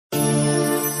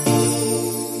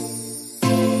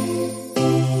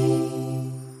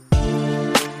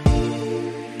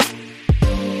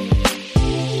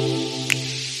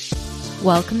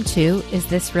Welcome to Is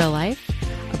This Real Life?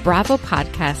 A Bravo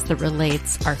podcast that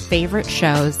relates our favorite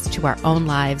shows to our own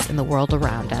lives and the world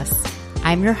around us.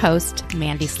 I'm your host,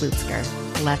 Mandy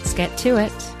Slutsker. Let's get to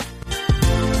it.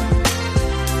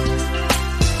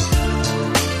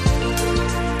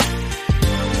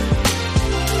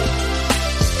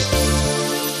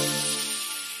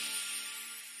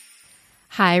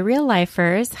 Hi, real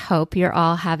lifers. Hope you're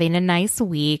all having a nice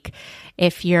week.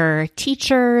 If you're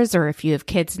teachers or if you have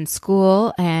kids in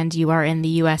school and you are in the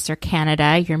US or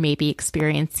Canada, you're maybe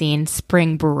experiencing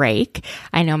spring break.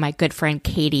 I know my good friend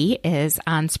Katie is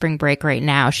on spring break right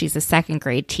now. She's a second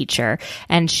grade teacher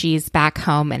and she's back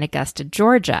home in Augusta,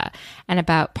 Georgia. And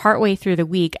about partway through the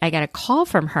week, I got a call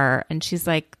from her and she's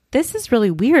like, "This is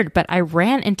really weird, but I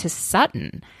ran into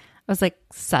Sutton." I was like,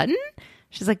 "Sutton?"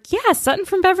 She's like, "Yeah, Sutton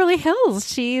from Beverly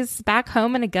Hills. She's back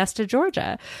home in Augusta,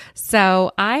 Georgia."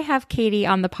 So I have Katie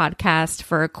on the podcast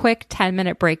for a quick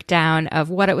 10-minute breakdown of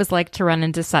what it was like to run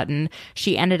into Sutton.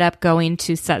 She ended up going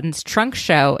to Sutton's trunk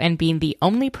show and being the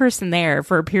only person there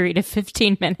for a period of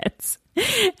 15 minutes.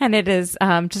 And it is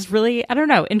just really, I don't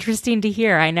know, interesting to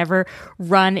hear. I never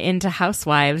run into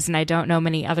housewives and I don't know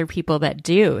many other people that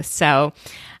do. So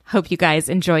hope you guys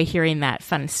enjoy hearing that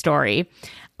fun story.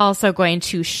 Also going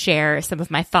to share some of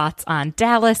my thoughts on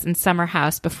Dallas and Summer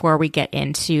House before we get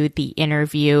into the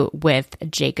interview with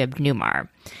Jacob Newmar.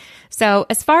 So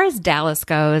as far as Dallas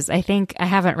goes, I think I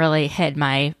haven't really hid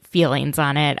my feelings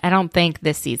on it. I don't think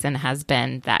this season has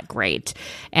been that great.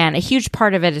 And a huge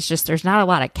part of it is just there's not a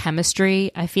lot of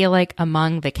chemistry, I feel like,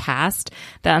 among the cast.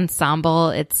 The ensemble,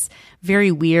 it's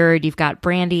very weird. You've got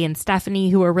Brandi and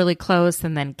Stephanie who are really close,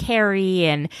 and then Carrie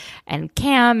and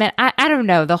Cam. And I don't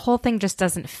know. The whole thing just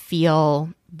doesn't feel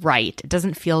right. It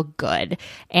doesn't feel good.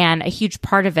 And a huge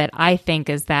part of it, I think,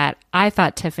 is that I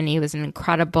thought Tiffany was an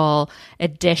incredible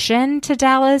addition to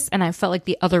Dallas. And I felt like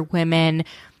the other women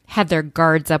had their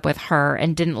guards up with her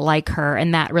and didn't like her.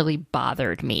 And that really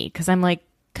bothered me because I'm like,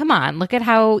 come on, look at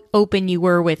how open you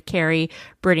were with Carrie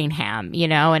Brittingham, you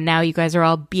know, and now you guys are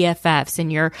all BFFs and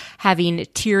you're having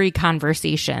teary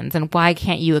conversations. And why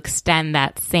can't you extend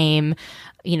that same,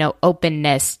 you know,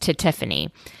 openness to Tiffany?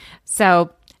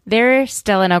 So they're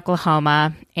still in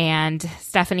Oklahoma and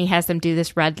Stephanie has them do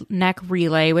this redneck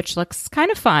relay, which looks kind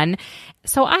of fun.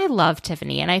 So I love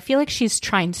Tiffany and I feel like she's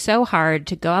trying so hard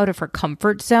to go out of her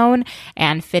comfort zone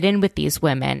and fit in with these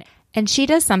women. And she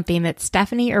does something that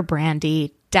Stephanie or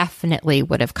Brandi definitely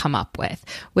would have come up with,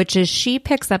 which is she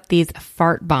picks up these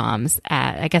fart bombs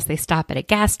I guess they stop at a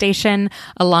gas station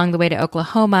along the way to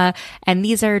Oklahoma. And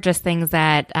these are just things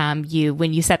that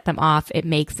when you set them off, it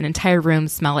makes an entire room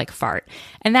smell like fart.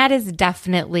 And that is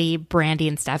definitely Brandi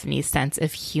and Stephanie's sense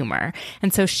of humor.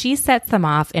 And so she sets them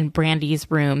off in Brandi's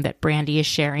room that Brandi is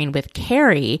sharing with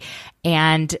Carrie,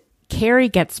 and Carrie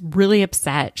gets really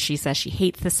upset. She says she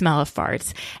hates the smell of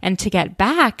farts. And to get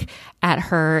back at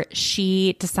her,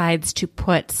 she decides to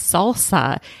put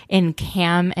salsa in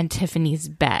Cam and Tiffany's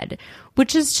bed,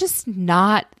 which is just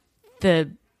not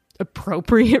the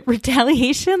appropriate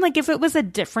retaliation. Like if it was a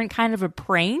different kind of a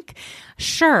prank,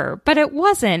 sure, but it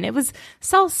wasn't. It was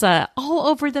salsa all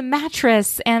over the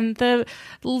mattress and the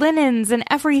linens and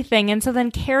everything. And so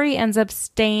then Carrie ends up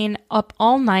staying up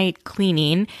all night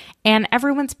cleaning and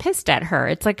everyone's pissed at her.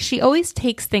 It's like she always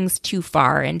takes things too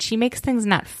far and she makes things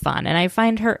not fun. And I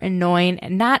find her annoying,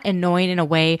 and not annoying in a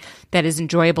way that is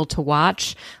enjoyable to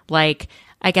watch. Like,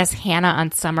 I guess Hannah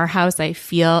on Summer House, I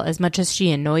feel as much as she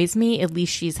annoys me, at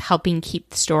least she's helping keep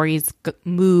the stories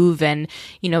move and,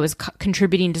 you know, is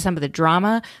contributing to some of the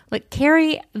drama. Like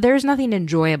Carrie, there's nothing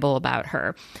enjoyable about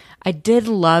her. I did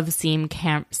love seeing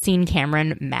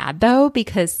Cameron mad though,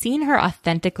 because seeing her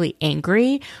authentically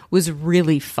angry was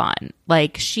really fun.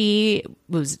 Like it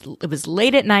was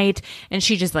late at night and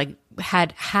she just like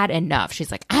had enough.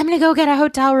 She's like, "I'm going to go get a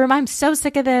hotel room. I'm so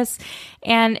sick of this."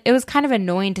 And it was kind of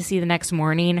annoying to see the next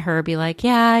morning her be like,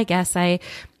 "Yeah, I guess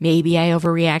maybe I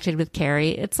overreacted with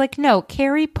Carrie." It's like, no,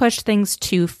 Carrie pushed things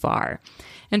too far.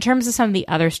 In terms of some of the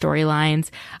other storylines,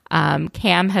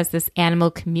 Cam has this animal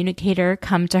communicator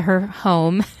come to her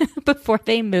home before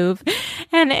they move.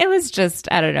 And it was just,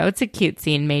 I don't know, it's a cute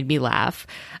scene, made me laugh.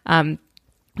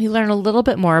 We learn a little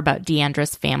bit more about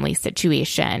Deandra's family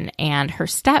situation, and her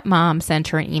stepmom sent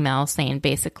her an email saying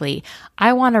basically,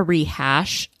 "I want to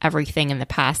rehash everything in the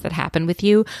past that happened with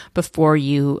you before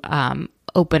you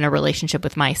open a relationship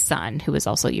with my son, who is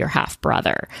also your half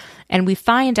brother." And we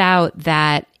find out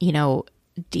that, you know,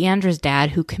 Deandra's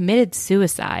dad, who committed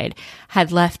suicide,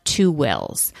 had left 2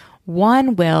 wills.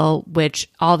 One will, which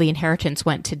all the inheritance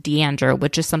went to Deandra,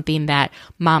 which is something that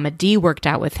Mama D worked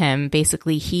out with him.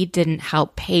 Basically, he didn't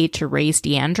help pay to raise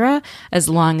Deandra as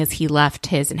long as he left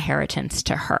his inheritance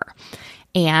to her.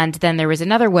 And then there was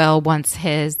another will once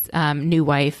his new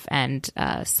wife and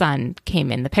son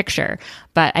came in the picture.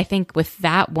 But I think with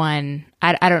that one,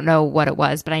 I don't know what it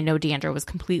was, but I know Deandra was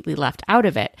completely left out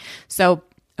of it. So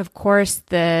of course,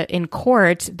 in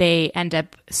court, they end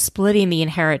up splitting the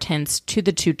inheritance to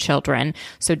the 2 children.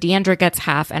 So Deandra gets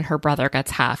half and her brother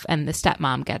gets half, and the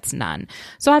stepmom gets none.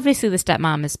 So obviously the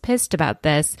stepmom is pissed about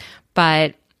this,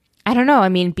 but I don't know. I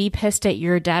mean, be pissed at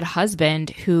your dead husband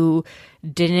who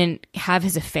didn't have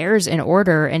his affairs in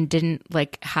order and didn't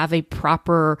have a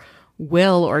proper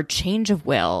will or change of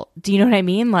will. Do you know what I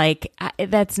mean?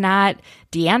 That's not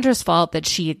Deandra's fault that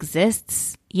she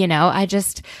exists.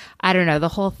 I don't know. The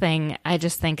whole thing I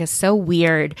just think is so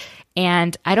weird.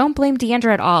 And I don't blame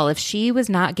Deandra at all. If she was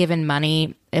not given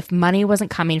money, if money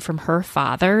wasn't coming from her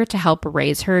father to help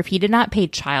raise her, if he did not pay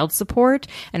child support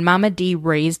and Mama D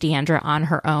raised Deandra on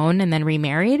her own and then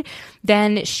remarried,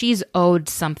 then she's owed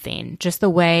something. Just the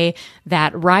way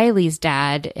that Riley's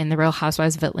dad in The Real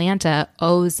Housewives of Atlanta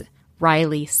owes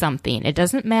Riley something. It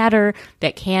doesn't matter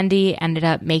that Candy ended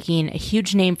up making a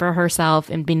huge name for herself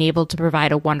and being able to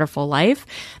provide a wonderful life.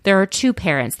 There are 2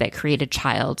 parents that create a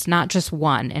child, not just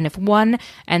one. And if one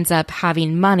ends up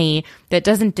having money, that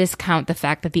doesn't discount the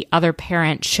fact that the other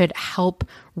parent should help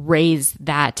raise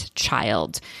that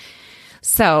child.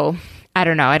 So I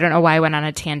don't know. I don't know why I went on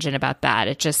a tangent about that.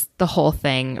 It just, the whole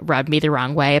thing rubbed me the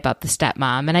wrong way about the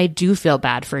stepmom. And I do feel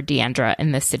bad for Deandra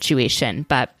in this situation,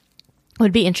 but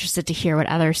would be interested to hear what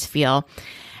others feel.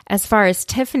 As far as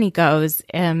Tiffany goes,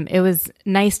 it was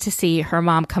nice to see her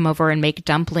mom come over and make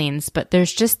dumplings, but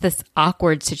there's just this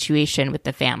awkward situation with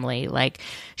the family.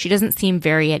 She doesn't seem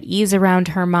very at ease around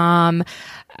her mom.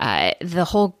 The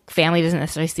whole family doesn't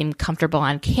necessarily seem comfortable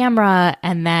on camera.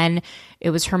 And then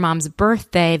it was her mom's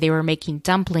birthday. They were making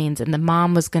dumplings and the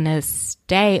mom was going to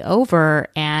stay over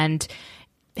and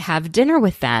have dinner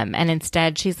with them. And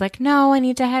instead she's like, no, I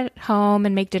need to head home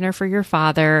and make dinner for your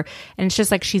father. And it's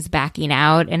just she's backing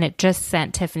out. And it just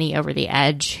sent Tiffany over the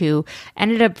edge, who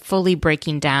ended up fully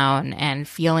breaking down and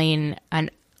feeling,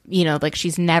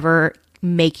 she's never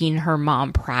making her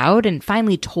mom proud, and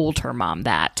finally told her mom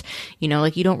that, you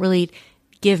don't really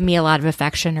give me a lot of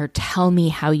affection or tell me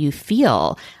how you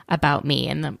feel about me.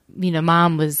 And the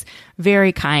mom was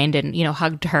very kind and,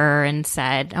 hugged her and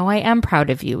said, oh, I am proud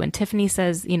of you. And Tiffany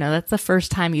says, that's the first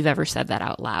time you've ever said that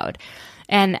out loud.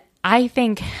 And I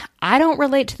think I don't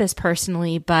relate to this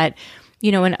personally, but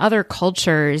in other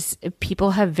cultures, people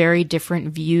have very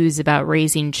different views about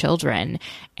raising children.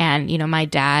 And, my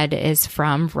dad is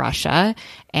from Russia.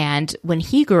 And when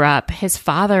he grew up, his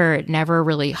father never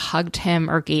really hugged him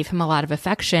or gave him a lot of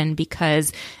affection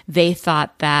because they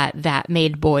thought that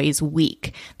made boys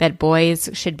weak, that boys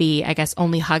should be, I guess,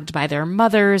 only hugged by their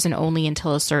mothers and only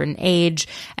until a certain age.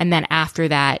 And then after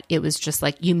that, it was just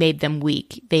you made them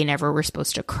weak. They never were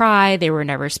supposed to cry. They were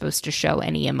never supposed to show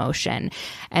any emotion.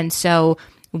 And so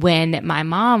when my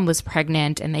mom was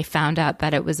pregnant and they found out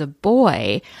that it was a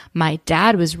boy, my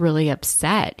dad was really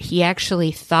upset. He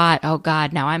actually thought, oh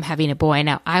God, now I'm having a boy.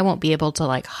 Now I won't be able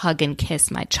to hug and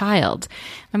kiss my child.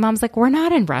 My mom's like, we're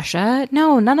not in Russia.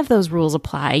 No, none of those rules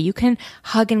apply. You can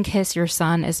hug and kiss your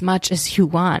son as much as you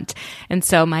want. And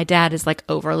so my dad is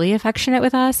overly affectionate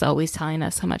with us, always telling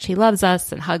us how much he loves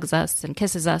us and hugs us and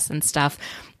kisses us and stuff.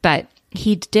 But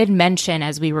he did mention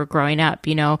as we were growing up,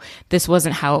 this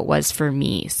wasn't how it was for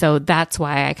me. So that's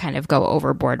why I kind of go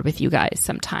overboard with you guys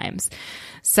sometimes.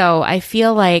 So I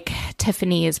feel like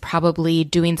Tiffany is probably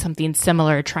doing something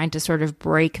similar, trying to sort of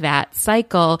break that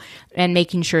cycle and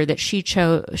making sure that she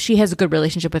has a good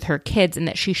relationship with her kids and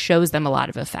that she shows them a lot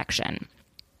of affection.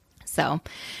 So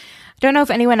don't know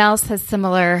if anyone else has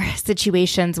similar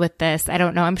situations with this. I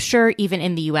don't know. I'm sure even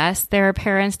in the US, there are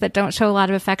parents that don't show a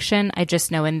lot of affection. I just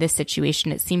know in this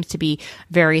situation, it seems to be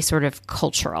very sort of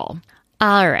cultural.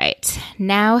 All right.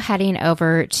 Now heading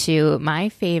over to my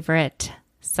favorite,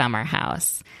 Summer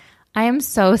House. I am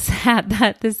so sad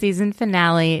that the season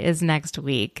finale is next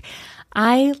week.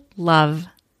 I love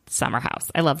Summer House.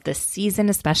 I love this season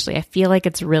especially. I feel like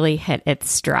it's really hit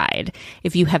its stride.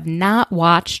 If you have not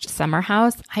watched Summer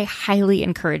House, I highly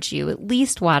encourage you at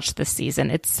least watch this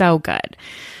season. It's so good.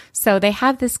 So they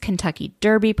have this Kentucky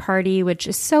Derby party, which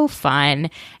is so fun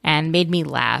and made me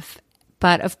laugh.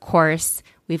 But of course,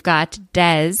 we've got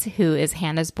Des, who is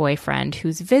Hannah's boyfriend,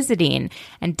 who's visiting.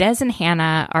 And Des and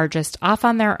Hannah are just off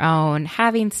on their own,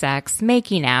 having sex,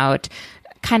 making out,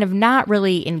 kind of not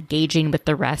really engaging with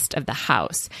the rest of the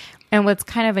house. And what's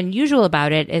kind of unusual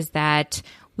about it is that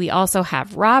we also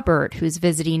have Robert, who's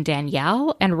visiting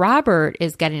Danielle, and Robert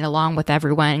is getting along with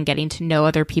everyone and getting to know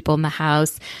other people in the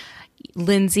house.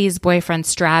 Lindsay's boyfriend,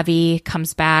 Stravi,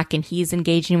 comes back and he's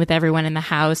engaging with everyone in the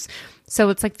house. So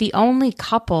it's like the only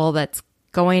couple that's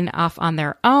going off on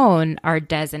their own are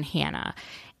Des and Hannah.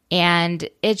 And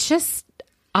it's just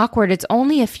awkward. It's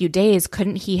only a few days.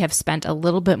 Couldn't he have spent a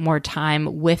little bit more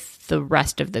time with the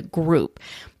rest of the group?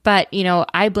 But,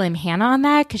 I blame Hannah on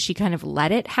that because she kind of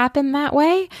let it happen that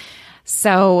way.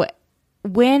 So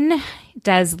when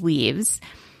Des leaves,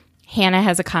 Hannah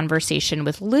has a conversation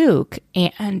with Luke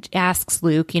and asks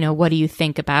Luke, what do you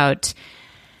think about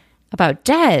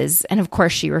Des? And of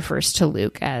course, she refers to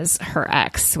Luke as her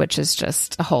ex, which is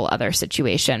just a whole other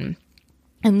situation.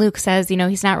 And Luke says,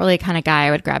 he's not really the kind of guy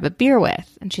I would grab a beer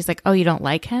with. And she's like, oh, you don't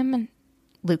like him? And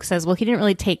Luke says, well, he didn't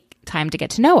really take time to get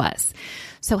to know us.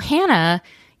 So Hannah,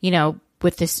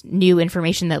 with this new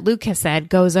information that Luke has said,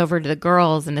 goes over to the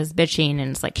girls and is bitching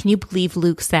and is like, can you believe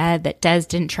Luke said that Des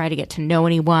didn't try to get to know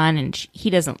anyone and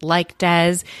he doesn't like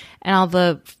Des? And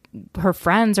all her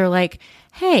friends are like,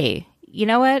 hey, you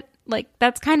know what? Like,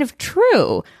 that's kind of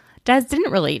true. Des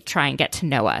didn't really try and get to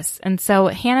know us. And so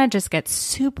Hannah just gets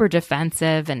super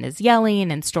defensive and is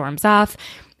yelling and storms off.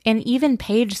 And even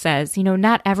Paige says,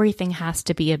 not everything has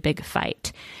to be a big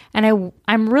fight. And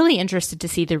I'm really interested to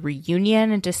see the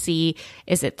reunion and to see,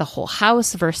 is it the whole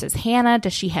house versus Hannah?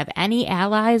 Does she have any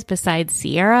allies besides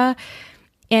Sierra?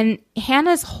 And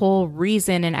Hannah's whole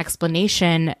reason and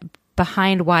explanation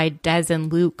behind why Des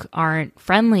and Luke aren't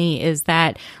friendly is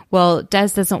that, well, Des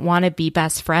doesn't want to be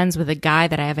best friends with a guy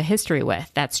that I have a history with.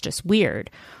 That's just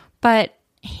weird. But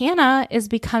Hannah is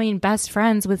becoming best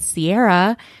friends with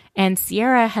Sierra, and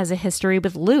Sierra has a history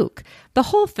with Luke. The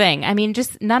whole thing,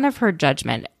 just none of her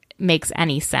judgment makes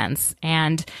any sense,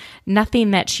 and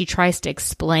nothing that she tries to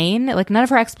explain, like none of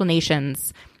her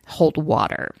explanations hold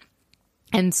water.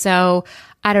 And so,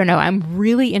 I don't know, I'm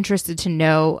really interested to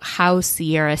know how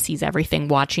Sierra sees everything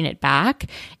watching it back,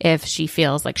 if she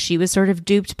feels like she was sort of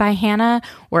duped by Hannah,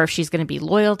 or if she's going to be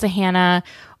loyal to Hannah,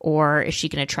 or is she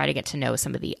going to try to get to know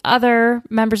some of the other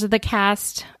members of the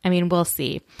cast? We'll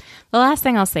see. The last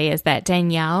thing I'll say is that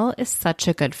Danielle is such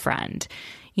a good friend.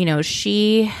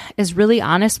 She is really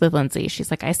honest with Lindsay.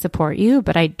 She's like, I support you,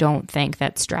 but I don't think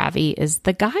that Stravi is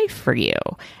the guy for you.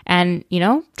 And,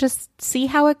 just see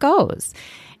how it goes.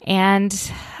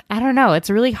 And I don't know, it's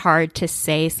really hard to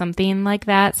say something like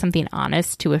that, something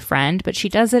honest to a friend, but she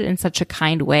does it in such a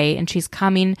kind way, and she's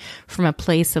coming from a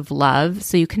place of love.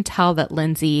 So you can tell that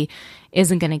Lindsay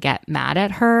isn't going to get mad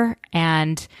at her.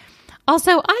 And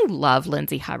also, I love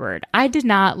Lindsay Hubbard. I did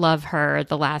not love her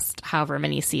the last however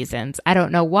many seasons. I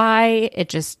don't know why.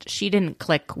 She didn't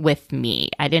click with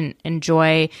me. I didn't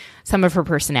enjoy some of her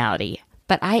personality,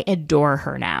 but I adore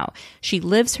her now. She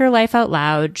lives her life out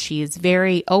loud. She's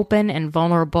very open and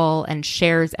vulnerable and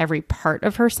shares every part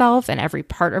of herself and every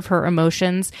part of her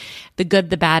emotions, the good,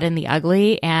 the bad, and the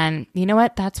ugly. And you know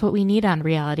what? That's what we need on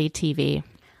reality TV.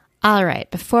 All right,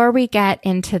 before we get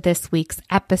into this week's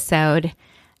episode,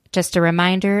 just a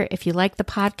reminder, if you like the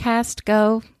podcast,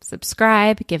 go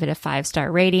subscribe, give it a 5-star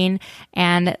rating,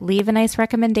 and leave a nice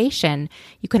recommendation.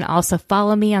 You can also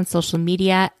follow me on social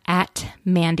media at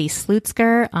Mandy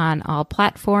Slutzker on all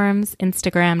platforms,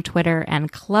 Instagram, Twitter,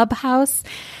 and Clubhouse.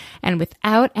 And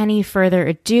without any further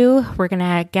ado, we're going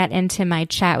to get into my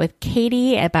chat with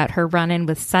Katie about her run-in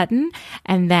with Sutton,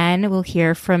 and then we'll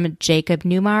hear from Jacob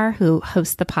Newmar, who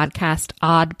hosts the podcast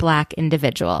Odd Black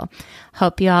Individual.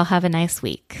 Hope you all have a nice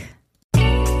week.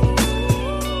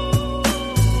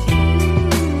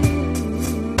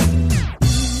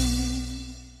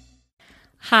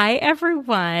 Hi,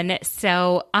 everyone.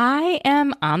 So I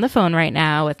am on the phone right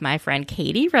now with my friend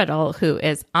Katie Riddle, who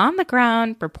is on the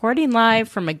ground reporting live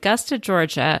from Augusta,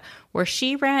 Georgia, where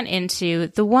she ran into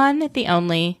the one, the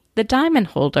only, the diamond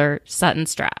holder, Sutton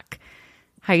Stracke.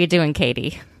 How you doing,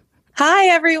 Katie? Hi,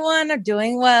 everyone. I'm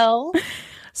doing well.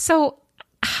 So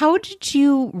how did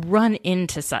you run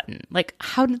into Sutton? Like,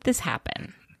 how did this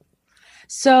happen?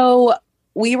 So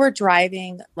we were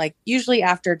driving, usually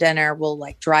after dinner, we'll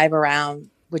drive around,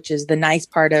 which is the nice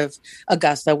part of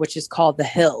Augusta, which is called the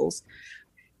Hills.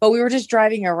 But we were just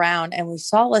driving around and we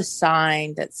saw a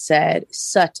sign that said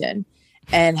Sutton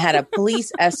and had a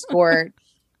police escort.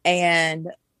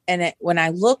 And when I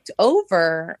looked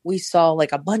over, we saw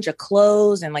a bunch of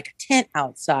clothes and a tent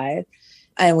outside.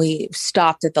 And we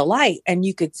stopped at the light and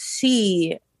you could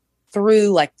see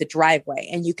through the driveway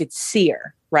and you could see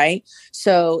her. right?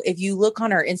 So if you look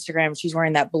on her Instagram, she's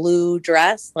wearing that blue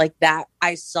dress like that.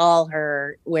 I saw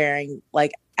her wearing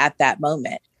like at that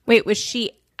moment. Wait, was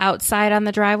she outside on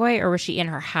the driveway or was she in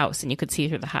her house and you could see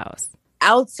through the house?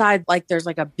 Outside, like there's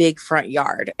like a big front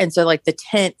yard. And so like the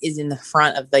tent is in the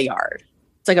front of the yard.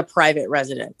 It's like a private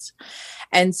residence.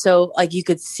 And so like you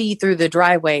could see through the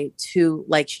driveway to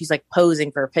like she's like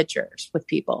posing for pictures with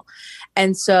people.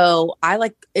 And so I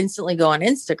like instantly go on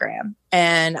Instagram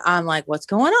and I'm like, what's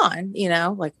going on? You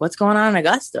know, like what's going on in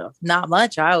Augusta? Not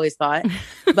much, I always thought.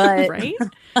 But right?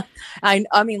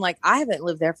 I mean, like I haven't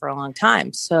lived there for a long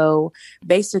time. So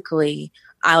basically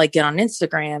I like get on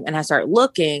Instagram and I start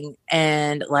looking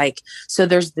and like, so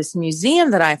there's this museum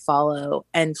that I follow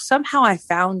and somehow I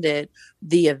found it.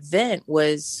 The event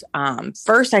was,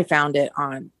 first I found it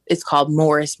on, it's called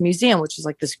Morris Museum, which is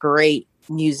like this great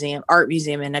museum, art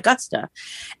museum in Augusta.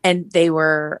 And they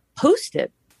were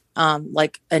posted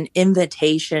like an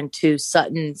invitation to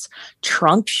Sutton's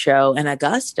trunk show in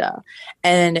Augusta.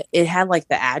 And it had like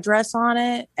the address on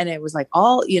it. And it was like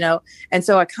all, you know, and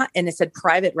so and it said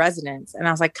private residence. And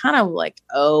I was like, kind of like,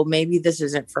 oh, maybe this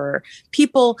isn't for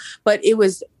people, but it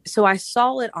was, so I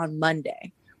saw it on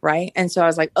Monday. Right. And so I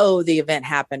was like, oh, the event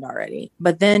happened already.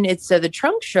 But then it said the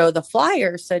trunk show, the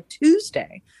flyer said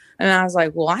Tuesday. And I was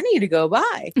like, well, I need to go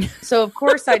by. So of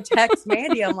course I text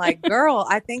Mandy. I'm like, girl,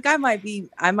 I think I might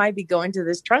be going to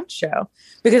this trunk show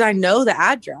because I know the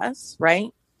address. Right.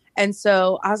 And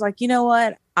so I was like, you know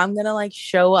what? I'm going to like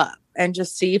show up and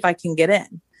just see if I can get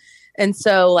in. And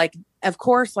so like, of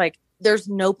course, like there's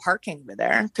no parking over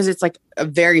there because it's like a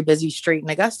very busy street in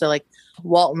Augusta, like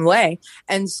Walton Way.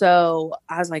 And so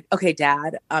I was like, okay,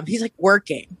 Dad, he's like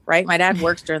working, right? My dad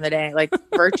works during the day, like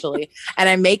virtually. And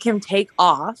I make him take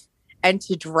off and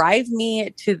to drive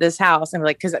me to this house. And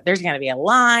like, cause there's going to be a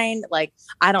line. Like,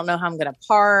 I don't know how I'm going to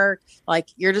park. Like,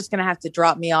 you're just going to have to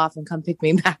drop me off and come pick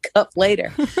me back up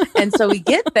later. And so we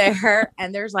get there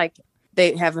and there's like,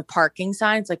 they have a parking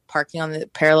sign. It's like parking on the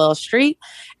parallel street.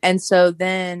 And so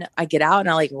then I get out and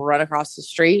I like run across the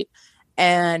street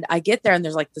and I get there and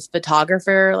there's like this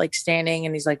photographer like standing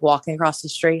and he's like walking across the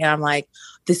street. And I'm like,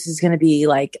 this is going to be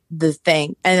like the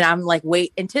thing. And I'm like,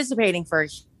 anticipating for a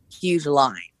huge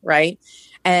line. Right.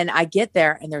 And I get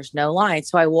there and there's no line.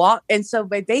 So I walk. And so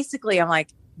basically I'm like,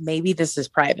 maybe this is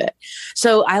private.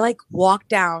 So I like walk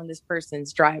down this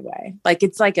person's driveway. Like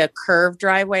it's like a curved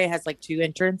driveway. It has like two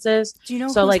entrances. Do you know?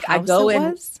 So like I go in.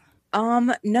 Was?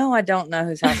 No, I don't know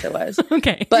whose house it was.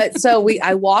 Okay. But so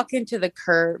I walk into the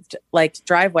curved like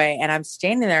driveway and I'm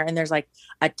standing there and there's like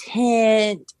a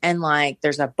tent and like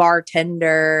there's a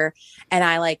bartender and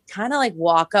I like kind of like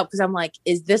walk up because I'm like,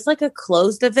 is this like a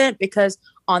closed event? Because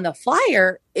on the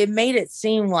flyer, it made it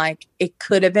seem like it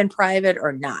could have been private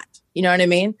or not. You know what I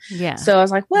mean? Yeah. So I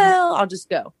was like, well, I'll just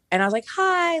go. And I was like,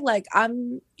 hi, like,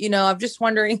 I'm just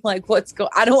wondering like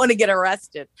I don't want to get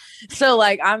arrested. So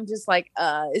like, I'm just like,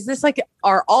 is this like,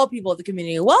 are all people of the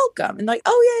community welcome? And like,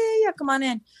 oh yeah. Come on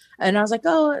in. And I was like,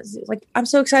 oh, like, I'm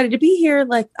so excited to be here.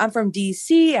 Like, I'm from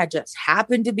DC. I just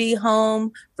happened to be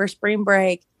home for spring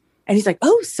break. And he's like,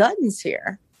 oh, Sutton's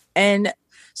here. And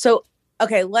so,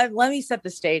 okay, let me set the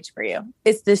stage for you.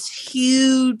 It's this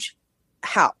huge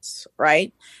house,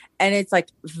 right? And it's like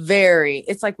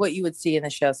it's like what you would see in the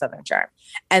show Southern Charm.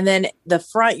 And then the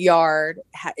front yard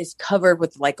is covered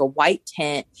with like a white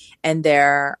tent and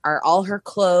there are all her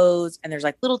clothes and there's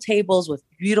like little tables with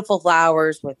beautiful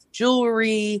flowers with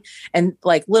jewelry and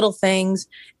like little things.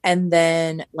 And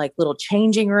then like little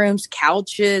changing rooms,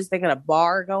 couches, they got a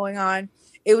bar going on.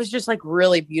 It was just like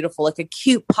really beautiful, like a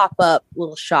cute pop-up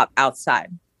little shop outside.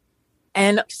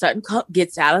 And Sutton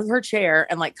gets out of her chair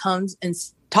and like comes and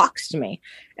talks to me.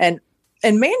 And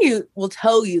Manu will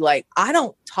tell you, like, I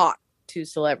don't talk to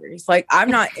celebrities. Like, I'm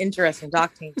not interested in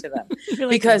talking to them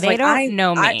because they don't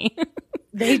know me.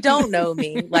 They don't know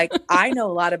me. Like, I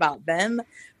know a lot about them,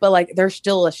 but like, they're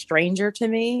still a stranger to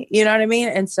me. You know what I mean?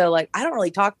 And so like, I don't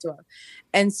really talk to them.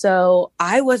 And so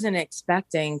I wasn't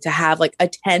expecting to have like a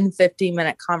 10-15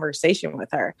 minute conversation with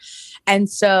her. And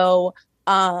so,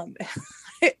 and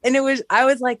I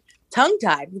was like,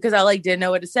 tongue-tied because I like didn't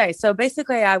know what to say. So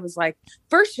basically I was like,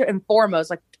 first and foremost,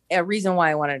 like a reason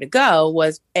why I wanted to go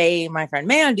was my friend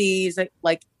Mandy's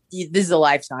like this is a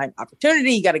lifetime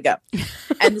opportunity. You got to go.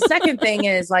 And the second thing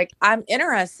is like, I'm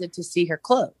interested to see her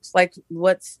clothes. Like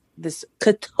what's this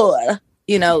couture,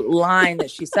 line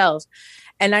that she sells.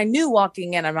 And I knew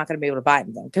walking in, I'm not going to be able to buy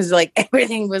anything because like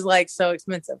everything was like so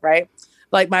expensive, right?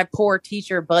 Like my poor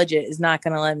teacher budget is not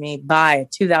going to let me buy a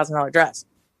 $2,000 dress.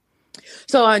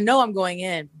 So I know I'm going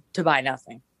in to buy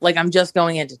nothing. Like I'm just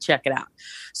going in to check it out.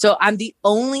 So I'm the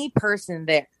only person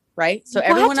there. right? So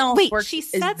everyone else she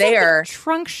is sets there. up a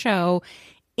trunk show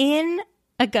in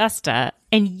Augusta,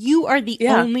 and you are the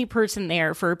only person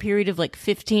there for a period of like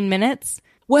 15 minutes.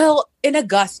 Well, in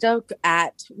Augusta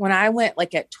when I went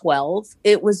like at 12,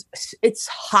 it's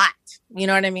hot. You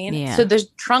know what I mean? Yeah. So the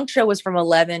trunk show was from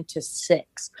 11 to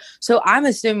 6. So I'm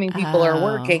assuming people are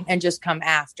working and just come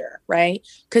after, right?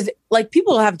 Because like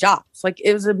people have jobs. Like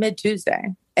it was a mid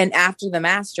Tuesday, and after the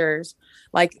Masters,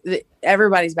 like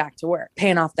everybody's back to work,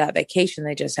 paying off that vacation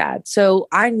they just had. So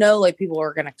I know like people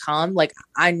are going to come. Like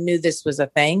I knew this was a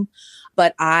thing,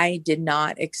 but I did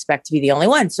not expect to be the only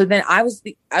one. So then I was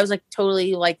like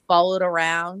totally like followed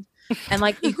around. And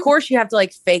like, of course you have to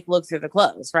like fake look through the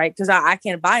clothes, right? Because I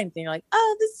can't buy anything. You're like,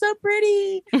 oh, this is so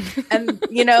pretty. And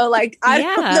you know, like I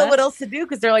don't know what else to do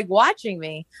because they're like watching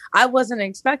me. I wasn't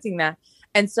expecting that.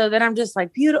 And so then I'm just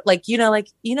like beautiful. Like,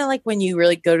 like when you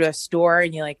really go to a store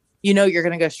and you like, you're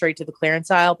going to go straight to the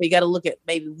clearance aisle, but you got to look at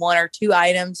maybe 1 or 2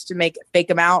 items to fake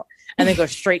them out and then go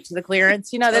straight to the clearance.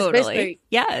 That's basically,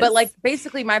 but like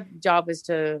basically my job is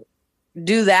to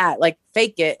do that, like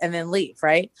fake it and then leave.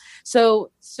 Right.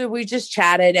 So we just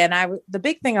chatted, and the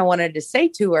big thing I wanted to say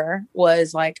to her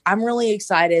was like, I'm really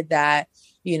excited that,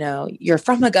 you're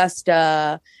from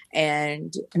Augusta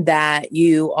and that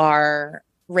you are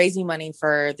raising money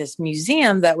for this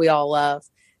museum that we all love.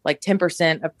 Like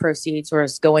 10% of proceeds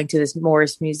was going to this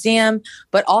Morris Museum,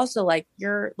 but also like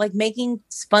you're like making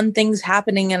fun things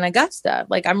happening in Augusta.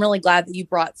 Like, I'm really glad that you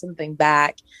brought something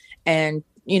back and,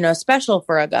 special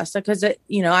for Augusta because,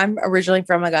 I'm originally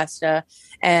from Augusta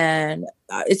and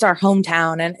it's our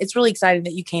hometown, and it's really exciting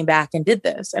that you came back and did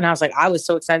this. And I was like, I was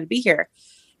so excited to be here.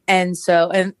 And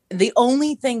the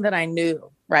only thing that I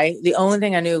knew, right? The only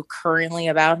thing I knew currently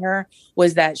about her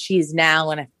was that she's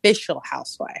now an official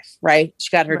housewife, right? She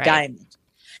got her diamond.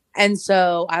 And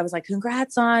so I was like,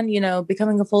 congrats on,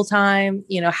 becoming a full-time,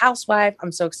 housewife.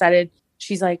 I'm so excited.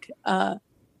 She's like,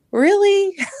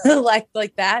 really?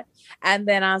 like that. And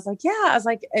then I was like, yeah,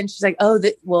 and she's like, oh,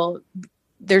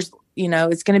 there's,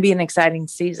 it's going to be an exciting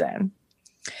season.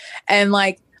 And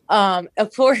like,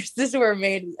 of course, this is where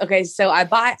okay. So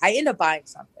I end up buying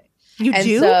something. You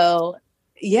do? So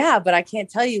yeah, but I can't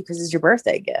tell you because it's your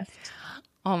birthday gift.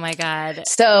 Oh my God.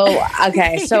 So,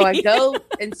 okay. So I go,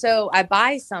 and so I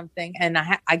buy something and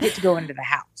I get to go into the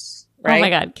house. Right. Oh my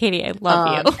God, Katie, I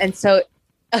love you. And so,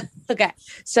 okay.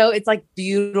 So it's like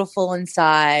beautiful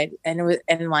inside, and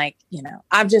like,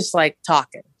 I'm just like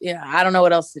talking, I don't know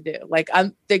what else to do. Like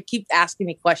they keep asking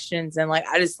me questions, and like,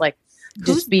 I just like,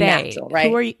 just be natural.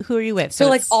 Right. Who are you with? So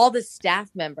like all the staff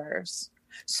members.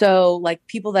 So like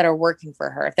people that are working for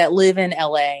her that live in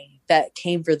LA that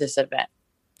came for this event.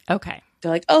 Okay.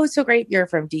 They're like, oh, it's so great. You're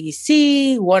from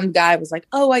DC. One guy was like,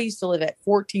 oh, I used to live at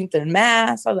 14th and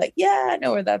Mass. I was like, yeah, I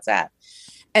know where that's at.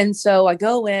 And so I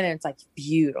go in and it's like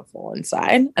beautiful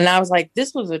inside. And I was like,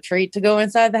 this was a treat to go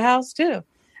inside the house too.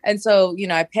 And so,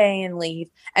 I pay and leave.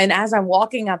 And as I'm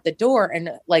walking out the door and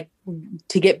like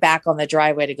to get back on the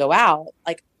driveway to go out,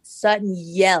 like Sutton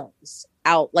yells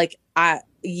out,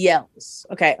 yells,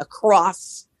 okay,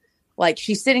 across, like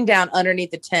she's sitting down underneath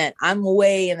the tent. I'm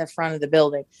way in the front of the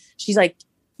building. She's like,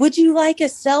 would you like a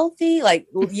selfie? Like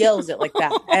yells it like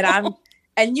that.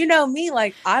 And me,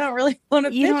 like, I don't really want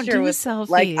a picture with selfies.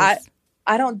 Like,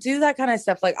 I don't do that kind of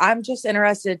stuff. Like, I'm just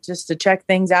interested just to check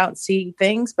things out and see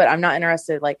things, but I'm not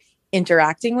interested like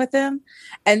interacting with them.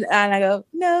 And I go,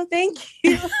 no, thank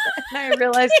you. And I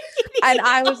realized, and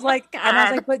I was like,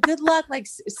 but good luck, like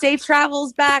safe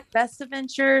travels back, best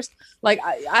adventures. Like,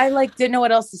 I like didn't know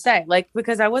what else to say, like,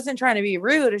 because I wasn't trying to be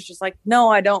rude. It's just like, no,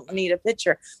 I don't need a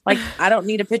picture. Like, I don't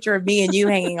need a picture of me and you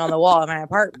hanging on the wall in my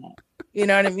apartment. You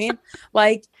know what I mean?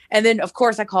 Like, and then of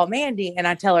course I call Mandy and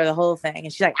I tell her the whole thing,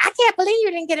 and she's like, I can't believe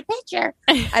you didn't get a picture.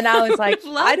 And I was like,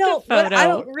 I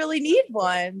don't really need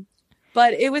one.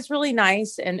 But it was really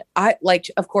nice. And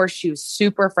of course, she was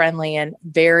super friendly and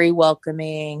very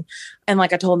welcoming. And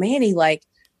like I told Mandy, like,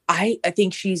 I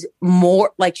think she's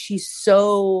more like, she's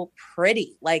so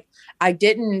pretty. Like, I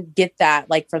didn't get that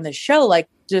like from the show, like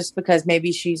just because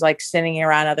maybe she's like sitting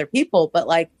around other people, but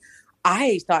like,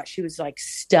 I thought she was like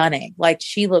stunning. Like,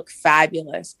 she looked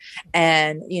fabulous.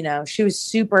 And, she was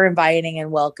super inviting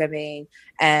and welcoming.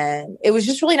 And it was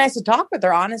just really nice to talk with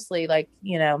her, honestly, like,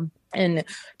 and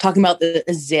talking about the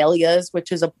azaleas,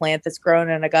 which is a plant that's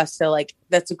grown in Augusta. Like,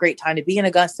 that's a great time to be in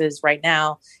Augusta is right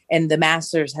now. And the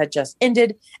Masters had just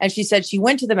ended. And she said she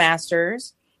went to the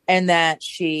Masters and that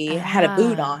she had a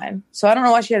boot on. So I don't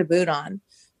know why she had a boot on,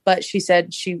 but she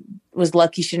said she was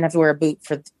lucky she didn't have to wear a boot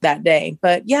for that day.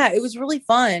 But yeah, it was really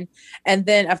fun. And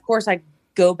then of course I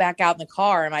go back out in the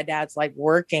car and my dad's like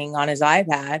working on his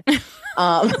iPad. And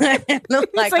I'm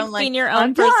like being your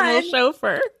own personal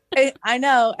chauffeur. I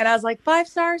know. And I was like, 5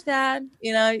 stars, Dad,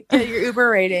 you know, your Uber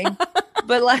rating.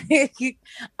 But like,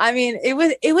 I mean,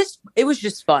 it was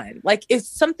just fun. Like, it's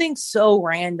something so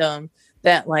random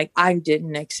that like I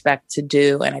didn't expect to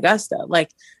do in Augusta,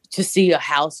 like to see a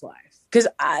housewife. Because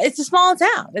it's a small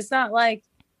town. It's not like,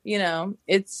 you know,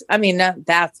 not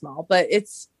that small, but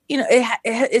it's, you know,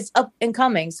 it's up and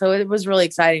coming. So it was really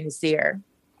exciting to see her.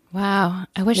 Wow.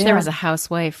 I wish there was a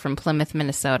housewife from Plymouth,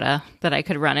 Minnesota that I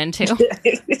could run into.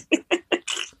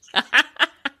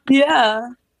 Yeah.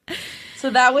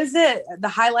 So that was it. The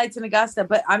highlights in Augusta.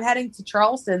 But I'm heading to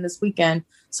Charleston this weekend.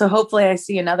 So hopefully I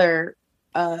see another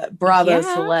Bravo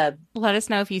celeb. Let us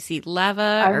know if you see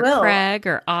Leva or Craig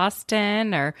or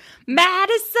Austin or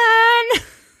Madison.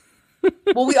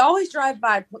 Well, we always drive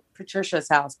by Patricia's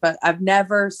house, but I've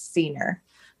never seen her.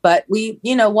 But we,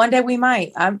 you know, one day we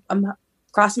might. I'm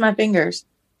crossing my fingers.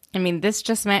 I mean, this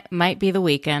just might be the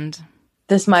weekend.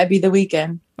 This might be the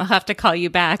weekend. I'll have to call you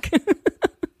back.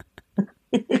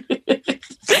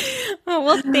 Oh,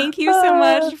 well, thank you so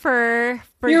much for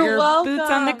your welcome. Boots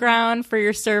on the ground, for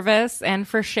your service, and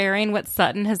for sharing what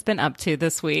Sutton has been up to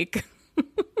this week.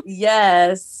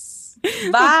 Yes.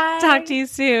 Bye. Talk to you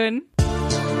soon.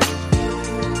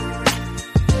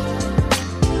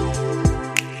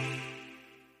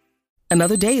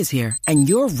 Another day is here, and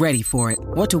you're ready for it.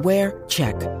 What to wear?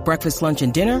 Check. Breakfast, lunch,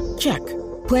 and dinner? Check.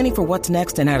 Planning for what's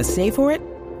next and how to save for it?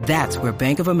 That's where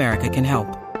Bank of America can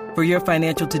help. For your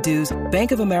financial to-dos,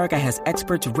 Bank of America has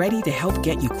experts ready to help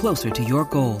get you closer to your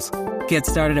goals. Get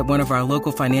started at one of our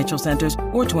local financial centers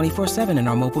or 24/7 in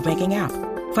our mobile banking app.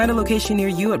 Find a location near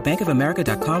you at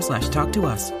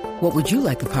bankofamerica.com/talktous. What would you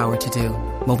like the power to do?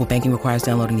 Mobile banking requires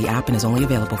downloading the app and is only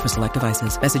available for select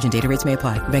devices. Message and data rates may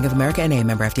apply. Bank of America N.A.,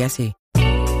 member FDIC.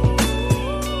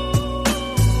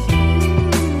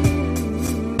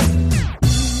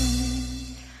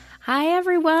 Hi,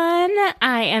 everyone.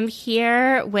 I am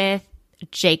here with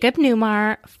Jacob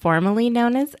Newmar, formerly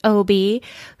known as Obi,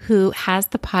 who has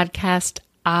the podcast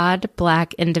Odd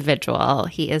Black Individual.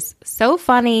 He is so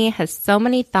funny, has so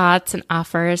many thoughts, and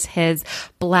offers his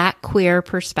Black queer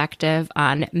perspective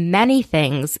on many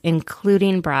things,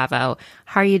 including Bravo.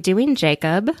 How are you doing,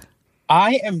 Jacob?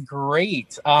 I am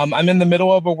great. I'm in the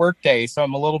middle of a workday, so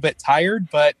I'm a little bit tired,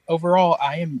 but overall,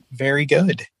 I am very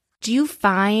good. Do you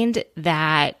find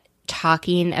that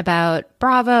talking about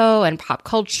Bravo and pop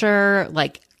culture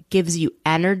like gives you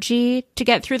energy to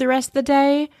get through the rest of the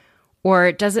day,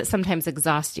 or does it sometimes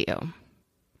exhaust you?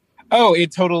 Oh,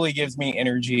 it totally gives me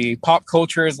energy. Pop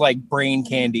culture is like brain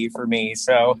candy for me,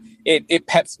 so it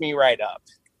peps me right up.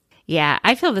 Yeah,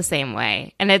 I feel the same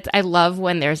way. And I love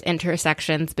when there's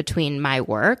intersections between my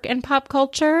work and pop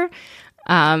culture.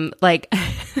 Like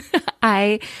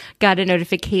I got a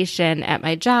notification at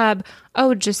my job.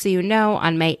 Oh, just so you know,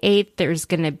 on May 8th, there's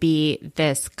going to be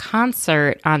this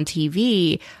concert on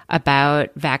TV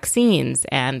about vaccines,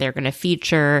 and they're going to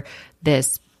feature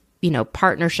this, you know,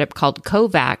 partnership called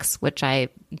COVAX, which I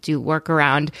do work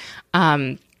around,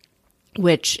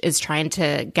 which is trying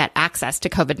to get access to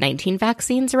COVID-19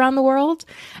 vaccines around the world.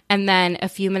 And then a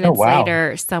few minutes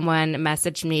later, someone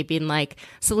messaged me being like,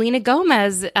 Selena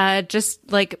Gomez just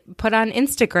like put on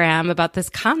Instagram about this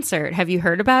concert. Have you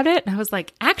heard about it? And I was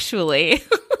like, actually,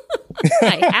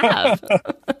 I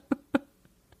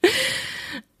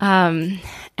have.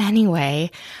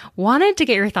 Anyway, wanted to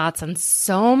get your thoughts on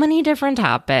so many different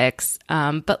topics,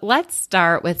 but let's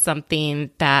start with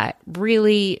something that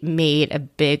really made a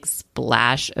big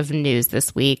splash of news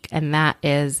this week, and that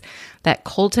is that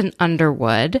Colton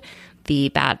Underwood,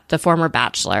 the former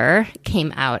Bachelor,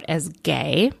 came out as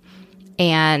gay,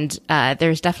 and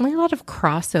there's definitely a lot of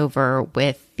crossover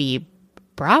with the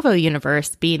Bravo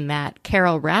universe, being that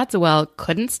Carol Radziwill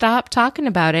couldn't stop talking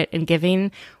about it and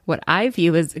giving what I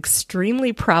view as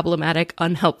extremely problematic,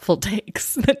 unhelpful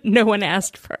takes that no one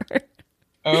asked for.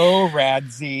 Oh,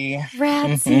 Radzi.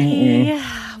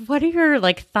 What are your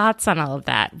thoughts on all of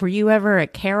that? Were you ever a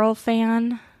Carol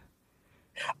fan?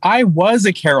 I was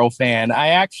a Carol fan. I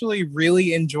actually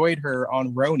really enjoyed her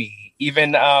on Roni.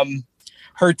 Even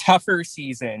her tougher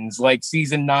seasons, like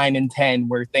season 9 and 10,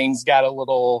 where things got a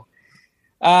little...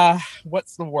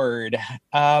 what's the word?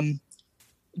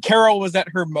 Carol was at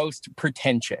her most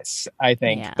pretentious, I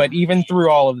think. Yeah. But even through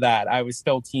all of that, I was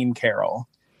still Team Carol,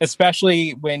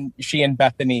 especially when she and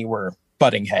Bethany were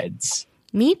butting heads.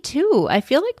 Me too. I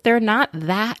feel like there are not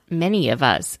that many of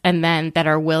us and then that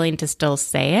are willing to still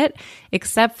say it,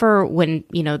 except for when,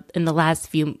 you know, in the last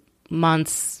few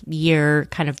months, year,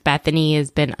 kind of Bethany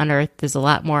has been unearthed is a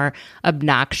lot more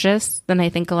obnoxious than I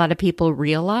think a lot of people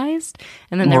realized.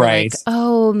 And then they were like,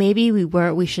 oh, maybe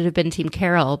we should have been Team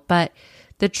Carol. But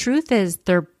the truth is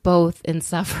they're both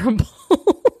insufferable.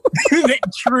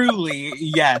 Truly,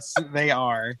 yes, they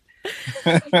are.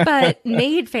 But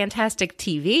made fantastic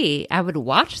TV. I would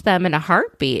watch them in a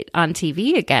heartbeat on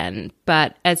TV again.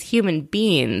 But as human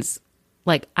beings,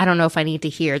 like, I don't know if I need to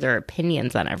hear their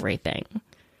opinions on everything.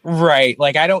 Right.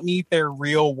 Like, I don't need their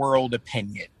real world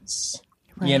opinions.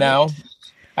 Right. You know?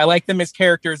 I like them as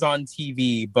characters on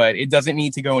TV, but it doesn't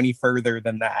need to go any further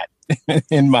than that,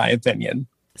 in my opinion.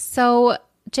 So,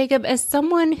 Jacob, as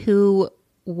someone who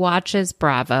watches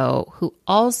Bravo, who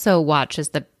also watches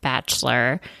The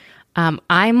Bachelor,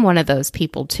 I'm one of those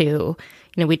people too.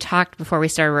 You know, we talked before we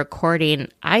started recording.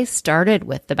 I started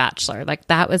with The Bachelor. Like,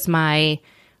 that was my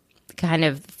kind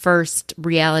of first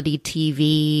reality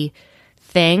TV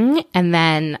thing. And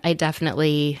then I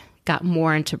definitely got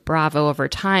more into Bravo over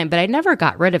time, but I never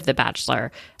got rid of The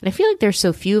Bachelor. And I feel like there's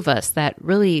so few of us that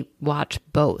really watch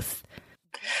both.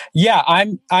 Yeah,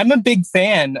 I'm a big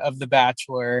fan of The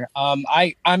Bachelor.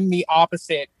 I'm the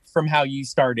opposite from how you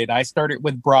started. I started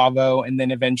with Bravo and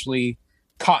then eventually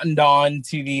cottoned on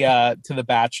to the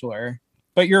Bachelor.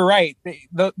 But you're right;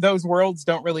 those worlds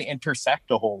don't really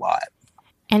intersect a whole lot.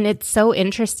 And it's so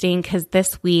interesting because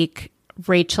this week,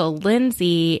 Rachel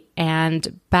Lindsay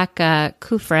and Becca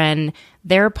Kufrin,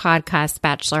 their podcast,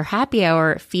 Bachelor Happy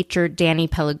Hour, featured Danny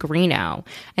Pellegrino.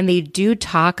 And they do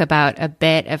talk about a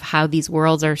bit of how these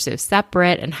worlds are so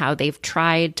separate and how they've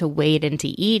tried to wade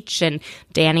into each. And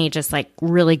Danny just like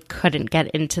really couldn't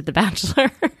get into The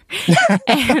Bachelor.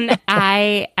 And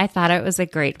I thought it was a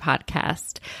great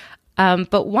podcast.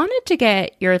 But wanted to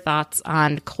get your thoughts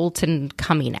on Colton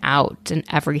coming out and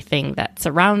everything that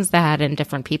surrounds that and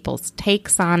different people's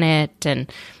takes on it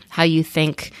and how you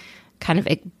think kind of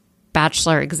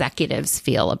Bachelor executives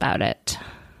feel about it.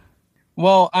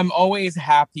 Well, I'm always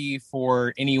happy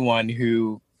for anyone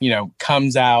who, you know,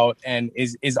 comes out and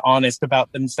is honest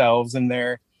about themselves and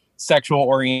their sexual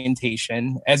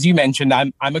orientation. As you mentioned,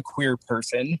 I'm a queer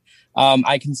person.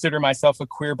 I consider myself a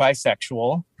queer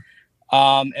bisexual.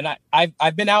 And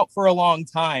I've been out for a long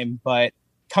time, but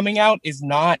coming out is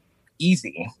not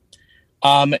easy.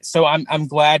 So I'm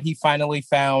glad he finally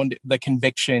found the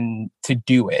conviction to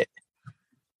do it.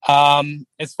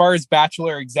 As far as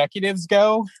Bachelor executives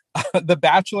go, The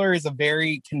Bachelor is a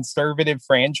very conservative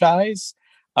franchise,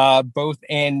 both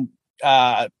in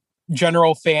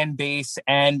general fan base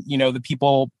and, you know, the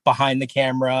people behind the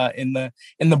camera in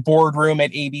the boardroom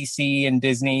at ABC and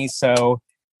Disney. So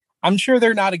I'm sure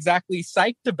they're not exactly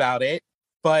psyched about it,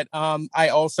 but I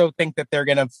also think that they're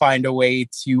going to find a way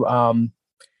to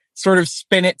sort of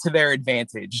spin it to their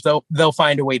advantage. They'll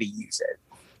find a way to use it.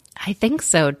 I think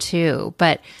so too,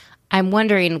 but I'm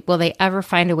wondering, will they ever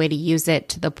find a way to use it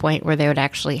to the point where they would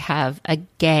actually have a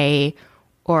gay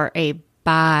or a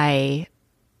bi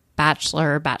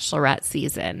Bachelor or Bachelorette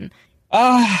season?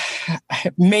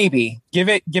 Maybe give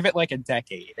it like a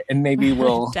decade, and maybe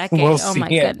we'll see. Oh my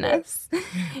goodness!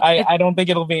 I don't think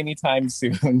it'll be anytime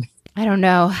soon. I don't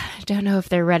know. I don't know if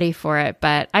they're ready for it,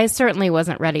 but I certainly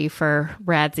wasn't ready for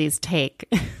Radzy's take.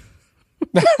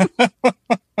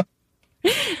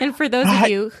 And for those of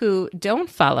you who don't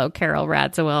follow Carol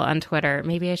Radziwill on Twitter,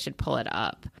 maybe I should pull it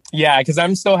up. Yeah, because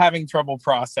I'm still having trouble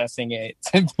processing it,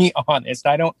 to be honest.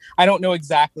 I don't know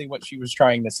exactly what she was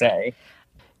trying to say.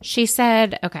 She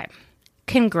said, okay,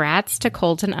 congrats to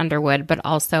Colton Underwood, but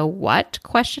also what? ?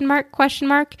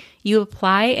 You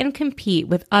apply and compete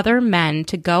with other men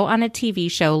to go on a TV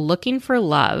show looking for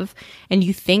love, and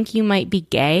you think you might be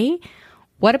gay?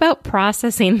 What about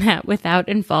processing that without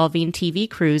involving TV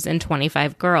crews and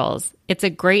 25 girls? It's a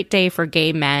great day for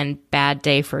gay men, bad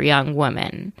day for young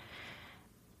women.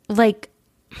 Like,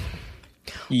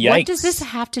 yikes. What does this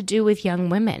have to do with young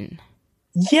women?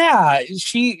 Yeah,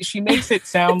 she makes it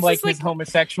sound like his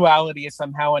homosexuality is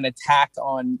somehow an attack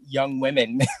on young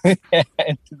women.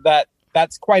 And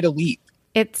that's quite a leap.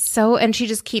 It's so, and she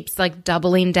just keeps like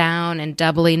doubling down and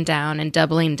doubling down and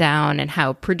doubling down, and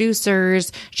how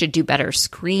producers should do better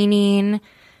screening.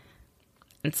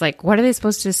 It's like, what are they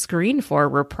supposed to screen for?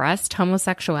 Repressed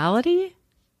homosexuality?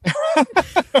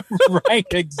 Right,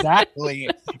 exactly.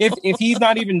 If he's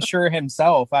not even sure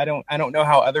himself, I don't know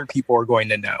how other people are going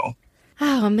to know.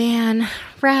 Oh, man.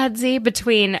 Radzy,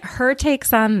 between her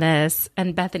takes on this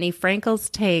and Bethany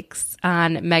Frankel's takes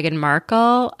on Meghan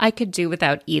Markle, I could do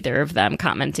without either of them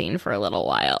commenting for a little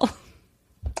while.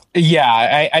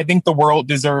 Yeah, I think the world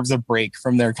deserves a break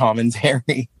from their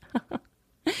commentary.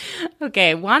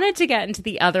 Okay, wanted to get into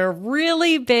the other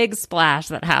really big splash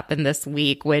that happened this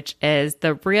week, which is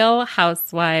the Real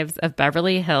Housewives of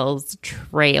Beverly Hills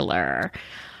trailer.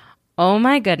 Oh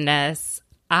my goodness.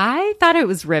 I thought it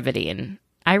was riveting.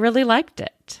 I really liked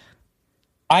it.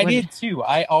 I did too.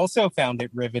 I also found it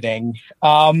riveting.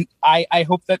 I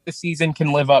hope that the season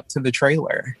can live up to the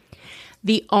trailer.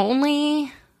 The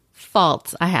only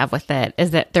fault I have with it is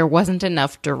that there wasn't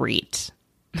enough Dorit.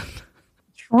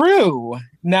 True.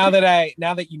 Now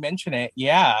that you mention it,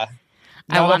 yeah.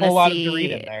 I want to see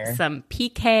Dorit in there. Some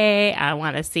PK. I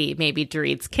want to see maybe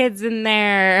Dorit's kids in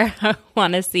there. I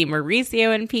want to see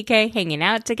Mauricio and PK hanging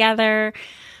out together.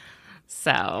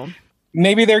 So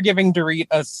maybe they're giving Dorit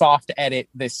a soft edit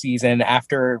this season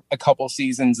after a couple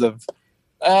seasons of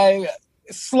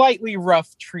slightly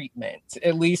rough treatment,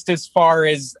 at least as far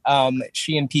as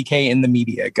she and PK in the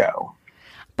media go.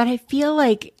 But I feel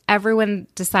like everyone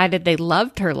decided they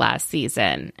loved her last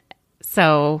season.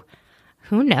 So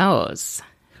who knows?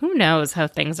 Who knows how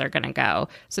things are going to go?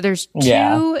 So there's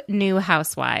two new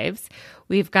housewives.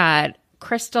 We've got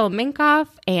Crystal Minkoff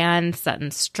and Sutton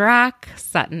Strack.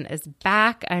 Sutton is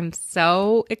back. I'm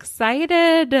so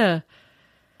excited.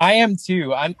 I am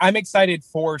too. I'm excited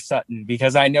for Sutton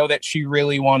because I know that she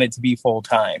really wanted to be full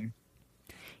time.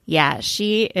 Yeah,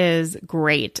 she is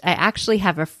great. I actually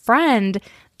have a friend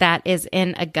that is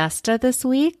in Augusta this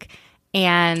week,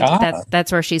 and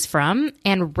that's where she's from,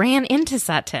 and ran into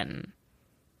Sutton.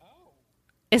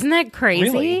 Isn't that crazy?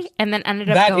 Really? And then ended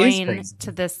up going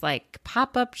to this like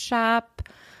pop-up shop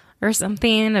or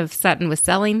something of Sutton was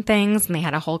selling things, and they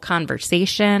had a whole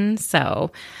conversation.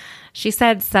 So she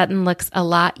said Sutton looks a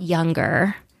lot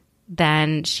younger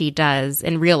than she does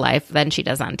in real life than she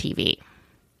does on TV.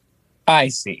 I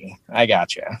see. I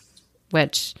gotcha.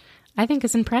 Which I think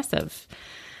is impressive.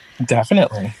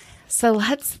 Definitely. So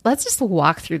let's just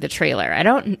walk through the trailer.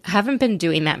 Haven't been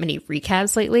doing that many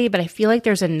recaps lately, but I feel like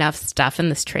there's enough stuff in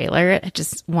this trailer. I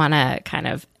just want to kind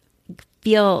of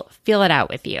feel it out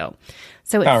with you.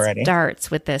 So it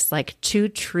starts with this like 2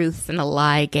 truths and a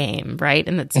lie game, right?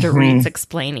 And it's Dorit's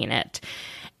explaining it.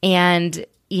 And,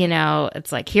 you know,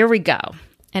 it's like, here we go.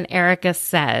 And Erica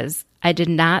says, I did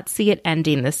not see it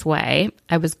ending this way.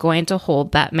 I was going to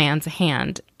hold that man's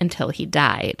hand until he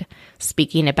died.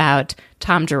 Speaking about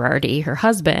Tom Girardi, her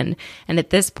husband. And at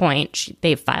this point,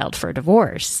 they've filed for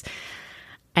divorce.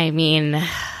 I mean,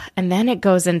 and then it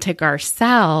goes into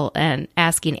Garcelle and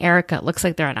asking Erica, it looks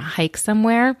like they're on a hike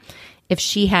somewhere, if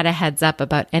she had a heads up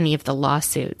about any of the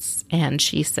lawsuits. And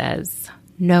she says,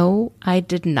 no, I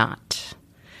did not.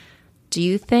 Do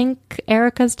you think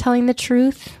Erica's telling the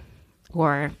truth?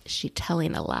 Or is she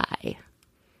telling a lie?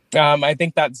 I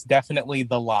think that's definitely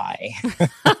the lie.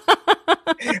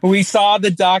 We saw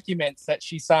the documents that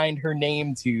she signed her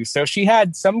name to, so she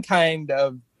had some kind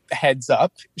of heads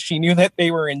up. She knew that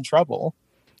they were in trouble.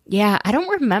 Yeah, I don't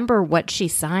remember what she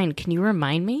signed. Can you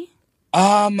remind me?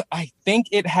 I think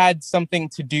it had something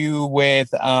to do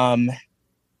with I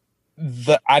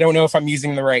don't know if I'm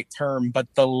using the right term, but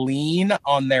the lien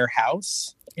on their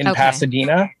house in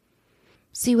Pasadena.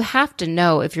 So you have to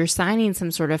know if you're signing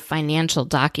some sort of financial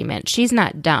document, she's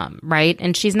not dumb, right?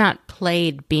 And she's not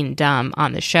played being dumb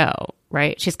on the show,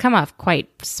 right? She's come off quite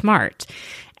smart.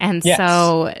 And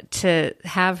so to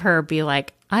have her be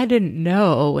like, I didn't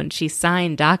know when she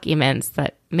signed documents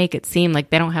that make it seem like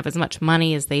they don't have as much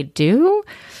money as they do.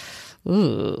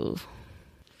 Ooh.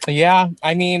 Yeah,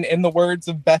 I mean, in the words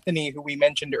of Bethany, who we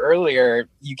mentioned earlier,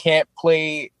 you can't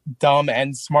play dumb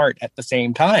and smart at the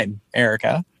same time,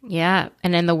 Erica. Yeah,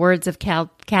 and in the words of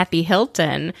Kathy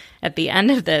Hilton, at the end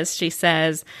of this, she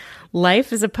says,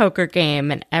 life is a poker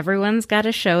game and everyone's got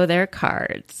to show their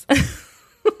cards.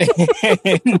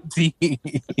 Indeed.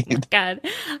 God,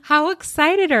 how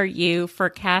excited are you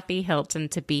for Kathy Hilton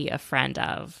to be a friend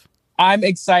of? I'm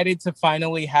excited to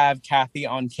finally have Kathy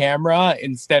on camera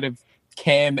instead of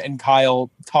Kim and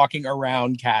Kyle talking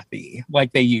around Kathy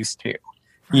like they used to,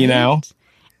 you know?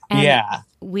 And yeah.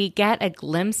 We get a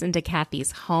glimpse into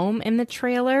Kathy's home in the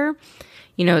trailer.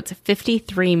 You know, it's a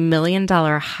 $53 million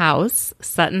house.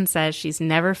 Sutton says she's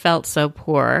never felt so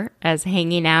poor as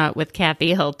hanging out with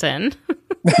Kathy Hilton.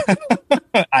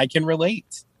 I can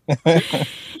relate.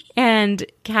 And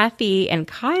Kathy and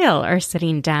Kyle are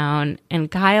sitting down,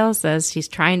 and Kyle says she's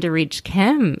trying to reach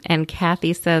Kim, and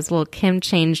Kathy says, well, Kim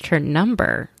changed her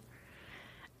number.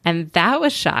 And that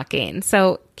was shocking.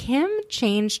 So Kim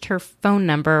changed her phone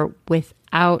number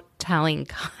without telling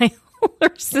Kyle,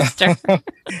 her sister.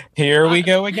 Here we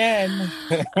go again.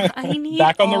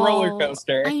 Back on the roller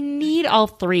coaster. I need all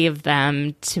 3 of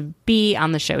them to be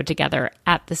on the show together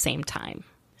at the same time.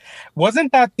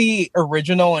 Wasn't that the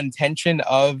original intention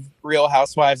of Real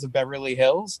Housewives of Beverly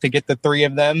Hills, to get the three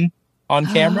of them on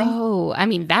camera? Oh, I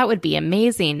mean, that would be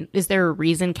amazing. Is there a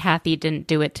reason Kathy didn't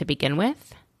do it to begin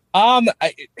with?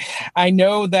 I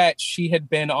know that she had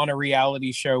been on a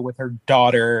reality show with her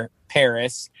daughter,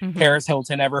 Paris. Mm-hmm. Paris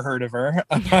Hilton, ever heard of her?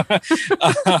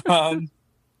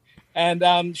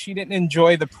 And she didn't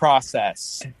enjoy the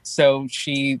process. So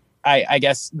I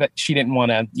guess that she didn't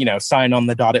want to, sign on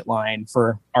the dotted line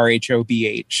for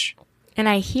RHOBH. And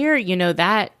I hear,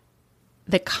 that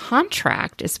the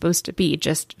contract is supposed to be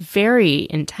just very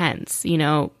intense,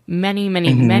 many,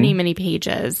 many, many, many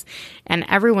pages. And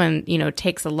everyone,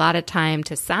 takes a lot of time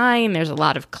to sign. There's a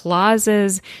lot of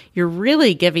clauses. You're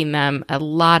really giving them a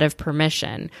lot of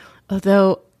permission.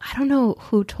 Although I don't know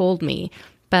who told me,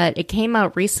 but it came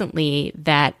out recently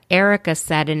that Erika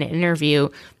said in an interview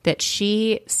that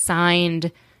she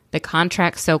signed the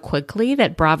contract so quickly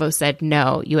that Bravo said,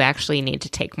 no, you actually need to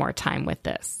take more time with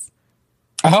this.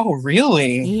 Oh,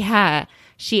 really? Yeah.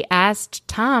 She asked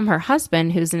Tom, her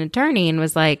husband, who's an attorney, and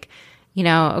was like,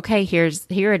 okay, here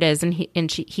it is. And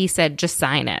he said, just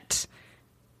sign it.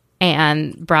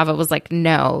 And Bravo was like,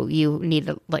 no, you need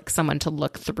someone to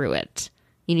look through it.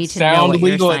 You need to know what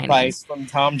legal you're signing. Advice from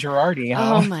Tom Girardi,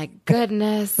 huh? Oh my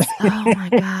goodness. Oh my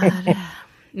God.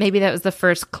 Maybe that was the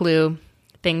first clue.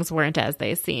 Things weren't as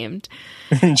they seemed.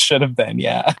 Should have been,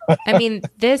 yeah. I mean,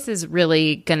 this is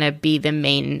really going to be the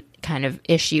main kind of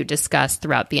issue discussed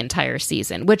throughout the entire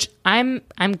season, which I'm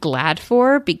glad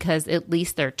for, because at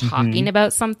least they're talking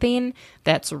about something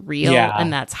that's real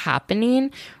and that's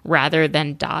happening, rather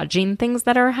than dodging things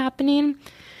that are happening.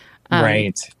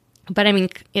 Right. But I mean,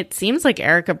 it seems like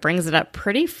Erika brings it up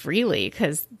pretty freely,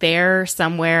 because they're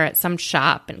somewhere at some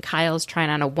shop and Kyle's trying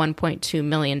on a $1.2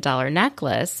 million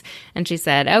necklace. And she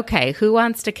said, okay, who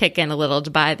wants to kick in a little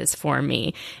to buy this for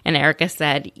me? And Erika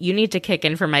said, you need to kick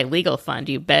in for my legal fund,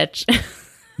 you bitch.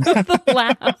 The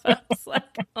laugh. I was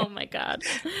like, oh my God.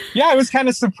 Yeah, I was kind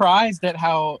of surprised at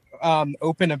how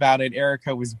open about it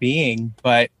Erika was being,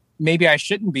 but maybe I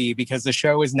shouldn't be, because the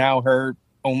show is now her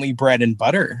only bread and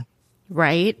butter.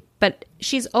 Right? But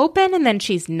she's open and then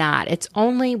she's not. It's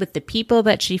only with the people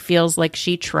that she feels like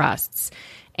she trusts.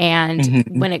 And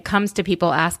when it comes to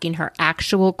people asking her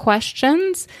actual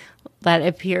questions that it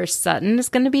appears Sutton is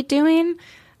going to be doing,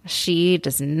 she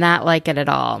does not like it at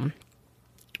all.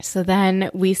 So then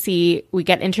we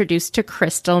get introduced to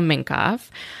Crystal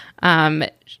Minkoff.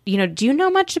 Do you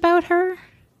know much about her?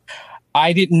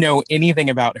 I didn't know anything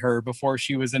about her before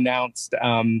she was announced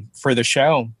for the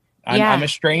show. I'm a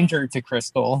stranger to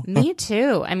Crystal. Me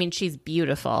too. I mean, she's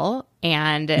beautiful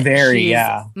and she's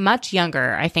much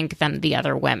younger, I think, than the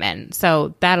other women.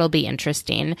 So that'll be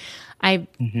interesting. I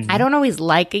don't always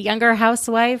like a younger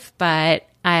housewife, but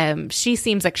she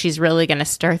seems like she's really going to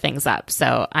stir things up.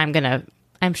 So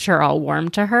I'm sure I'll warm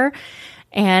to her.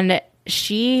 And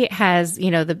she has,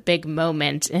 the big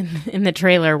moment in the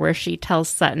trailer where she tells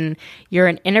Sutton, you're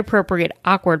an inappropriate,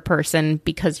 awkward person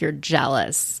because you're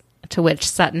jealous. To which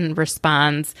Sutton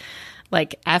responds,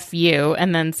 like, F you,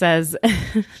 and then says,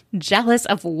 jealous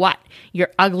of what? Your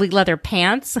ugly leather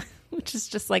pants? Which is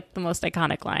just like the most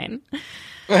iconic line.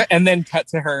 And then cut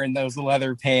to her in those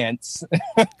leather pants.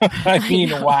 I mean,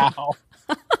 wow.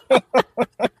 It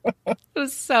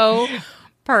was so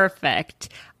perfect.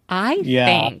 I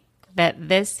think that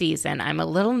this season, I'm a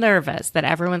little nervous that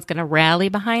everyone's going to rally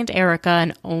behind Erika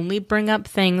and only bring up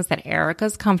things that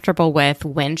Erika's comfortable with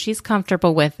when she's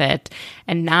comfortable with it,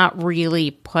 and not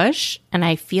really push. And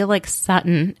I feel like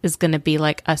Sutton is going to be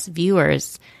like us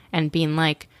viewers and being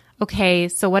like, okay,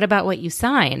 so what about what you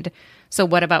signed? So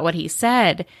what about what he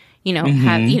said?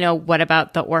 What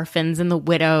about the orphans and the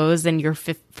widows and your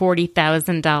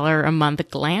 $40,000 a month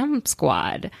glam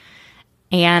squad?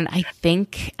 And I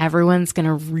think everyone's going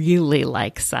to really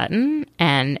like Sutton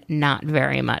and not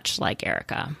very much like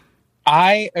Erika.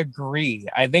 I agree.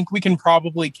 I think we can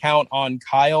probably count on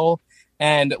Kyle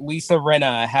and Lisa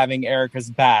Rinna having Erika's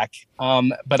back.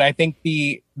 But I think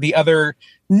the other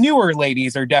newer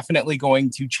ladies are definitely going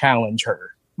to challenge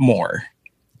her more.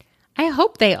 I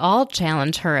hope they all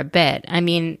challenge her a bit. I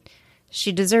mean,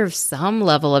 she deserves some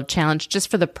level of challenge just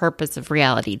for the purpose of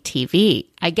reality TV.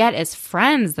 I get as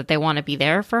friends that they want to be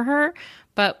there for her,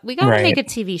 but we got to make a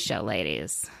TV show,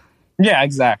 ladies. Yeah,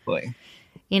 exactly.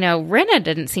 Rinna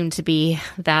didn't seem to be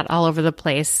that all over the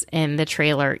place in the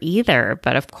trailer either.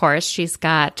 But of course, she's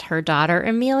got her daughter,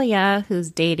 Amelia,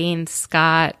 who's dating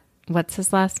Scott. What's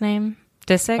his last name?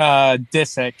 Disick?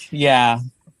 Disick, yeah.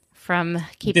 From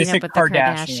Keeping Disick Up with the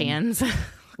Kardashians.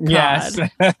 Yes.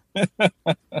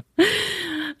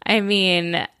 I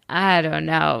mean, I don't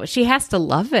know. She has to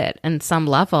love it in some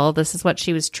level. This is what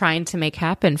she was trying to make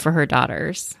happen for her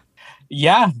daughters.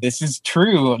 Yeah, this is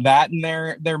true. That and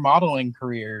their modeling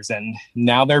careers, and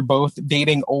now they're both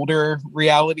dating older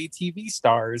reality TV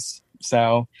stars.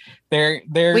 So they're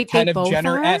Wait, kind they of both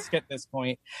Jenner-esque at this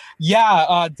point.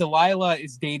 Yeah, Delilah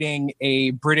is dating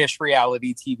a British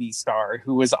reality TV star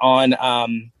who was on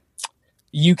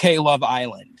UK Love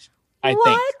Island. I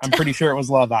think. I'm pretty sure it was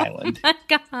Love Island. Oh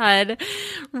my God.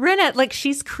 Renette, like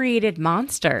she's created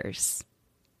monsters.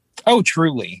 Oh,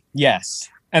 truly. Yes.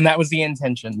 And that was the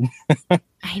intention.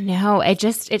 I know.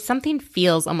 It something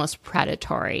feels almost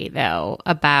predatory, though,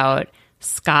 about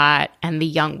Scott and the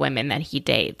young women that he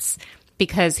dates,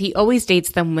 because he always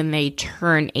dates them when they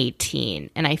turn 18.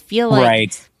 And I feel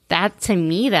like that, to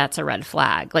me, that's a red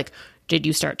flag. Like, did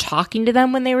you start talking to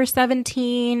them when they were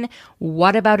 17?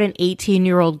 What about an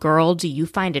 18-year-old girl do you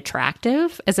find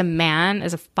attractive as a man,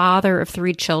 as a father of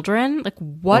 3 children? Like,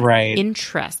 what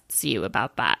interests you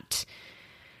about that?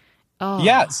 Oh.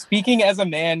 Yeah, speaking as a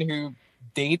man who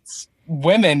dates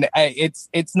women,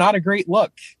 it's not a great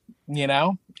look, you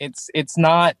know? It's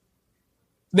not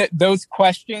those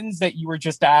questions that you were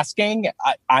just asking.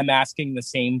 I'm asking the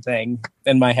same thing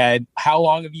in my head. How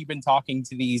long have you been talking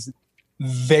to these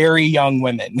very young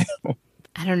women?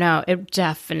 I don't know. It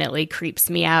definitely creeps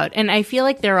me out. And I feel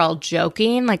like they're all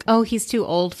joking, like, oh, he's too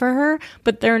old for her.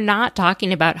 But they're not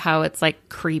talking about how it's like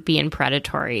creepy and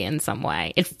predatory in some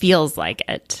way. It feels like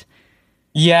it.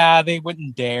 Yeah, they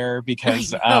wouldn't dare because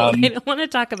they don't want to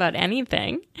talk about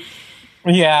anything.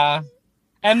 Yeah.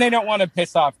 And they don't want to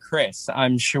piss off Chris,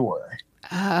 I'm sure.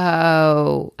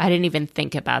 Oh, I didn't even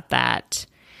think about that.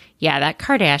 Yeah, that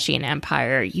Kardashian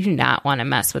empire, you do not want to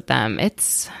mess with them.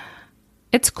 It's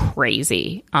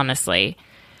crazy, honestly.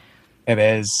 It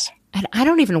is. And I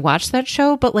don't even watch that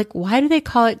show, but like, why do they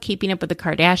call it Keeping Up with the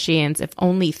Kardashians if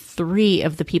only 3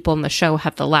 of the people in the show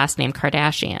have the last name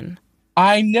Kardashian?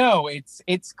 I know,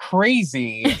 it's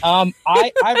crazy. I've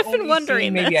been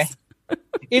wondering this.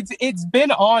 It's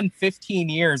been on 15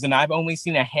 years, and I've only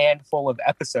seen a handful of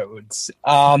episodes,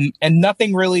 and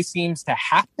nothing really seems to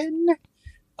happen.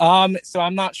 So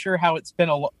I'm not sure how it's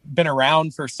been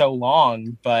around for so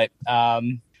long, but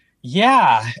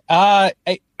yeah,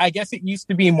 I guess it used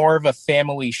to be more of a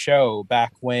family show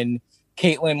back when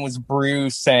Caitlyn was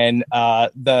Bruce and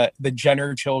the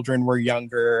Jenner children were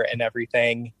younger and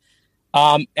everything.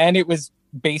 And it was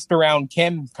based around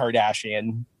Kim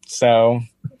Kardashian. So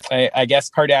I guess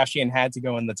Kardashian had to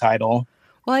go in the title.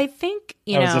 Well, I think,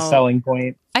 that was a selling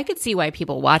point. I could see why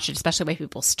people watch it, especially why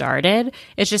people started.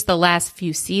 It's just the last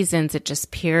few seasons, it just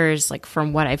appears like,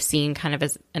 from what I've seen kind of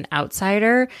as an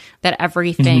outsider, that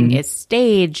everything is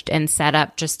staged and set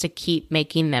up just to keep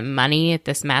making them money at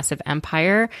this massive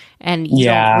empire. And you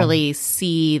don't really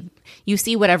see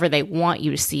whatever they want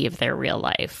you to see of their real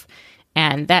life.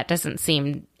 And that doesn't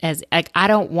seem as, like, I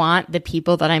don't want the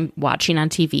people that I'm watching on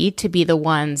TV to be the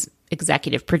ones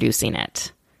executive producing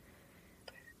it.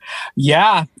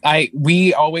 Yeah,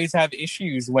 we always have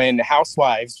issues when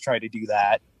housewives try to do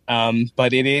that.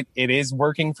 But it is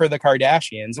working for the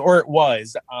Kardashians, or it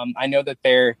was. I know that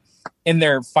they're in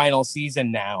their final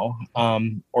season now,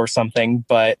 or something.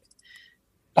 But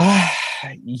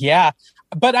yeah,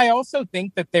 but I also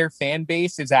think that their fan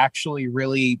base is actually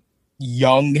really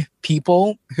young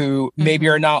people who maybe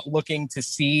are not looking to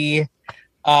see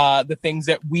the things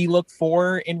that we look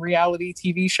for in reality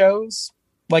TV shows.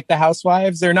 Like the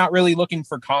housewives, they're not really looking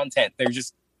for content. They're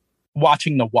just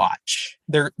watching to watch.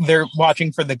 They're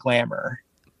watching for the glamour.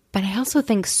 But I also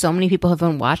think so many people have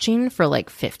been watching for like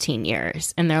 15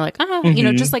 years. And they're like, you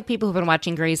know, just like people who've been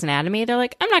watching Grey's Anatomy, they're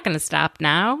like, I'm not going to stop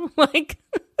now. Like,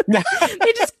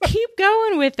 they just keep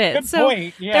going with it. Good so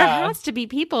point. Yeah. There has to be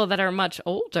people that are much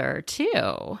older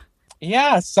too.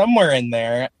 Yeah, somewhere in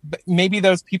there. But maybe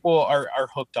those people are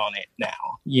hooked on it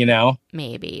now, you know?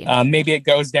 Maybe. Maybe it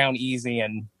goes down easy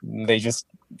and they just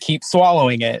keep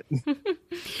swallowing it.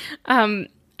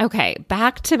 Okay,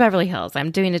 back to Beverly Hills. I'm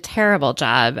doing a terrible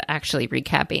job actually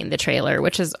recapping the trailer,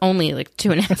 which is only like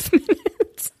 2.5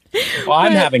 minutes. Well,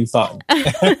 I'm having fun.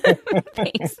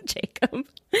 Thanks, Jacob.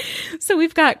 So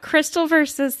we've got Crystal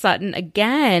versus Sutton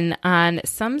again on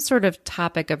some sort of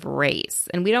topic of race.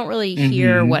 And we don't really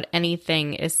hear what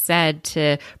anything is said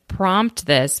to prompt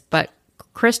this, but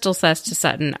Crystal says to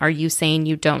Sutton, "Are you saying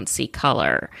you don't see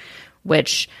color?"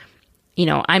 Which, you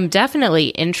know, I'm definitely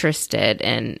interested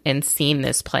in seeing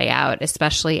this play out,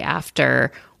 especially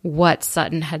after what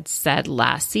Sutton had said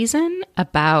last season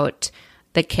about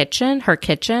the kitchen, her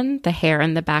kitchen, the hair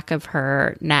in the back of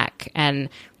her neck, and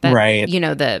that, you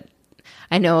know, the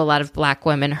I know a lot of Black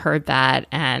women heard that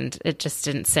and it just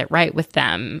didn't sit right with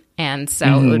them. And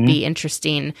so it would be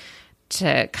interesting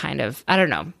to kind of, I don't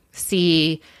know,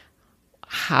 see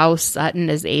how Sutton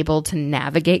is able to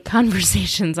navigate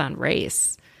conversations on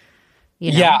race.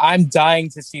 You know? Yeah, I'm dying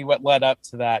to see what led up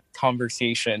to that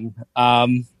conversation.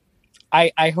 I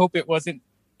hope it wasn't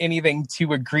anything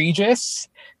too egregious,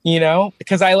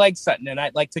 because I like Sutton and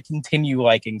I'd like to continue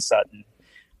liking Sutton.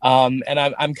 And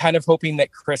I'm kind of hoping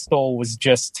that Crystal was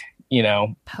just,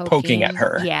 poking at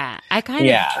her. Yeah, I kind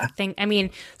of think,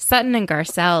 Sutton and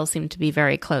Garcelle seem to be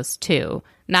very close too.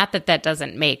 Not that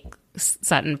doesn't make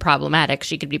Sutton problematic.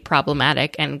 She could be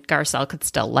problematic and Garcelle could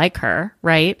still like her,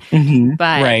 right? Mm-hmm.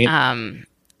 But right.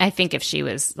 I think if she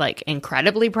was like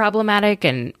incredibly problematic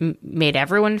and made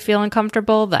everyone feel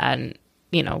uncomfortable, then,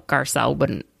 Garcelle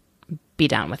wouldn't be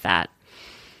down with that.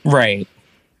 Right.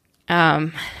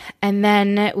 And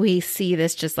then we see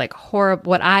this just like horrible,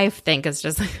 what I think is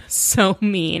just like so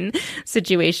mean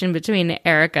situation between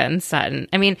Erica and Sutton.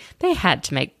 I mean, they had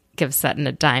to give Sutton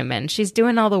a diamond. She's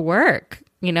doing all the work,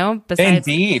 besides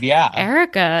Indeed, yeah.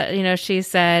 Erica,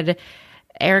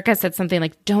 Erica said something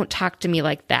like, don't talk to me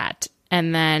like that.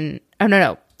 And then,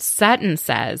 Sutton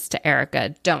says to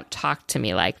Erica, don't talk to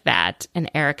me like that. And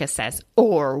Erica says,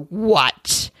 or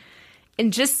what?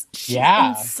 And just, she's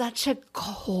in such a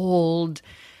cold,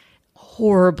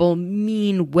 horrible,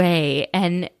 mean way.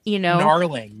 And,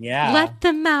 gnarling, yeah. Let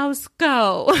the mouse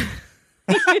go.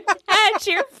 Had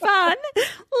your fun.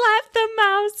 Let the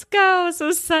mouse go.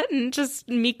 So Sutton just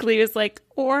meekly was like,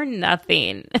 or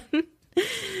nothing.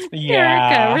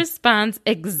 Erica responds,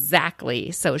 exactly.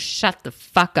 So shut the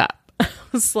fuck up. I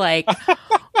was like,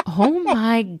 oh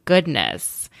my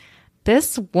goodness.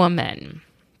 This woman,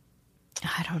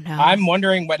 I don't know. I'm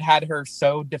wondering what had her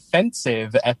so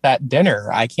defensive at that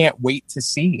dinner. I can't wait to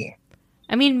see.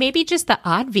 I mean, maybe just the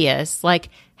obvious, like,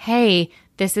 hey,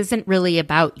 this isn't really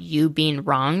about you being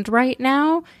wronged right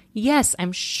now. Yes,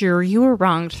 I'm sure you were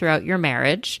wronged throughout your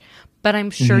marriage, but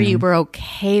I'm sure you were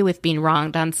okay with being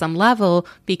wronged on some level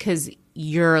because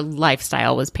your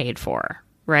lifestyle was paid for,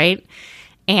 right?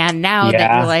 And now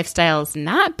that your lifestyle is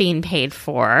not being paid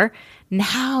for,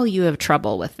 now you have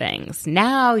trouble with things.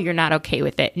 Now you're not okay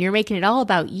with it. And you're making it all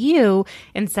about you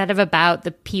instead of about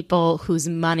the people whose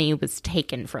money was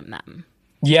taken from them.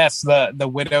 Yes, the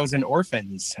widows and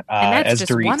orphans, and that's as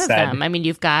just Dorit one of said. them. I mean,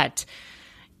 you've got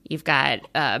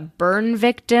burn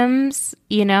victims,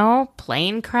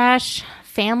 plane crash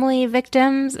family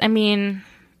victims. I mean,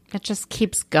 it just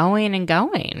keeps going and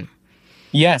going.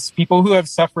 Yes, people who have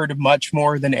suffered much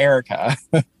more than Erica.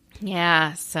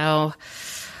 Yeah, so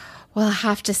we'll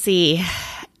have to see.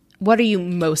 What are you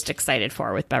most excited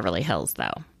for with Beverly Hills,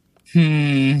 though?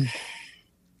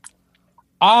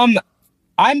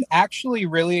 I'm actually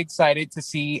really excited to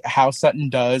see how Sutton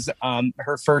does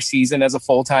her first season as a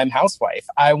full-time housewife.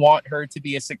 I want her to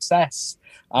be a success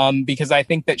because I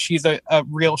think that she's a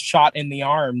real shot in the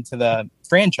arm to the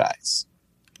franchise.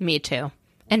 Me too.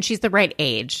 And she's the right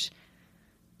age.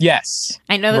 Yes.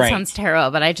 I know that sounds terrible,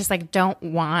 but I just don't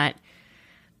want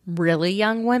really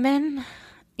young women.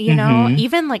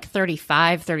 Even like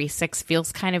 35, 36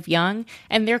 feels kind of young.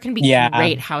 And there can be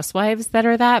great housewives that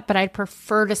are that, but I'd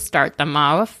prefer to start them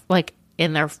off like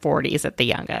in their 40s at the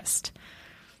youngest.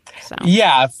 So.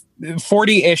 Yeah,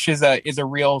 40-ish is a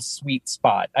real sweet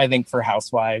spot, I think, for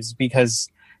housewives because,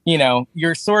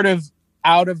 you're sort of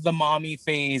out of the mommy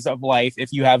phase of life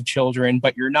if you have children,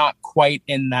 but you're not quite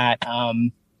in that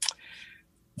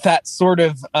that sort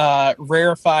of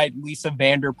rarefied Lisa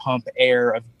Vanderpump air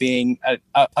of being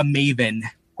a maven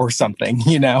or something,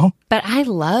 But I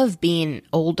love being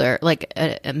older, like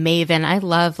a maven. I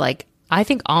love, I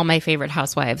think all my favorite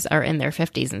housewives are in their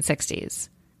 50s and 60s.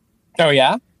 Oh,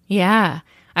 yeah? Yeah.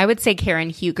 I would say Karen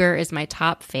Huger is my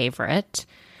top favorite.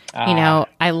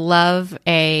 I love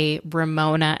a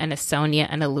Ramona and a Sonia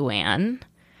and a Luann.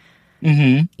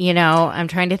 Mm-hmm. I'm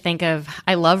trying to think of,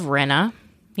 I love Rinna,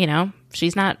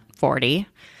 she's not 40.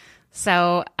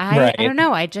 So I don't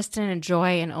know. I just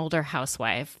enjoy an older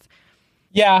housewife.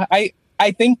 Yeah,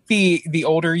 I think the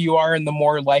older you are and the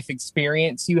more life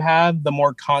experience you have, the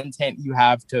more content you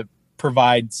have to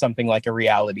provide something like a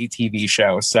reality TV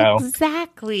show. So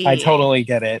exactly. I totally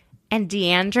get it. And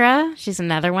Deandra, she's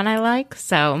another one I like.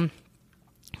 So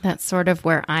that's sort of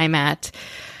where I'm at.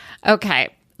 Okay.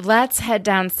 Let's head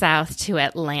down south to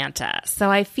Atlanta.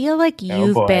 So I feel like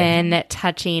you've been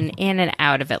touching in and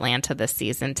out of Atlanta this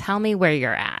season. Tell me where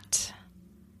you're at.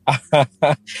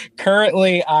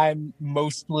 Currently, I'm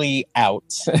mostly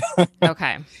out.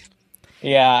 Okay.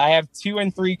 Yeah, I have 2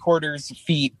 3/4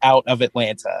 feet out of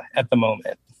Atlanta at the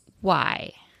moment.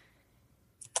 Why?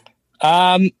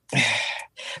 Um,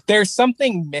 there's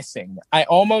something missing. I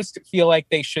almost feel like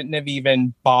they shouldn't have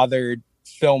even bothered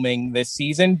filming this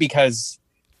season because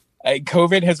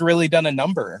COVID has really done a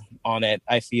number on it,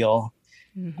 I feel.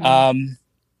 In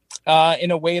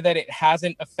a way that it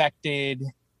hasn't affected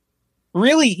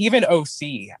really even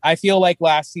OC. I feel like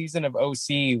last season of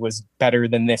OC was better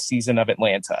than this season of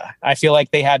Atlanta. I feel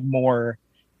like they had more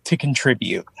to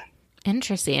contribute.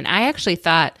 Interesting. I actually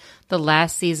thought the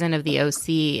last season of the OC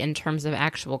in terms of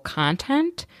actual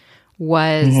content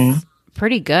was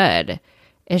pretty good.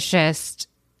 It's just,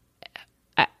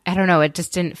 I don't know, it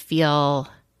just didn't feel,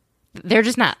 there are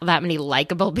just not that many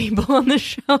likable people on the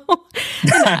show.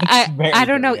 I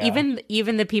don't know, yeah.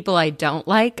 Even the people I don't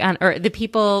like, or the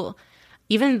people,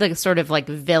 even the sort of like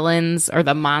villains or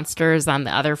the monsters on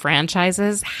the other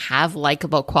franchises have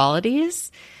likable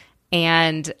qualities.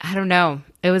 And I don't know,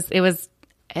 it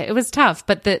was tough,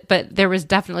 but there was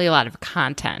definitely a lot of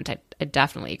content. I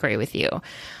definitely agree with you.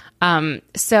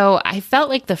 So I felt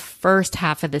like the first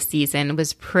half of the season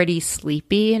was pretty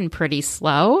sleepy and pretty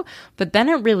slow, but then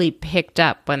it really picked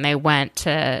up when they went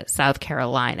to South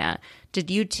Carolina. Did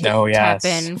you tap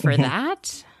in for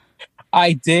that?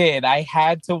 I did. I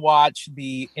had to watch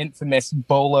the infamous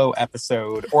Bolo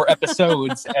episode, or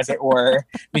episodes as it were,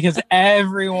 because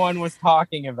everyone was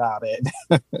talking about it.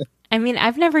 I mean,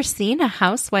 I've never seen a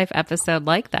housewife episode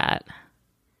like that.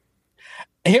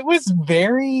 It was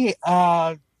very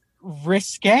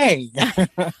risque.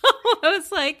 I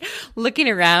was like looking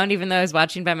around, even though I was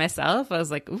watching by myself. I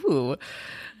was like, ooh,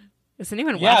 is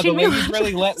anyone watching me? Yeah, the ladies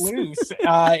really let loose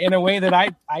in a way that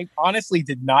I honestly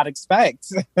did not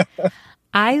expect.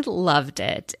 I loved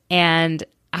it. And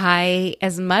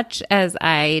as much as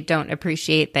I don't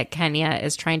appreciate that Kenya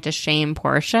is trying to shame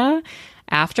Portia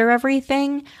after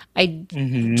everything, I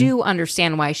do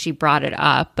understand why she brought it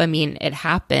up. I mean, it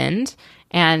happened.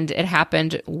 And it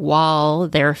happened while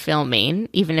they're filming,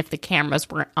 even if the cameras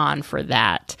weren't on for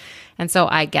that. And so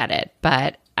I get it.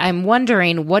 But I'm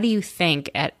wondering, what do you think?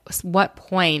 At what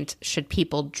point should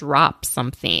people drop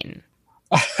something?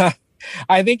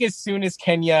 I think as soon as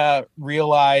Kenya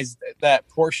realized that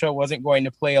Portia wasn't going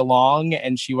to play along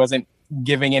and she wasn't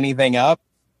giving anything up,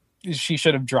 she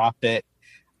should have dropped it.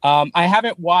 I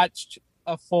haven't watched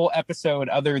a full episode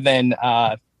other than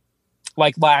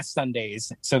like last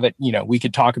Sunday's so that, we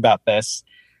could talk about this.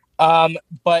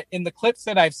 But in the clips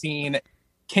that I've seen,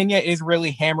 Kenya is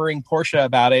really hammering Portia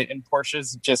about it. And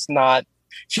Portia's just not,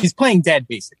 she's playing dead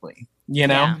basically,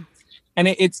 Yeah. And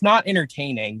it's not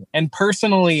entertaining. And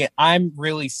personally, I'm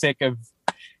really sick of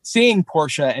seeing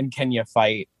Portia and Kenya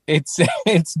fight.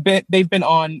 They've been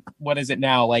on, what is it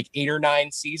now? Like 8 or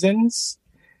 9 seasons.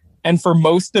 And for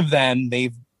most of them,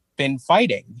 they've been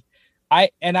fighting. I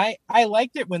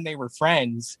liked it when they were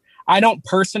friends. I don't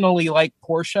personally like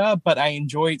Portia, but I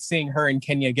enjoyed seeing her and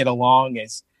Kenya get along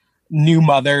as new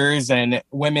mothers and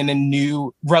women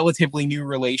in relatively new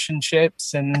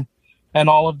relationships and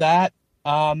all of that.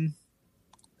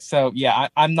 So yeah,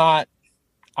 I'm not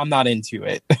into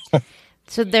it.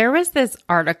 So there was this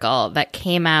article that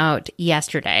came out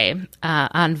yesterday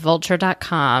on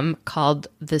vulture.com called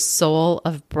 "The Soul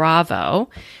of Bravo."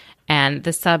 And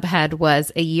the subhead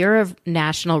was, "A year of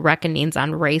national reckonings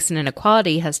on race and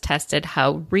inequality has tested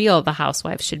how real the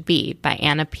housewives should be," by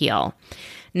Anna Peel.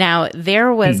 Now,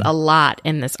 there was a lot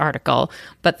in this article,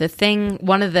 but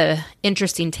one of the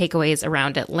interesting takeaways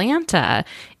around Atlanta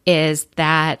is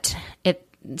that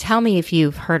tell me if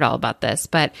you've heard all about this,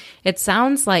 but it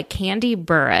sounds like Kandi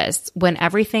Burruss, when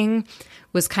everything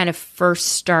was kind of first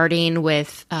starting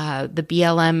with the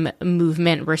BLM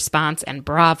movement response and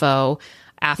Bravo,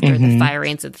 after the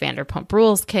firings of the Vanderpump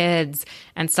Rules kids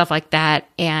and stuff like that.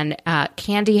 And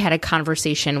Kandi had a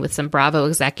conversation with some Bravo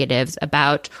executives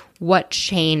about what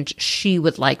change she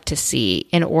would like to see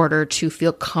in order to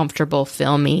feel comfortable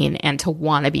filming and to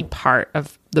want to be part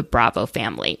of the Bravo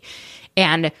family.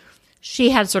 And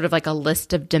she had sort of like a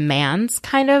list of demands,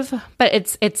 kind of, but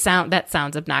that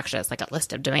sounds obnoxious, like a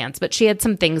list of demands. But she had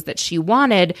some things that she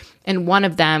wanted, and one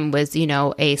of them was,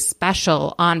 a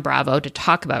special on Bravo to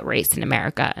talk about race in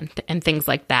America and things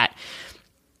like that.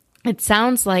 It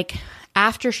sounds like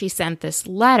after she sent this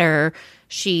letter,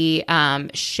 she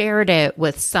shared it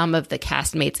with some of the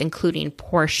castmates, including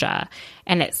Portia,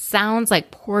 and it sounds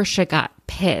like Portia got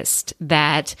pissed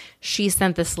that she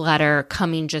sent this letter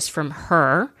coming just from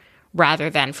her, rather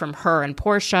than from her and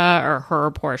Portia or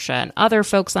her, Portia, and other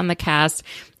folks on the cast.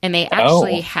 And they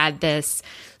actually had this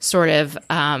sort of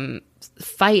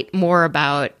fight more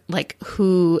about like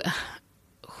who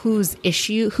was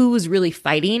really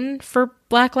fighting for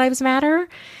Black Lives Matter.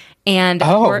 And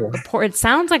it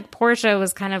sounds like Portia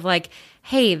was kind of like,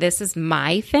 hey, this is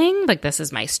my thing. Like, this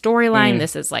is my storyline.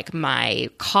 This is like my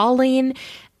calling.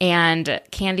 And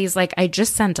Candy's like, I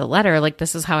just sent a letter. Like,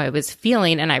 this is how I was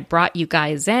feeling. And I brought you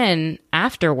guys in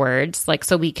afterwards, like,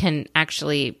 so we can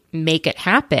actually make it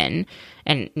happen.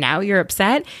 And now you're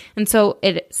upset. And so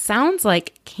it sounds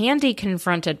like Candy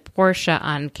confronted Portia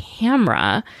on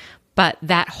camera, but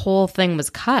that whole thing was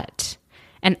cut.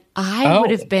 And I would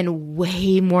have been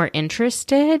way more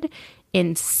interested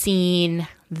in seeing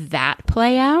that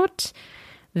play out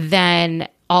than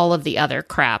all of the other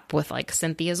crap with like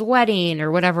Cynthia's wedding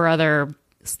or whatever other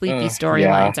sleepy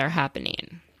storylines are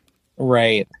happening.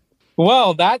 Right.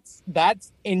 Well, that's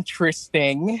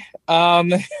interesting.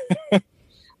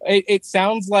 It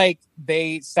sounds like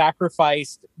they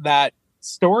sacrificed that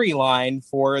storyline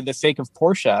for the sake of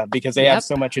Portia because they have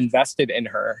so much invested in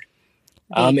her.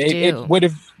 It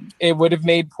would have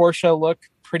made Portia look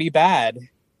pretty bad.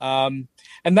 And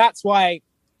that's why,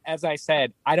 as I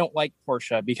said, I don't like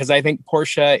Portia because I think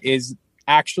Portia is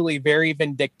actually very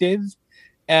vindictive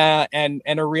and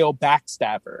a real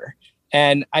backstabber.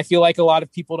 And I feel like a lot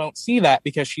of people don't see that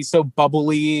because she's so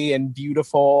bubbly and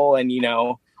beautiful and, you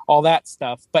know, all that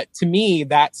stuff. But to me,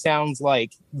 that sounds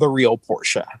like the real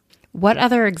Portia. What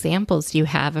other examples do you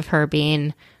have of her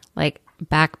being like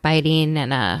backbiting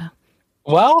and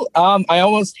Well, I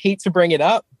almost hate to bring it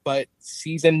up, but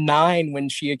season 9, when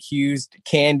she accused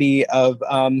Candy of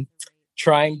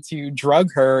trying to drug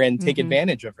her and take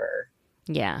advantage of her.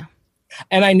 Yeah.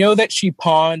 And I know that she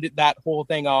pawned that whole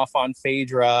thing off on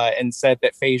Phaedra and said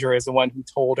that Phaedra is the one who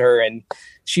told her, and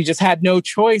she just had no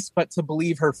choice but to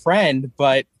believe her friend.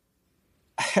 But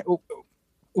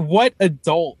what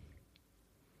adult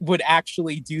would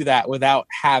actually do that without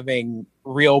having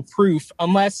real proof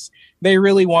unless they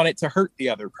really want it to hurt the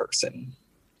other person?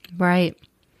 Right.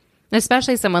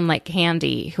 Especially someone like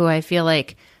Candy, who I feel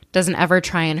like doesn't ever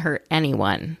try and hurt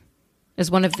anyone, is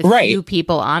one of the few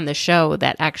people on the show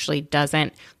that actually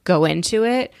doesn't go into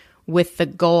it with the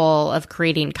goal of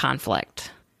creating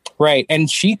conflict. Right. And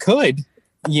she could,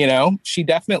 you know, she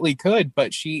definitely could,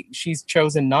 but she's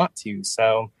chosen not to.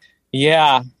 So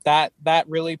yeah, that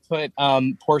really put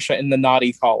Portia in the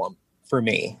naughty column for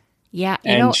me. Yeah.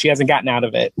 And she hasn't gotten out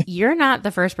of it. You're not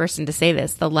the first person to say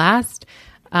this. The last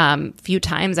few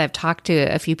times I've talked to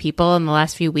a few people in the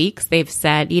last few weeks, they've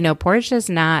said, you know, Portia's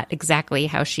not exactly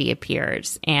how she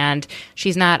appears and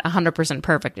she's not 100%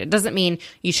 perfect. It doesn't mean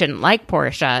you shouldn't like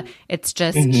Portia. It's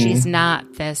just she's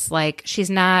not this, like, she's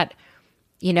not,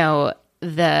 you know,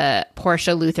 the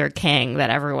Portia Luther King that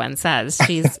everyone says.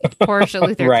 She's Portia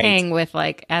Luther King with,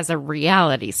 like, as a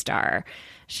reality star.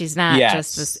 She's not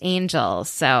just this angel.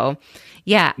 So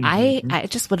yeah, I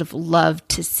just would have loved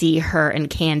to see her and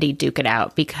Candy duke it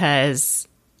out because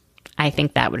I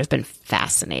think that would have been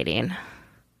fascinating.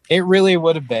 It really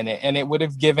would have been, and it would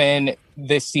have given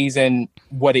this season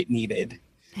what it needed.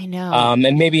 I know.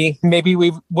 And maybe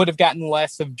we would have gotten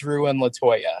less of Drew and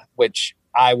LaToya, which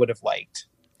I would have liked.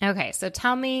 Okay, so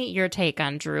tell me your take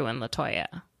on Drew and LaToya.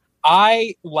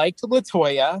 I liked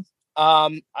LaToya.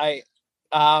 I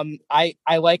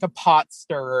like a pot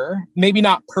stirrer, maybe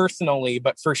not personally,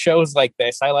 but for shows like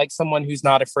this, I like someone who's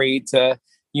not afraid to,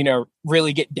 you know,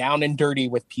 really get down and dirty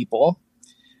with people.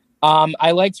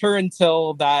 I liked her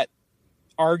until that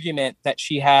argument that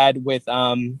she had with,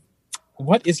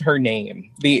 what is her name?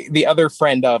 The other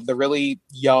friend of the really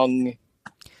young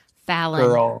Fallon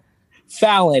girl.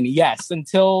 Fallon, yes,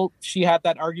 until she had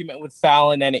that argument with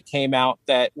Fallon and it came out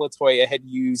that LaToya had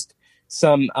used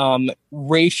some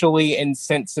racially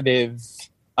insensitive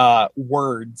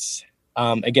words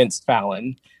against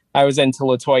Fallon. I was into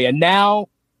LaToya. Now,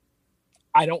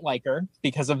 I don't like her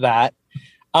because of that.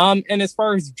 And as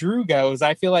far as Drew goes,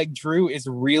 I feel like Drew is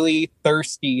really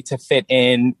thirsty to fit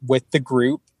in with the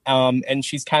group. And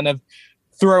she's kind of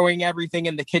throwing everything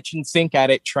in the kitchen sink at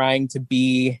it, trying to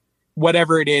be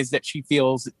whatever it is that she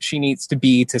feels she needs to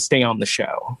be to stay on the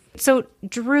show. So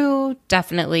Drew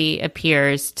definitely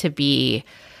appears to be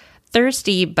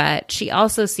thirsty, but she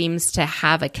also seems to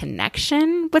have a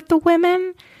connection with the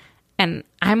women. And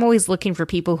I'm always looking for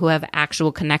people who have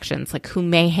actual connections, like who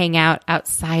may hang out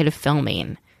outside of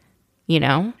filming, you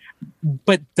know?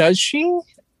 But does she?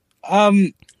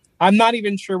 I'm not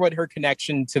even sure what her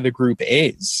connection to the group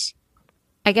is.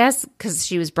 I guess because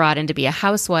she was brought in to be a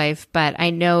housewife, but I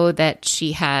know that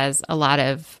she has a lot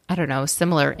of, I don't know,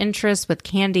 similar interests with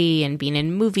Candy and being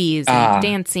in movies and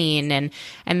dancing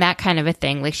and that kind of a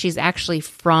thing. Like, she's actually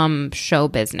from show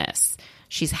business.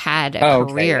 She's had a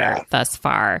career thus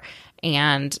far.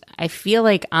 And I feel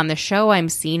like on the show, I'm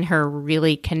seeing her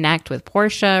really connect with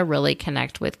Portia, really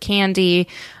connect with Candy.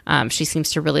 She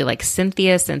seems to really like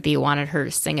Cynthia. Cynthia wanted her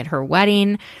to sing at her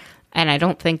wedding. And I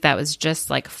don't think that was just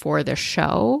like for the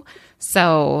show.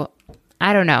 So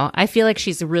I don't know. I feel like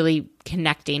she's really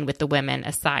connecting with the women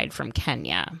aside from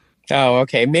Kenya. Oh,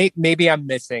 okay. Maybe I'm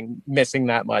missing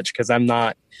that much because I'm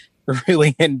not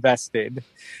really invested.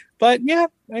 But yeah,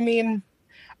 I mean,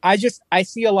 I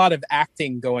see a lot of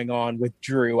acting going on with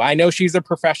Drew. I know she's a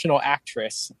professional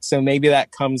actress, so maybe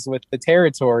that comes with the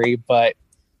territory, but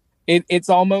it's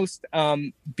almost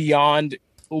beyond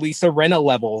Lisa Rinna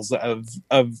levels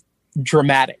of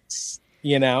dramatics,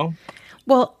 you know?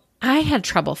 Well, I had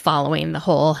trouble following the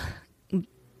whole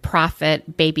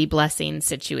prophet baby blessing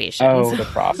situation. Oh, the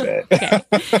prophet. Okay.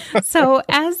 So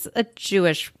as a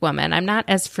Jewish woman, I'm not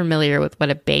as familiar with what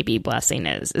a baby blessing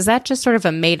is. Is that just sort of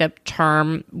a made up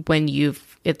term when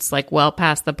it's like well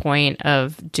past the point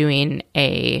of doing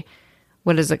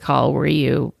what is it called, where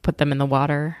you put them in the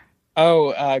water?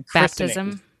 Oh,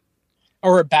 baptism?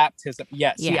 Or a baptism.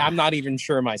 Yes. Yeah. See, I'm not even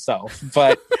sure myself,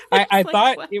 but I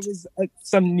thought what? It was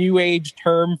some new age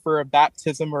term for a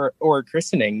baptism or a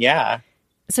christening. Yeah.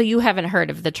 So you haven't heard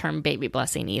of the term baby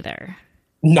blessing either?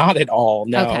 Not at all,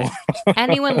 no. Okay.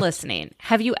 Anyone listening,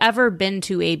 have you ever been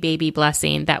to a baby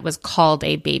blessing that was called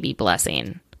a baby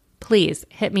blessing? Please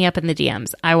hit me up in the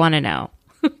DMs. I want to know.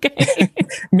 Okay.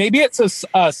 Maybe it's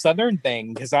a Southern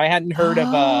thing because I hadn't heard of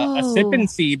a sip and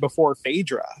see before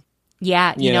Phaedra.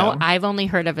 Yeah, you know, I've only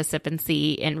heard of a sip and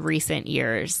see in recent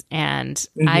years, and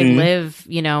I live,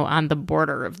 on the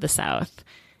border of the South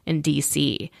in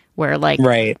DC, where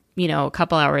right. A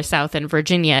couple hours south in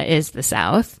Virginia is the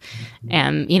South,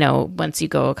 and once you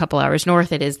go a couple hours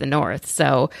north, it is the North.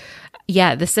 So,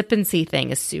 yeah, the sip and see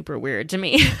thing is super weird to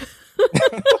me.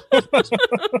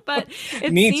 But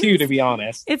me too, to be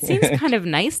honest. It seems kind of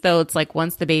nice though. It's like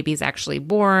once the baby's actually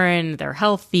born, they're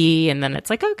healthy, and then it's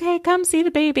like, okay, come see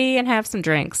the baby and have some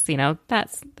drinks. That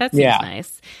seems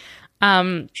nice.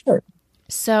 Sure.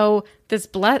 So this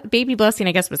baby blessing,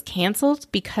 I guess, was canceled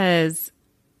because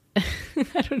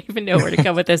I don't even know where to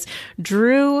go with this.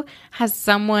 Drew has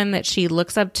someone that she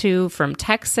looks up to from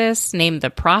Texas named the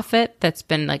Prophet that's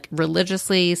been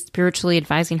religiously, spiritually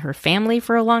advising her family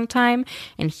for a long time.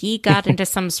 And he got into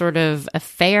some sort of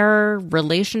affair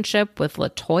relationship with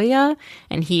LaToya.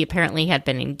 And he apparently had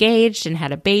been engaged and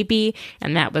had a baby.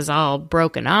 And that was all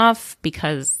broken off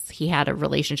because he had a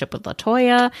relationship with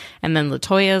LaToya. And then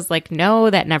LaToya's like, no,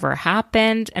 that never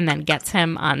happened. And then gets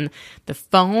him on the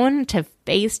phone to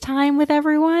FaceTime with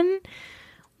everyone.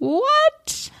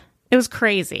 What? It was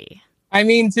crazy. I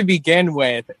mean, to begin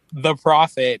with, the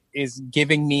Prophet is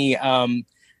giving me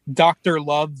Dr.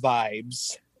 Love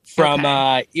vibes from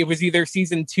it was either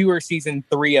season 2 or season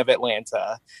 3 of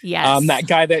Atlanta. Yes. That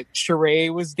guy that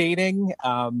Sheree was dating,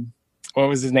 what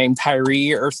was his name?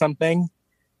 Tyree or something.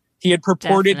 He had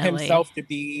purported himself to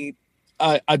be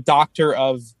a doctor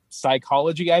of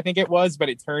psychology, I think it was, but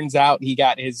it turns out he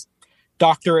got his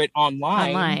doctorate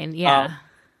online. Yeah.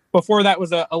 Before that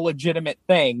was a legitimate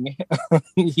thing.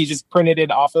 He just printed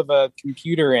it off of a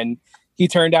computer, and he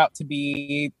turned out to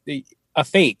be a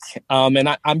fake.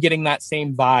 And I'm getting that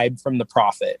same vibe from the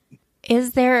Prophet.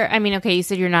 Is there? I mean, okay, you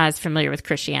said you're not as familiar with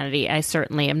Christianity. I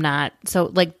certainly am not. So,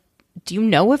 do you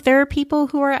know if there are people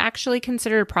who are actually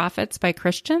considered prophets by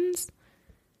Christians?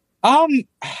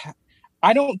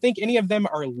 I don't think any of them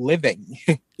are living.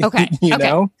 Okay. you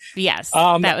know? Yes.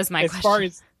 That was my question. Far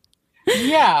as,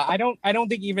 I don't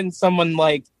think even someone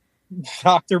like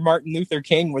Dr. Martin Luther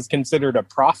King was considered a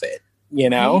prophet,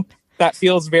 Right? That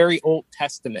feels very Old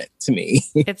Testament to me.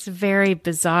 It's very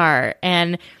bizarre.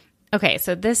 And okay,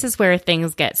 so this is where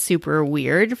things get super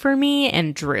weird for me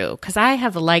and Drew, because I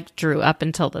have liked Drew up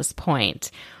until this point.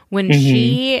 When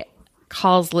she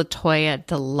calls LaToya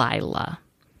Delilah,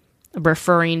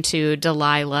 referring to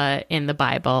Delilah in the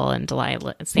Bible and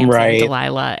Delilah, Samson, right.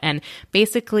 Delilah. And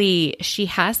basically she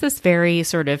has this very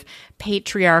sort of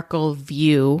patriarchal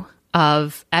view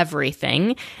of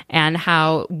everything and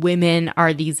how women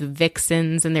are these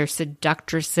vixens and they're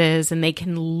seductresses and they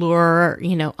can lure,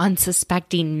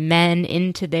 unsuspecting men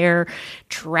into their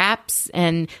traps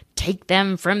and take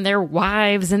them from their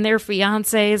wives and their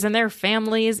fiancés and their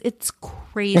families. It's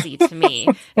crazy to me,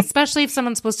 especially if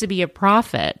someone's supposed to be a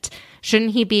prophet.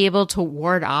 Shouldn't he be able to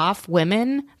ward off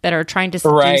women that are trying to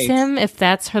seduce him if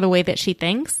that's the way that she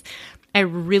thinks? I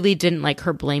really didn't like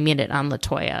her blaming it on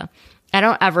LaToya. I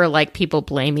don't ever like people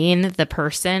blaming the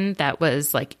person that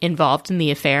was involved in the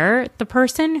affair. The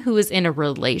person who is in a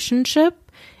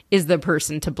relationship is the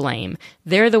person to blame.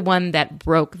 They're the one that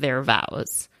broke their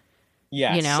vows.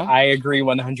 Yes, you know? I agree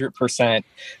 100%.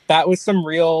 That was some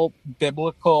real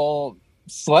biblical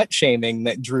slut shaming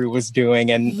that Drew was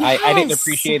doing, and I didn't Yes.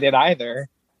 appreciate it either.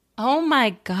 Oh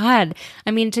my God.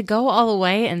 I mean, to go all the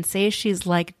way and say she's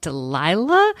like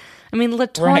Delilah? I mean,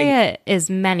 LaToya Right. is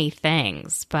many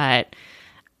things, but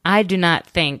I do not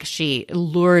think she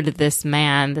lured this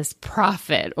man, this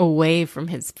prophet, away from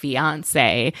his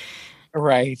fiance.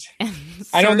 Right.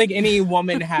 I don't think any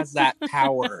woman has that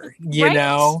power, you Right?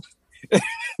 know?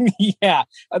 Yeah.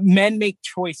 Men make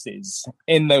choices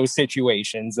in those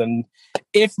situations. And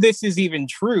if this is even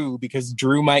true, because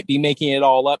Drew might be making it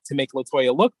all up to make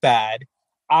LaToya look bad,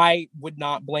 I would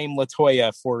not blame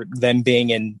LaToya for them being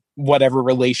in whatever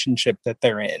relationship that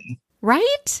they're in.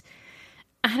 Right?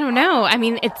 I don't know. I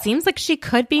mean, it seems like she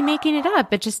could be making it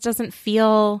up. It just doesn't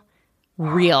feel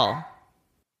real.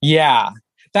 Yeah.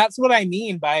 That's what I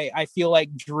mean by I feel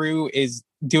like Drew is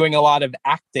doing a lot of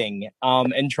acting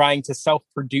and trying to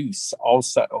self-produce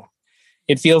also.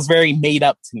 It feels very made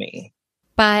up to me.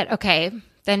 But okay,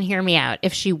 then hear me out.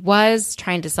 If she was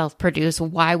trying to self-produce,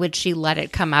 why would she let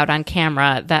it come out on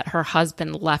camera that her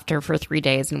husband left her for 3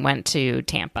 days and went to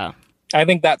Tampa? I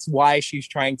think that's why she's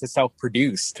trying to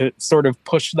self-produce, to sort of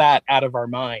push that out of our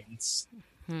minds.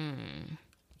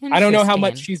 I don't know how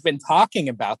much Interesting. she's been talking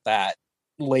about that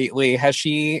lately. Has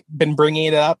she been bringing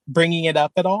it up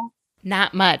at all?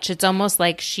 Not much. It's almost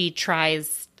like she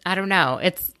tries, I don't know.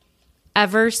 It's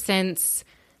ever since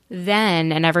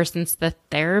then and ever since the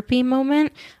therapy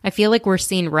moment, I feel like we're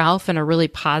seeing Ralph in a really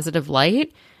positive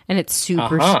light, and it's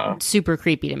super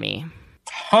creepy to me.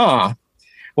 Huh.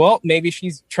 Well, maybe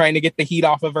she's trying to get the heat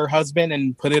off of her husband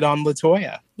and put it on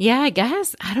LaToya. Yeah, I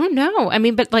guess. I don't know. I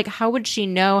mean, but like, how would she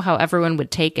know how everyone would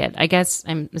take it? I guess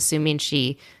I'm assuming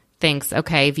she thinks,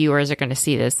 okay, viewers are going to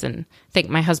see this and think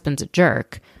my husband's a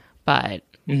jerk, but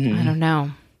I don't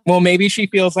know. Well, maybe she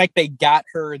feels like they got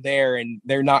her there and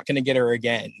they're not going to get her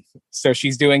again. So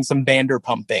she's doing some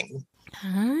Vanderpumping.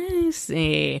 I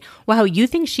see. Wow, you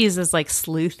think she's as like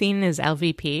sleuthing as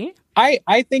LVP?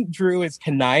 I think Drew is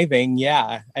conniving.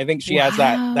 Yeah, I think she has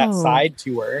that Wow. side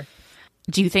to her.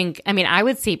 Do you think, I mean, I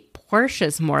would say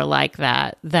Portia's more like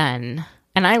that than,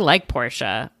 and I like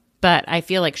Portia, but I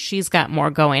feel like she's got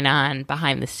more going on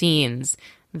behind the scenes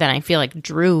than I feel like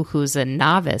Drew, who's a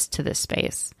novice to this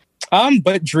space.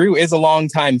 But Drew is a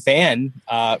longtime fan,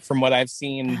 from what I've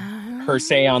seen her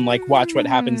say on like Watch What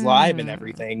Happens Live and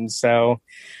everything. So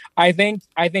I think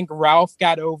Ralph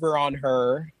got over on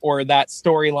her, or that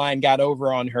storyline got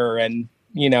over on her, and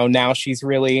you know, now she's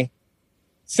really,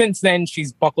 since then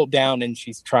she's buckled down and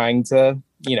she's trying to,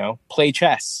 you know, play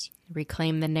chess.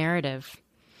 Reclaim the narrative.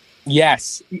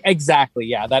 Yes, exactly.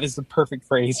 Yeah, that is the perfect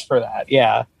phrase for that.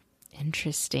 Yeah.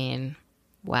 Interesting.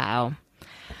 Wow.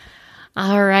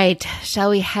 All right. Shall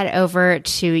we head over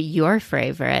to your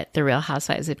favorite, The Real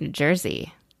Housewives of New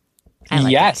Jersey? I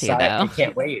like Yes, it too, though. I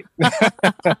can't wait.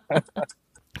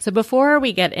 So before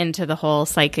we get into the whole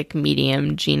psychic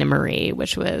medium Gina Marie,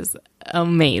 which was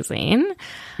amazing,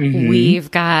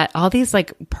 we've got all these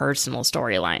like personal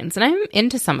storylines, and I'm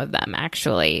into some of them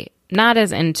actually. Not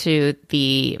as into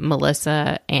the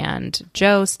Melissa and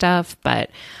Joe stuff, but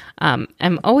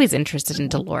I'm always interested in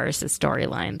Dolores'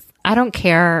 storylines. I don't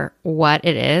care what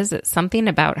it is. It's something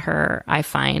about her I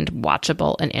find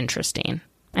watchable and interesting.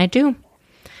 I do.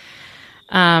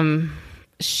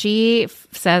 She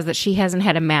says that she hasn't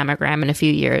had a mammogram in a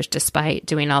few years, despite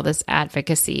doing all this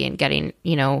advocacy and getting,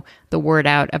 you know, the word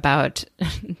out about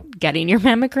getting your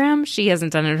mammogram. She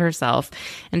hasn't done it herself,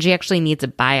 and she actually needs a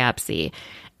biopsy.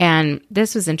 And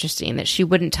this was interesting that she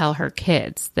wouldn't tell her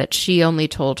kids, that she only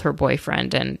told her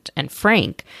boyfriend and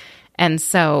Frank. And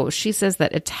so she says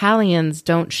that Italians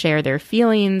don't share their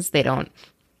feelings. They don't,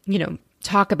 you know,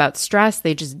 talk about stress.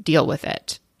 They just deal with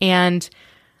it. And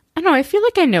I don't know, I feel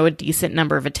like I know a decent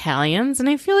number of Italians, and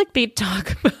I feel like they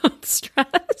talk about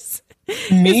stress.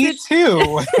 Me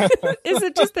too. Is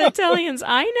it just the Italians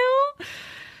I know?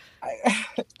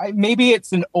 Maybe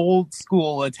it's an old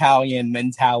school Italian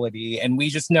mentality, and we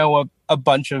just know a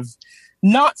bunch of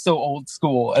not so old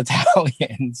school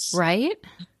Italians. Right?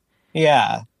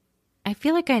 Yeah. I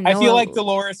feel like I know. I feel like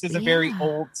Dolores is a very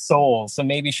old soul, so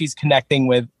maybe she's connecting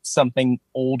with something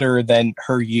older than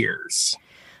her years.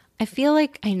 I feel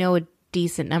like I know a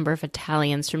decent number of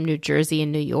Italians from New Jersey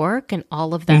and New York, and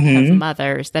all of them have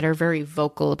mothers that are very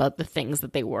vocal about the things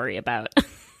that they worry about.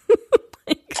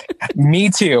 Me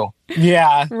too.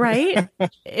 Yeah. Right?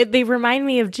 They remind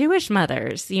me of Jewish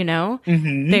mothers, you know?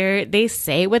 They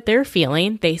say what they're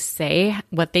feeling. They say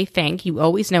what they think. You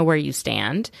always know where you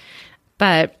stand.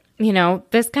 But, you know,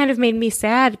 this kind of made me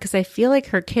sad because I feel like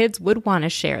her kids would want to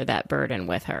share that burden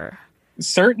with her.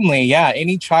 Certainly, yeah.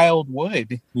 Any child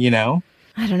would,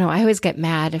 I don't know. I always get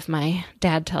mad if my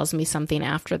dad tells me something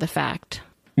after the fact.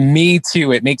 Me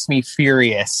too. It makes me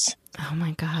furious. Oh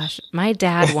my gosh. My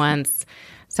dad once,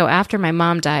 so after my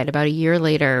mom died, about a year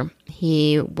later,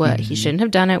 he shouldn't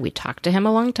have done it. We talked to him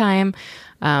a long time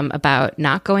about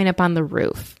not going up on the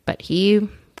roof, but he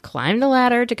climbed the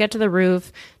ladder to get to the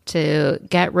roof to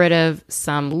get rid of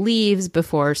some leaves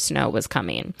before snow was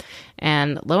coming.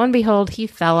 And lo and behold, he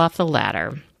fell off the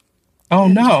ladder. Oh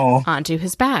no. Onto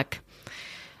his back.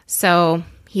 So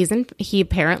he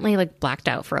apparently like blacked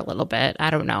out for a little bit. I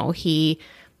don't know. He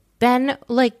then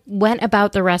like went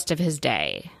about the rest of his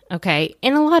day. Okay.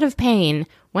 In a lot of pain,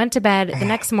 went to bed the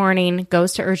next morning,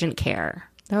 goes to urgent care.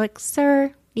 They're like,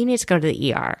 "Sir, you need to go to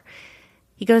the ER."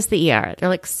 He goes to the ER. They're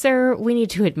like, "Sir, we need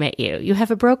to admit you. You have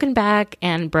a broken back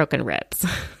and broken ribs."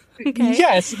 Okay.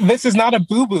 Yes, this is not a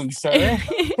boo-boo, sir.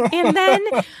 And then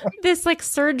this like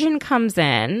surgeon comes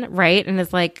in, right? And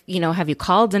is like, "Have you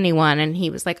called anyone?" And he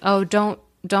was like, "Oh, don't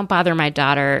bother my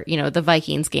daughter. The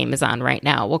Vikings game is on right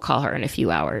now. We'll call her in a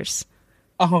few hours."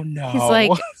 Oh no. He's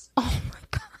like, "Oh my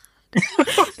God."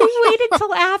 He waited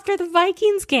till after the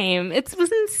Vikings game. It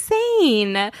was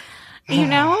insane.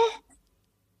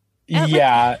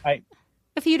 Yeah,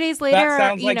 a few days later, that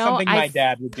sounds like something my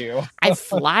dad would do. I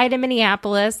fly to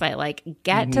Minneapolis. I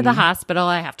get to the hospital.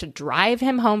 I have to drive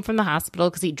him home from the hospital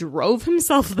because he drove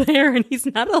himself there, and he's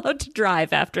not allowed to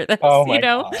drive after this. Oh my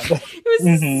God. It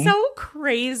was so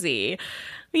crazy.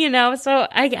 So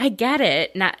I get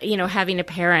it. Not having a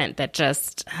parent that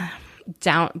just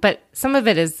but some of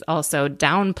it is also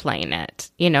downplaying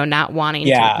it. Not wanting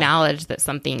to acknowledge that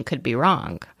something could be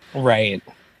wrong. Right.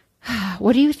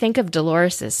 What do you think of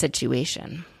Dolores'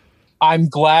 situation? I'm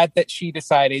glad that she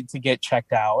decided to get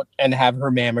checked out and have her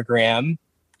mammogram.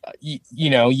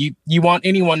 You want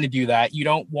anyone to do that. You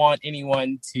don't want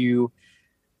anyone to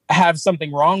have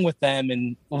something wrong with them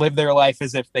and live their life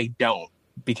as if they don't,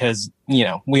 because,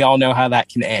 we all know how that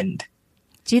can end.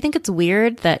 Do you think it's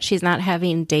weird that she's not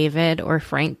having David or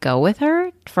Frank go with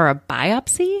her for a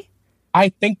biopsy? I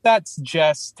think that's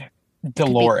just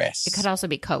Dolores. It could also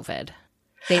be COVID.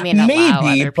 They may not allow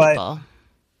other people.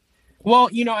 Well,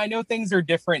 I know things are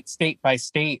different state by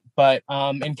state, but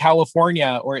in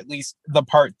California, or at least the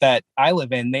part that I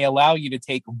live in, they allow you to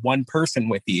take one person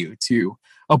with you to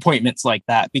appointments like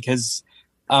that because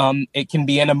it can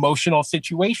be an emotional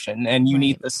situation and you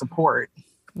need the support.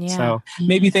 Yeah. So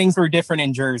maybe things were different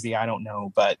in Jersey. I don't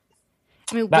know, but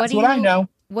that's what I know.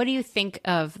 What do you think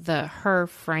of the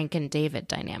Frank, and David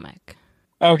dynamic?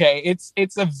 Okay,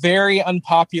 it's a very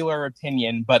unpopular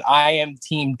opinion, but I am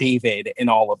Team David in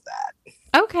all of that.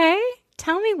 Okay,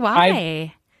 tell me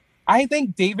why. I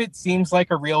think David seems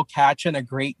like a real catch and a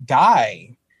great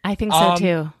guy. I think so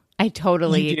too. I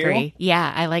totally agree.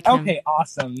 Yeah, I like him. Okay,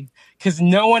 awesome. Because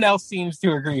no one else seems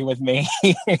to agree with me.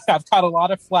 I've got a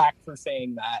lot of flack for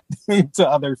saying that to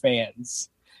other fans.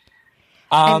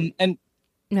 No,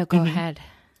 go ahead.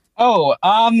 Oh,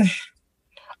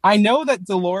 I know that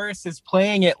Dolores is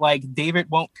playing it like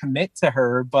David won't commit to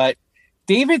her, but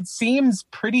David seems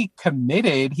pretty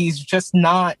committed. He's just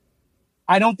not,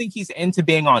 I don't think he's into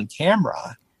being on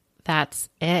camera. That's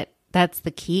it. That's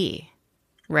the key,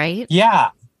 right?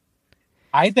 Yeah.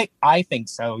 I think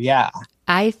so, yeah.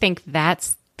 I think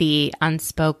that's the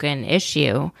unspoken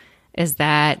issue, is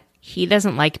that he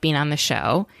doesn't like being on the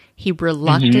show. He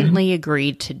reluctantly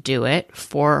agreed to do it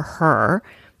for her,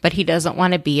 but he doesn't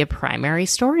want to be a primary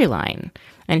storyline.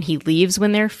 And he leaves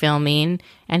when they're filming,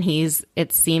 and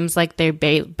it seems like they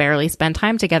barely spend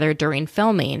time together during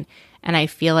filming. And I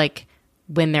feel like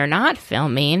when they're not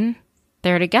filming,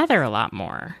 they're together a lot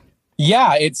more.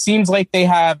 Yeah, it seems like they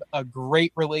have a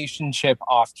great relationship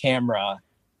off camera,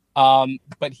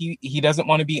 but he doesn't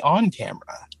want to be on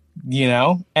camera,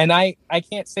 And I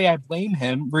can't say I blame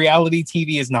him. Reality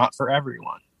TV is not for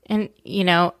everyone. And,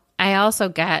 I also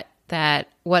get that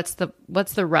what's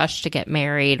the rush to get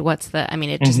married?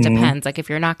 It just depends. Like if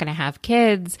you're not going to have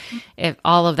kids, if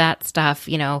all of that stuff,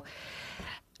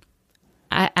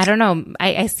 I don't know.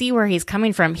 I see where he's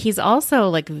coming from. He's also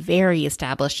like very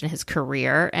established in his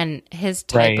career, and his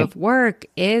type of work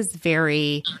is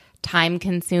very time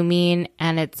consuming,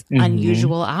 and it's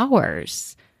unusual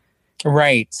hours.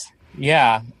 Right.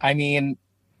 Yeah. I mean,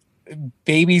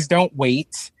 babies don't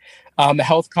wait.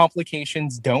 Health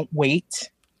complications don't wait.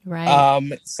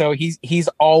 Right. So he's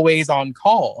always on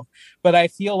call, but I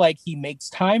feel like he makes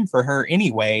time for her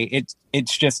anyway.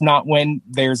 It's just not when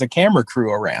there's a camera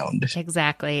crew around.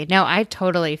 Exactly. No, I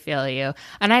totally feel you.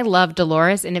 And I love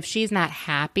Dolores. And if she's not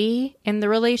happy in the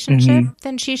relationship,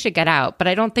 then she should get out. But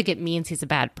I don't think it means he's a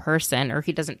bad person or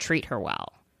he doesn't treat her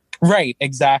well. Right,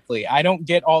 exactly. I don't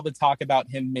get all the talk about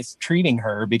him mistreating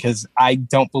her because I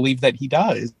don't believe that he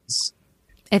does.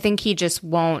 I think he just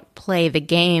won't play the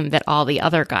game that all the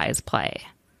other guys play,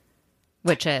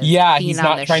 which is being he's on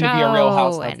not the trying to be a real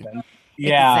house and husband.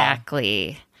 Yeah.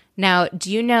 exactly. Now,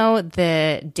 do you know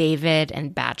the David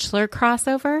and Bachelor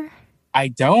crossover? I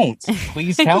don't.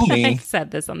 Please tell me. I've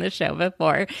said this on the show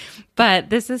before, but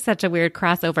this is such a weird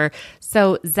crossover.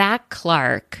 So Zach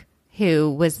Clark, who's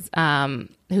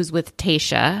with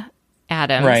Tayshia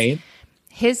Adams, Right.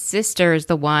 his sister is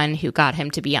the one who got him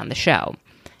to be on the show.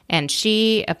 And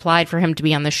she applied for him to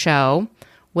be on the show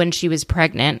when she was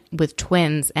pregnant with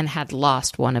twins and had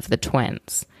lost one of the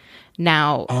twins.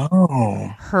 Now,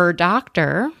 her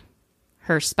doctor,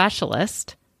 her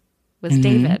specialist, was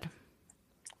David.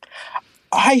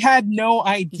 I had no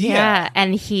idea. Yeah,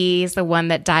 and he's the one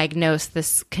that diagnosed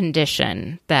this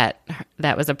condition that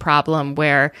was a problem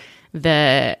where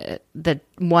the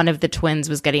one of the twins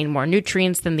was getting more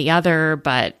nutrients than the other,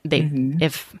 but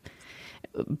if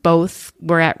both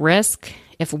were at risk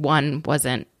if one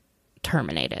wasn't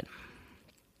terminated.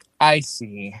 I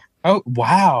see. Oh,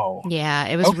 wow. Yeah,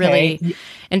 it was really,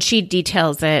 and she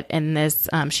details it in this,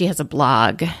 she has a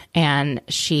blog, and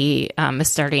she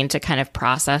is starting to kind of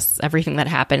process everything that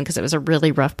happened because it was a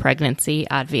really rough pregnancy,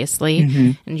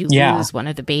 obviously, and you lose one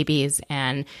of the babies,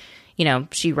 and, you know,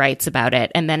 she writes about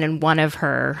it. And then in one of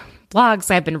her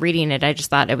blogs, I've been reading it, I just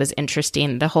thought it was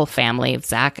interesting. The whole family of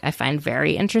Zach, I find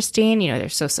very interesting. You know, they're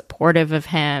so supportive of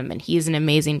him, and he's an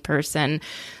amazing person.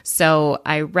 So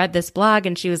I read this blog,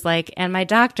 and she was like, and my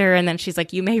doctor, and then she's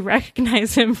like, you may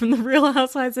recognize him from the Real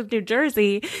Housewives of New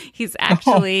Jersey. He's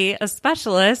actually a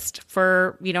specialist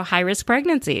for, you know, high-risk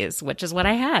pregnancies, which is what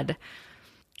I had.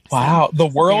 Wow. So, the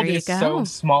world is go. so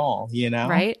small, you know?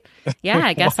 Right? Yeah,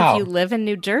 I guess Wow. if you live in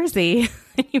New Jersey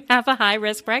and you have a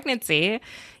high-risk pregnancy,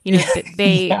 you know,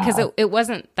 because it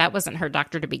wasn't her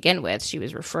doctor to begin with. She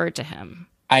was referred to him.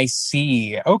 I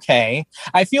see. Okay.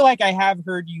 I feel like I have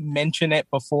heard you mention it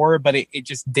before, but it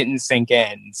just didn't sink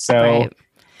in. So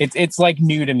it's like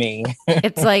new to me.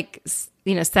 It's like,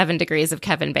 you know, 7 Degrees of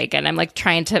Kevin Bacon. I'm like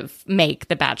trying to make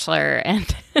The Bachelor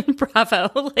and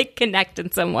Bravo like connect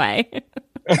in some way.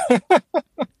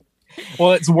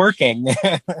 Well, it's working.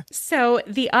 So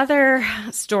the other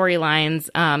storylines,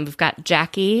 we've got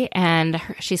Jackie, and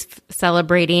she's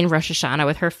celebrating Rosh Hashanah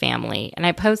with her family. And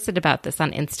I posted about this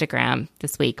on Instagram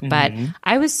this week, but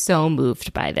I was so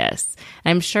moved by this.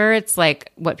 I'm sure it's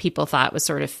like what people thought was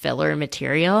sort of filler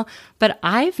material, but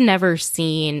I've never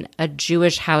seen a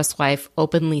Jewish housewife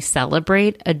openly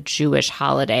celebrate a Jewish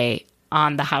holiday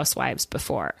on The Housewives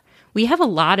before. We have a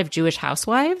lot of Jewish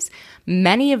housewives.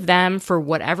 Many of them, for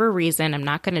whatever reason, I'm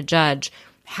not going to judge,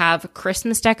 have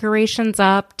Christmas decorations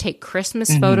up, take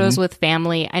Christmas photos with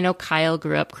family. I know Kyle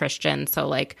grew up Christian, so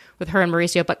like with her and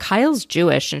Mauricio, but Kyle's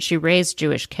Jewish and she raised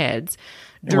Jewish kids.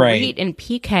 Dorit and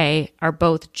PK are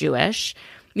both Jewish.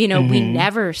 You know, we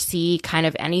never see kind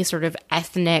of any sort of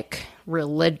ethnic,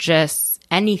 religious,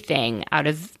 anything out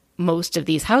of most of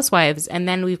these housewives. And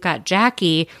then we've got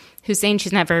Jackie, who's saying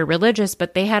she's not very religious,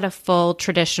 but they had a full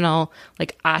traditional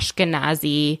like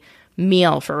Ashkenazi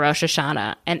meal for Rosh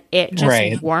Hashanah, and it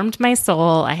just warmed my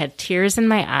soul. I had tears in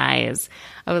my eyes.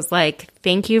 I was like,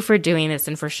 thank you for doing this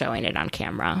and for showing it on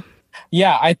camera.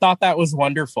 Yeah, I thought that was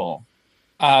wonderful.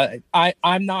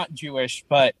 I'm not Jewish,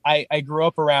 but I grew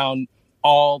up around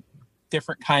all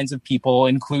different kinds of people,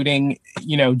 including,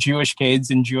 you know, Jewish kids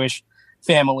and Jewish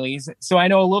families. So I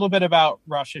know a little bit about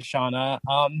Rosh Hashanah.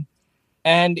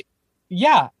 And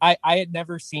yeah, I had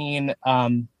never seen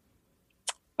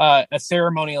a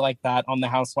ceremony like that on The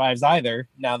Housewives either,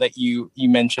 now that you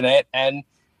mention it. And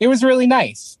it was really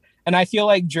nice. And I feel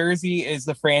like Jersey is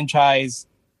the franchise,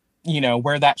 you know,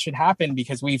 where that should happen,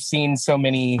 because we've seen so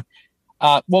many,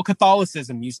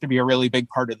 Catholicism used to be a really big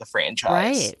part of the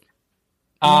franchise.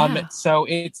 Right. So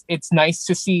it's nice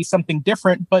to see something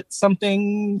different, but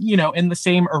something, you know, in the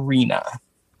same arena.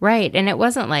 Right. And it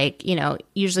wasn't like, you know,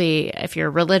 usually if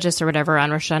you're religious or whatever on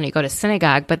Rosh Hashanah, you go to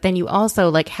synagogue, but then you also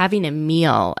like having a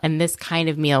meal, and this kind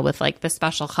of meal with like the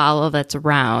special challah that's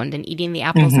round, and eating the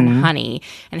apples and honey,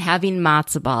 and having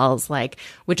matzah balls, like,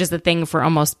 which is the thing for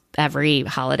almost every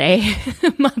holiday,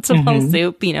 matzah ball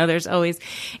soup, you know, there's always,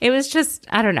 it was just,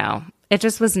 I don't know. It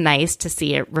just was nice to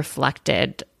see it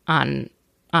reflected on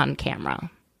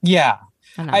camera. Yeah.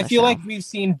 I feel show. like we've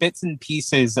seen bits and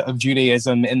pieces of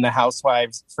Judaism in the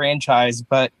Housewives franchise,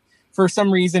 but for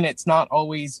some reason it's not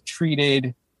always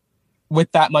treated with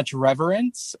that much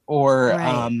reverence or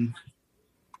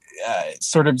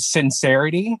sort of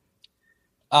sincerity.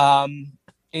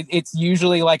 It's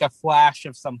usually like a flash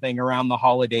of something around the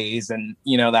holidays, and,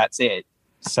 you know, that's it.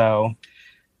 So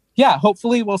yeah,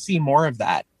 hopefully we'll see more of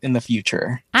that in the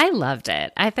future. I loved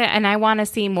it. And I want to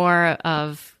see more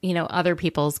of, other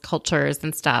people's cultures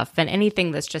and stuff, and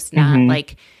anything that's just not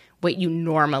like what you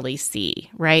normally see,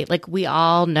 right? Like we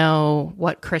all know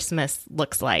what Christmas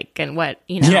looks like and what,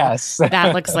 yes.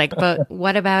 that looks like. But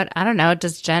what about, I don't know,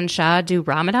 does Jen Shah do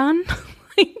Ramadan?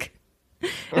 Like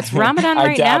it's Ramadan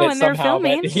right now and they're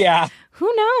filming. Yeah.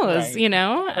 Who knows?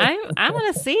 Right. I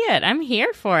want to see it. I'm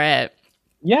here for it.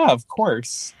 Yeah, of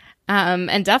course.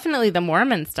 And definitely the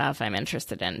Mormon stuff I'm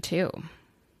interested in too.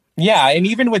 Yeah. And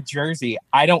even with Jersey,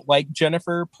 I don't like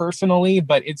Jennifer personally,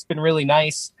 but it's been really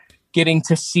nice getting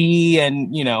to see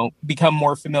and, become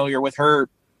more familiar with her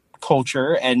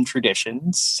culture and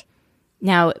traditions.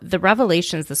 Now, the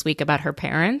revelations this week about her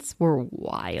parents were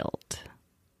wild.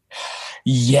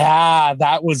 Yeah,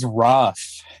 that was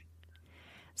rough.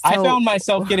 So, I found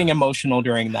myself getting emotional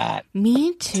during that.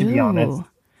 Me too. To be honest.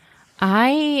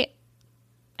 I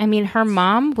mean, her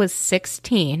mom was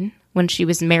 16 when she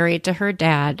was married to her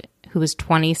dad, who was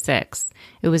 26.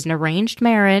 It was an arranged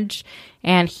marriage,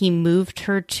 and he moved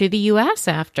her to the U.S.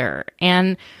 after.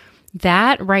 And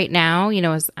that right now,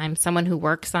 as I'm someone who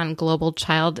works on global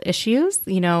child issues,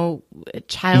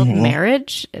 child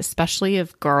marriage, especially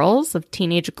of girls, of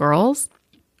teenage girls,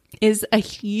 is a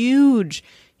huge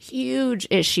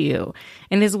issue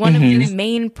and is one of the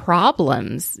main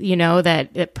problems,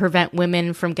 that prevent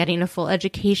women from getting a full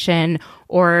education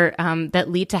or that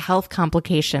lead to health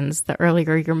complications. The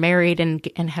earlier you're married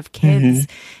and have kids,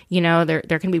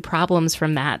 there can be problems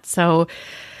from that. So,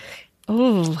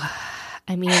 God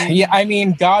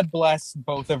bless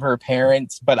both of her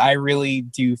parents, but I really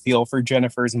do feel for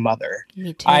Jennifer's mother.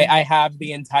 Me too. I have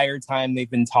the entire time they've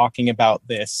been talking about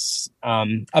this,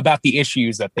 about the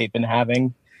issues that they've been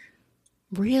having.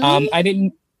 Really? Since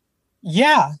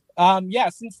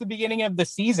the beginning of the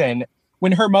season,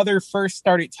 when her mother first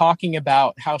started talking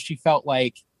about how she felt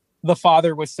like the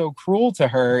father was so cruel to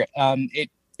her, it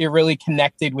really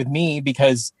connected with me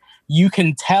because you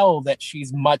can tell that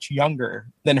she's much younger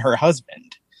than her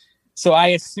husband. So I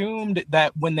assumed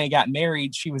that when they got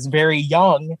married, she was very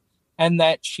young and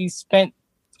that she spent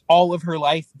all of her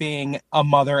life being a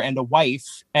mother and a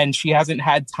wife, and she hasn't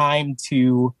had time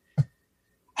to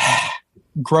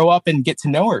grow up and get to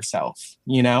know herself,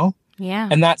 Yeah.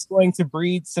 And that's going to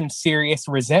breed some serious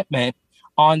resentment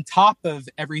on top of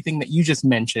everything that you just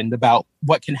mentioned about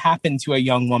what can happen to a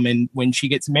young woman when she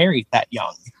gets married that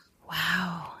young.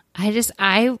 Wow.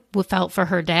 I felt for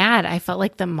her dad. I felt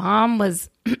like the mom was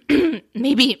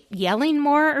maybe yelling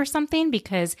more or something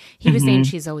because he was saying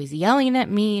she's always yelling at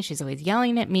me. She's always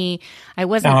yelling at me. I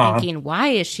wasn't thinking, why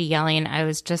is she yelling? I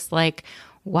was just like,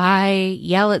 why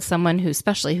yell at someone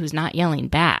who's not yelling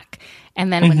back?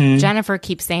 And then when Jennifer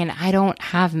keeps saying, I don't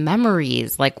have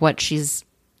memories, like what she's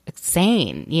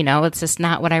saying, it's just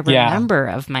not what I remember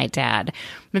of my dad.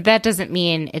 But that doesn't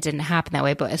mean it didn't happen that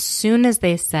way. But as soon as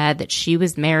they said that she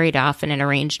was married off in an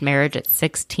arranged marriage at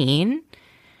 16,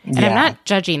 and I'm not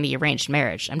judging the arranged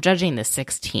marriage, I'm judging the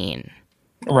 16.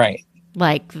 Right.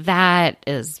 Like that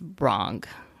is wrong.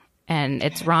 And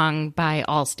it's wrong by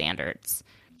all standards.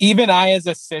 Even I, as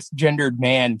a cisgendered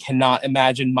man, cannot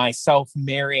imagine myself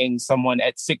marrying someone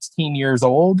at 16 years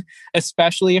old,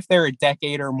 especially if they're a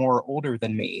decade or more older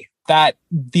than me. That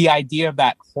the idea of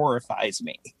that horrifies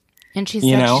me. And she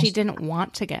said she didn't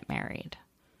want to get married.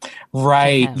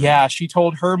 Right. Yeah. She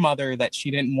told her mother that she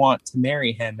didn't want to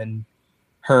marry him, and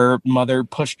her mother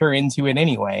pushed her into it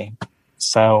anyway.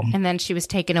 So. And then she was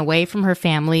taken away from her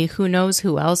family. Who knows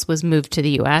who else was moved to the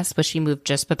U.S.? Was she moved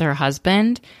just with her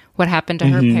husband? What happened to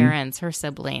her parents, her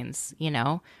siblings,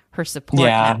 her support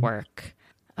network?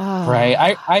 Oh.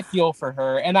 Right. I feel for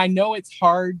her. And I know it's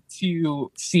hard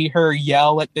to see her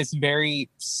yell at this very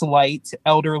slight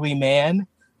elderly man,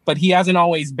 but he hasn't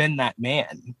always been that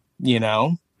man, I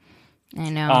know.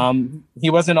 He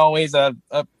wasn't always a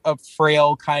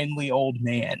frail, kindly old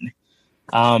man.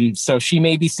 So she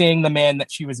may be seeing the man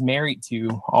that she was married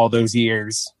to all those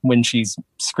years when she's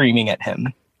screaming at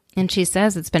him. And she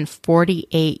says it's been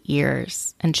 48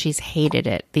 years and she's hated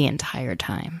it the entire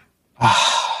time.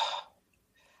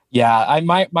 Yeah,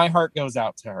 my heart goes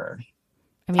out to her.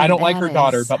 I don't like her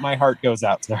daughter, but my heart goes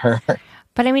out to her.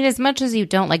 But I mean, as much as you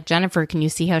don't like Jennifer, can you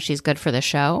see how she's good for the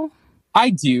show?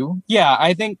 I do. Yeah,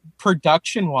 I think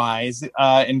production-wise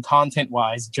and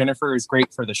content-wise, Jennifer is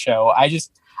great for the show.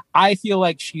 I feel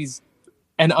like she's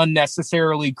an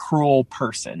unnecessarily cruel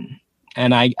person,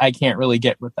 and I can't really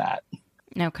get with that.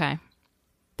 Okay.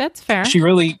 That's fair. She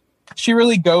really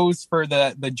goes for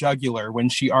the jugular when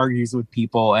she argues with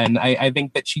people, and I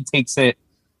think that she takes it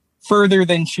further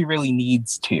than she really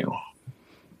needs to.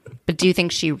 But do you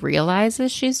think she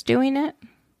realizes she's doing it?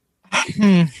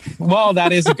 Well,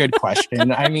 that is a good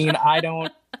question. I mean, I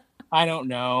don't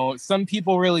know. Some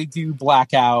people really do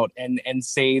black out and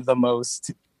say the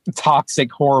most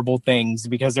toxic, horrible things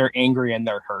because they're angry and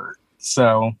they're hurt.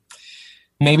 So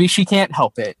maybe she can't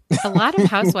help it. A lot of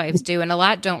housewives do, and a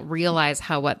lot don't realize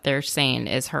how what they're saying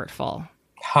is hurtful.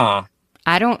 Huh.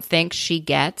 I don't think she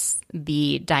gets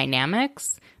the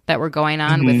dynamics that were going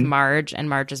on with Marge and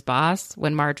Marge's boss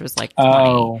when Marge was like 20.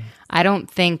 Oh. I don't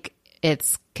think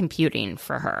it's computing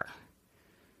for her.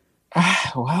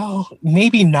 Well,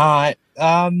 maybe not.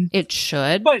 It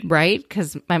should, but, right?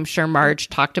 Because I'm sure Marge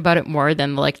talked about it more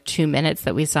than like 2 minutes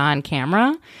that we saw on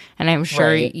camera. And I'm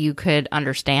sure you could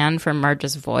understand from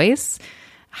Marge's voice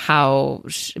how,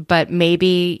 but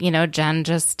maybe, you know, Jen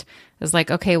just was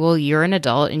like, okay, well, you're an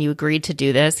adult and you agreed to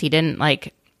do this. He didn't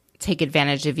like take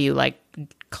advantage of you, like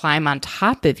climb on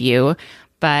top of you.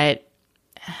 But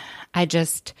I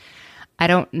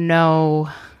don't know.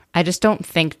 I just don't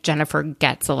think Jennifer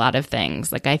gets a lot of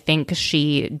things. Like, I think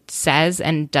she says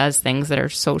and does things that are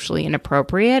socially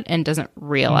inappropriate and doesn't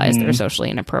realize they're socially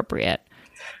inappropriate.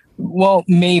 Well,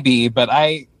 maybe, but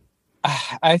I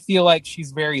feel like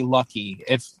she's very lucky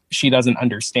if she doesn't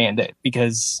understand it,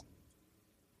 because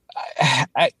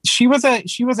she was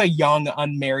a young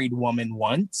unmarried woman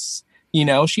once. You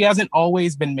know, she hasn't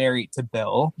always been married to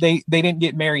Bill. They didn't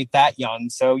get married that young,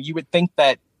 so you would think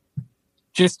that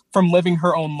just from living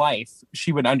her own life,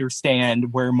 she would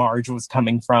understand where Marge was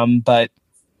coming from, but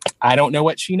I don't know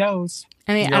what she knows.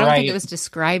 I mean, I don't think it was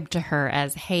described to her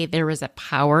as, hey, there was a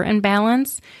power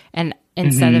imbalance. And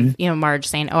instead of, you know, Marge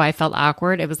saying, oh, I felt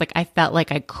awkward, it was like, I felt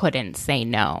like I couldn't say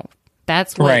no.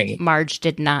 That's what Marge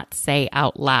did not say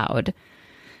out loud.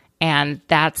 And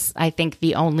that's, I think,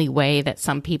 the only way that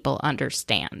some people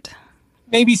understand.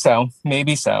 Maybe so,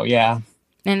 yeah.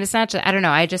 And it's not just, I don't know,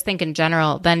 I just think in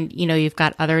general, then, you know, you've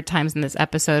got other times in this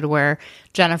episode where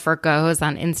Jennifer goes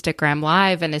on Instagram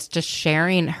Live and is just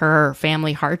sharing her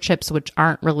family hardships, which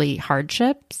aren't really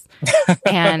hardships.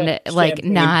 And like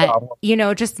not, you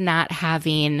know, just not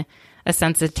having a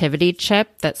sensitivity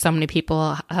chip that so many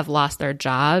people have lost their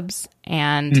jobs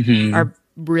and are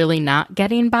really not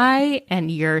getting by. And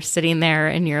you're sitting there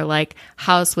in your like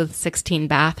house with 16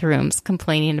 bathrooms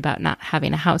complaining about not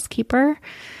having a housekeeper.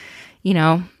 You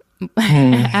know,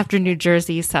 after New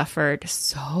Jersey suffered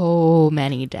so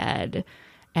many dead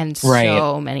and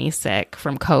so many sick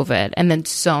from COVID, and then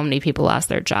so many people lost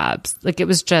their jobs. Like, it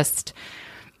was just,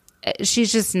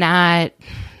 she's just not,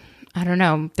 I don't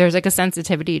know. There's like a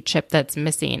sensitivity chip that's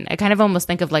missing. I kind of almost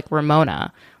think of like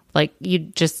Ramona. Like, they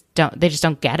just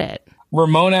don't get it.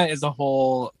 Ramona is a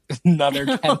whole another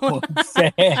kettle of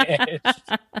fish.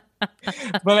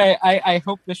 But I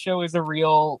hope the show is a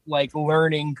real like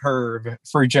learning curve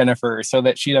for Jennifer so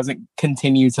that she doesn't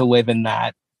continue to live in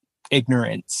that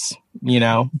ignorance, you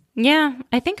know? Yeah,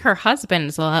 I think her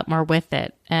husband's a lot more with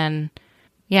it. And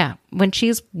yeah, when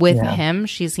she's with him,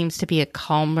 she seems to be a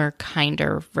calmer,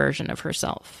 kinder version of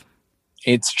herself.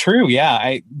 It's true,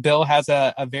 yeah. Bill has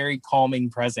a very calming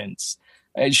presence.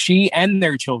 She and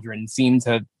their children seem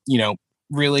to, you know,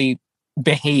 really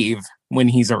behave when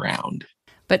he's around.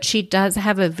 But she does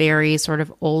have a very sort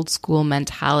of old school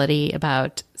mentality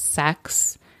about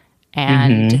sex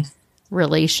and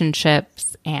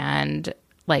relationships. And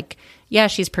like, yeah,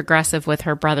 she's progressive with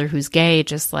her brother who's gay,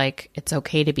 just like it's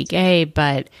okay to be gay,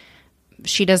 but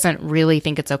she doesn't really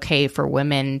think it's okay for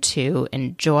women to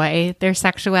enjoy their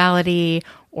sexuality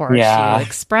or to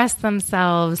express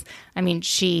themselves. I mean,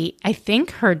 I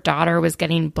think her daughter was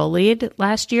getting bullied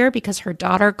last year because her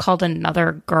daughter called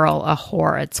another girl a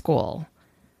whore at school.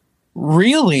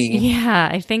 Really? Yeah,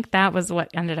 I think that was what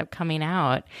ended up coming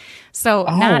out. So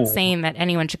not saying that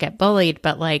anyone should get bullied,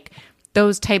 but like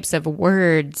those types of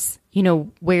words, you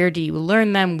know, where do you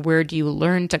learn them? Where do you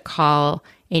learn to call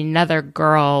another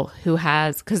girl who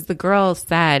has, because the girl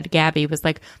said, Gabby was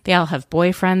like, they all have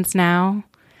boyfriends now.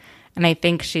 And I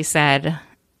think she said,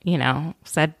 you know,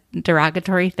 said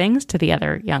derogatory things to the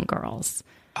other young girls.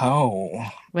 Oh.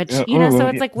 Which, you know, so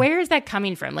it's like, where is that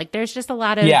coming from? Like, there's just a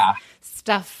lot of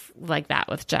stuff like that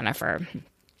with Jennifer.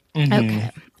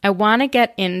 Okay. I want to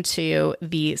get into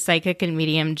the psychic and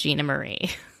medium Gina Marie.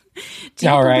 Do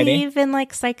you believe in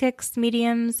like psychics,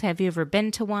 mediums? Have you ever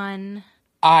been to one?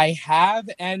 I have,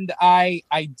 and I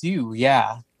do,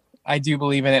 yeah. I do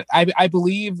believe in it. I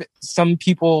believe some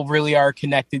people really are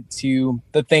connected to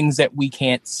the things that we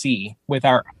can't see with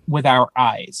our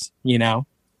eyes, you know?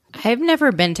 I've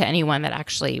never been to anyone that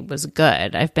actually was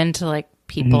good. I've been to like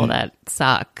people that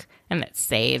suck and that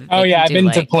say that I've been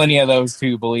to plenty of those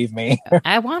too, believe me.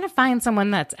 I want to find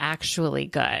someone that's actually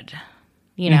good.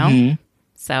 you know?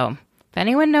 So if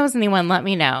anyone knows anyone, let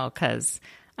me know because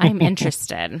I'm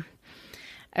interested.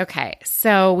 Okay,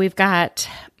 so we've got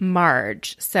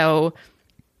Marge. So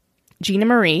Gina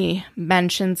Marie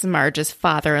mentions Marge's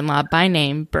father-in-law by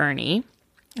name, Bernie.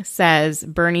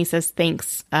 Bernie says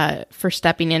thanks for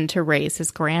stepping in to raise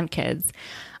his grandkids.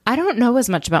 I don't know as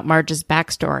much about Marge's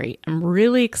backstory. I'm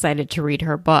really excited to read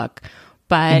her book.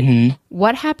 But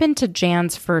what happened to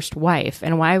Jan's first wife,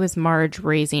 and why was Marge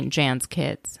raising Jan's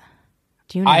kids?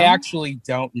 Do you know? I actually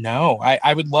don't know.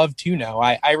 I would love to know.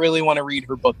 I really want to read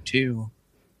her book too.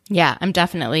 Yeah, I'm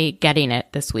definitely getting it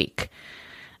this week.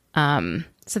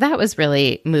 So that was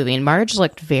really moving. Marge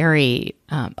looked very,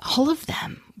 all of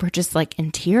them were just like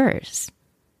in tears.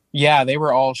 Yeah, they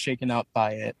were all shaken up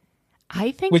by it.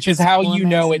 I think, which is how you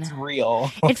know it's real.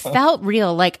 It felt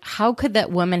real. Like, how could that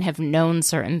woman have known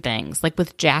certain things? Like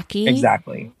with Jackie.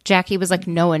 Exactly. Jackie was like,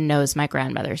 no one knows my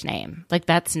grandmother's name. Like,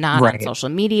 that's not on social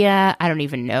media. I don't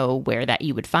even know where that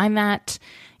you would find that,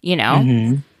 you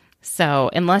know? So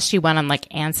unless she went on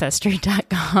like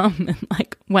ancestry.com and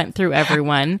like went through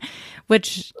everyone,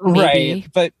 which maybe. Right.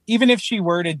 But even if she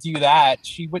were to do that,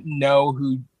 she wouldn't know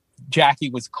who Jackie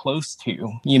was close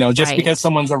to, you know, just because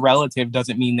someone's a relative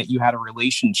doesn't mean that you had a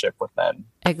relationship with them.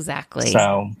 Exactly.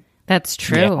 So that's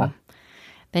true. Yeah.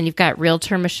 Then you've got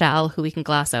realtor Michelle, who we can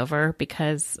gloss over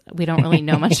because we don't really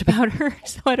know much about her.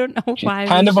 So I don't know why.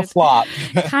 Kind of a flop.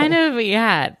 Kind of,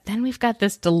 yeah. Then we've got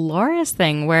this Dolores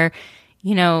thing where,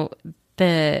 you know,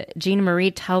 the Gina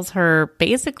Marie tells her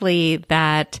basically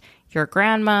that your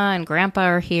grandma and grandpa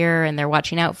are here and they're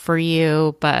watching out for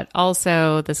you, but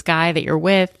also this guy that you're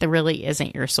with, that really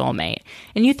isn't your soulmate.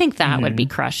 And you think that would be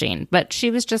crushing, but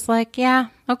she was just like, yeah,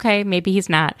 okay, maybe he's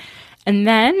not. And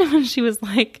then she was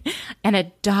like, and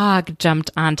a dog jumped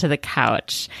onto the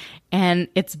couch and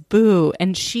it's Boo.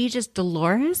 And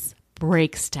Dolores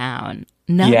breaks down.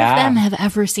 None of them have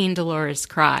ever seen Dolores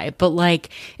cry, but like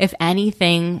if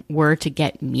anything were to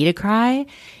get me to cry,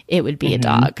 it would be a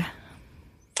dog.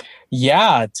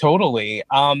 Yeah, totally.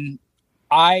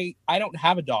 I don't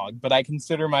have a dog, but I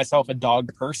consider myself a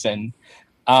dog person.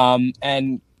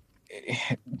 And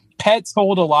pets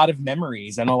hold a lot of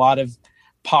memories and a lot of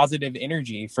positive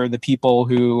energy for the people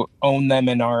who own them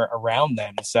and are around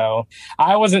them. So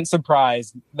I wasn't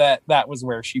surprised that that was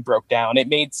where she broke down. It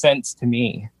made sense to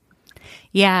me.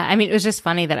 Yeah, I mean, it was just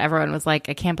funny that everyone was like,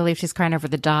 I can't believe she's crying over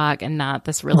the dog and not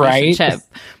this relationship. Right?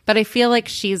 But I feel like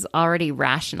she's already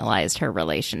rationalized her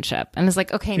relationship and is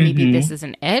like, okay, maybe this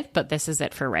isn't it, but this is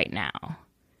it for right now.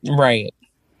 Right.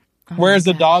 Oh Whereas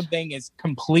the dog thing is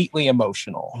completely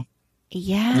emotional.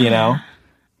 Yeah. You know?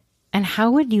 And how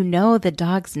would you know the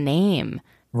dog's name?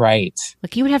 Right.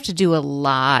 Like, you would have to do a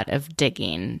lot of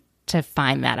digging to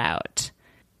find that out.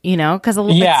 You know, because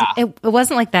it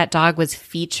wasn't like that dog was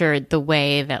featured the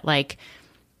way that like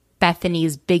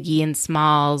Bethany's Biggie and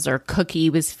Smalls or Cookie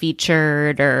was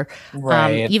featured, or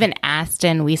even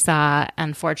Aston. We saw,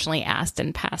 unfortunately,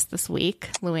 Aston passed this week.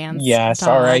 Luann's dog.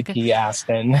 R.I.P.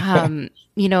 Aston.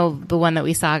 You know, the one that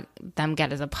we saw them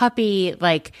get as a puppy.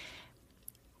 Like,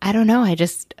 I don't know. I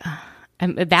just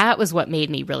that was what made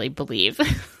me really believe.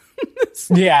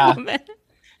 Yeah.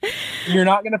 You're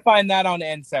not going to find that on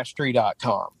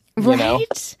Ancestry.com.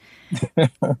 Right?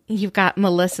 You've got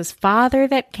Melissa's father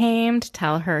that came to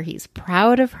tell her he's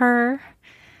proud of her.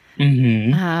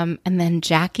 And then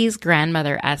Jackie's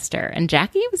grandmother, Esther. And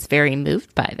Jackie was very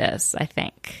moved by this, I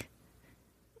think.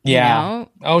 Yeah. You know?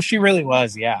 Oh, she really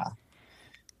was, yeah.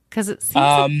 Because it seems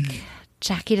like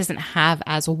Jackie doesn't have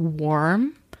as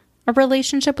warm a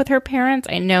relationship with her parents.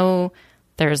 I know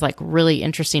there's like really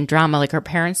interesting drama. Like her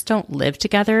parents don't live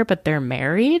together, but they're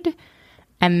married.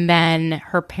 And then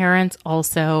her parents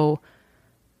also,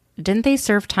 didn't they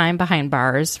serve time behind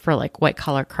bars for like white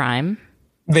collar crime?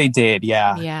 They did,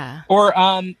 yeah. Yeah. Or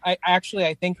I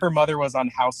think her mother was on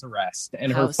house arrest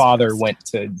and her father went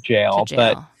to jail.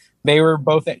 But they were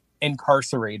both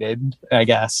incarcerated, I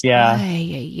guess. Yeah.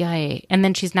 And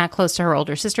then she's not close to her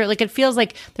older sister. Like, it feels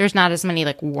like there's not as many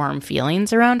like warm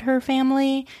feelings around her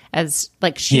family as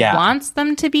like she wants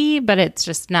them to be, but it's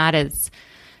just not as,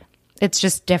 it's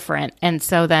just different. And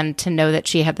so then to know that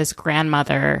she had this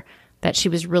grandmother that she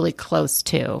was really close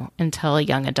to until a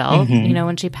young adult, you know,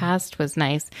 when she passed, was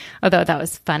nice. Although that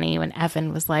was funny when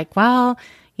Evan was like, well,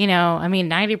 you know, I mean,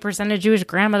 90% of Jewish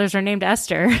grandmothers are named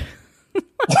Esther.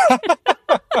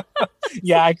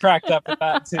 Yeah, I cracked up at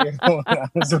that too. That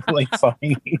was really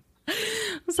funny.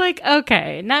 I was like,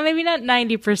 okay, maybe not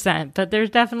 90%, but there's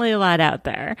definitely a lot out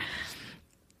there.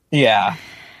 Yeah.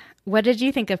 What did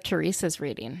you think of Teresa's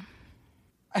reading?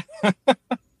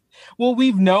 Well,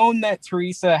 we've known that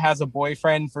Teresa has a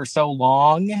boyfriend for so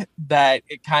long that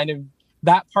it kind of,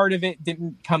 that part of it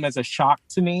didn't come as a shock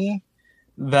to me,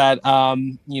 that,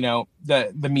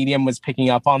 the medium was picking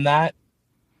up on that.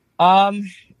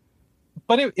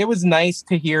 But it was nice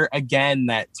to hear again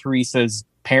that Teresa's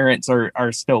parents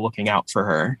are still looking out for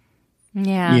her.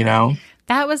 Yeah.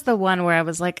 That was the one where I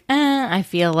was like, I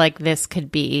feel like this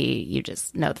could be, you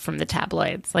just know from the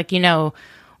tabloids. Like,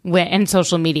 when in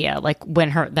social media, like when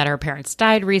her parents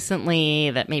died recently,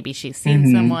 that maybe she's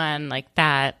seen someone like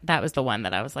that. That was the one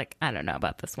that I was like, I don't know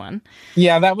about this one.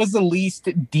 Yeah, that was the least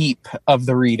deep of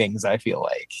the readings, I feel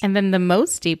like. And then the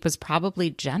most deep was probably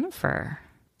Jennifer.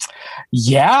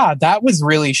 Yeah, that was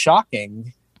really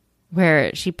shocking.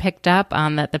 Where she picked up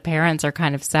on that the parents are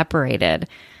kind of separated,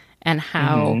 and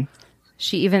how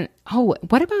she even,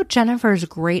 what about Jennifer's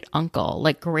great uncle?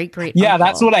 Like great Yeah, uncle?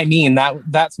 that's what I mean.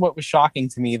 That's what was shocking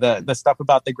to me, the stuff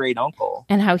about the great uncle.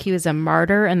 And how he was a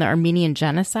martyr in the Armenian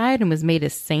genocide and was made a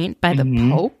saint by the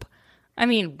Pope. I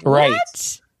mean, what?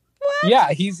 Right. What?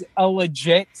 Yeah, he's a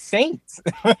legit saint.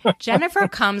 Jennifer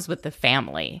comes with the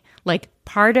family. Like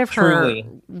part of her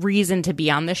reason to be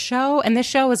on the show, and this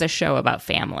show is a show about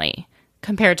family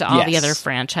compared to all the other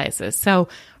franchises. So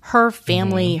her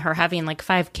family, her having like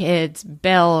 5 kids,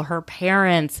 Bill, her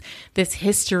parents, this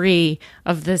history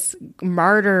of this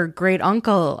martyr great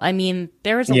uncle. I mean,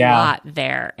 there's a lot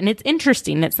there. And it's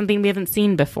interesting. It's something we haven't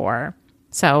seen before.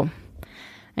 So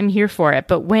I'm here for it.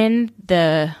 But when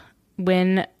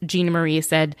Gina Marie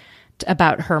said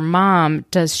about her mom,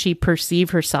 does she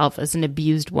perceive herself as an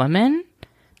abused woman?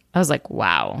 I was like,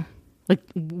 wow. Like,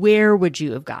 where would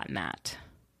you have gotten that?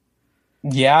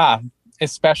 Yeah,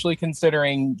 especially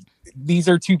considering these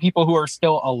are 2 people who are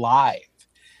still alive.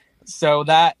 So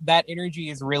that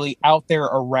energy is really out there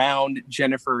around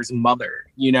Jennifer's mother,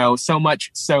 so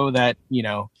much so that,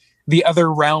 the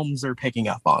other realms are picking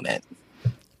up on it.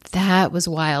 That was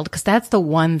wild, because that's the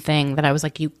one thing that I was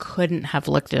like, you couldn't have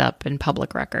looked it up in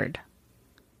public record.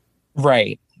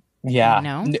 Right.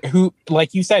 Yeah. Who,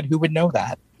 like you said, who would know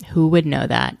that? Who would know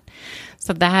that?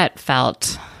 So that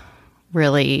felt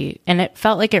really, and it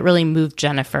felt like it really moved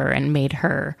Jennifer and made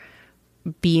her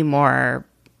be more,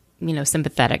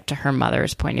 sympathetic to her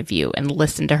mother's point of view and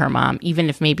listen to her mom, even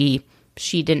if maybe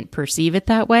she didn't perceive it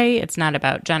that way. It's not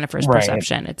about Jennifer's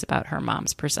perception. It's about her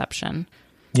mom's perception.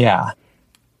 Yeah.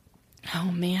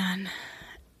 Oh, man.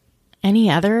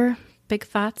 Any other big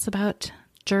thoughts about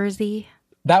Jersey?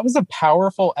 That was a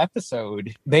powerful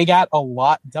episode. They got a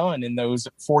lot done in those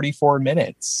 44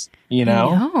 minutes, I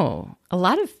know. A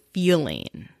lot of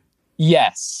feeling.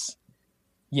 Yes.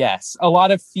 A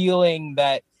lot of feeling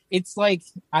that it's like,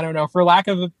 I don't know, for lack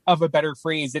of a better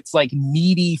phrase, it's like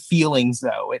meaty feelings,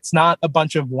 though. It's not a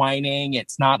bunch of whining.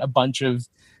 It's not a bunch of,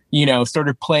 sort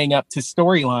of playing up to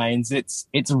storylines.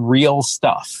 It's real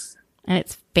stuff. And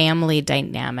it's family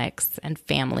dynamics and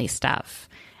family stuff.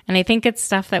 And I think it's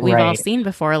stuff that we've all seen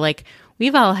before. Like,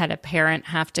 we've all had a parent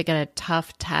have to get a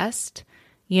tough test,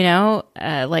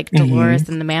 like Dolores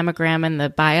and the mammogram and the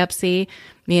biopsy,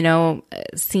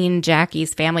 seeing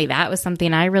Jackie's family. That was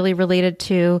something I really related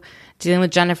to. Dealing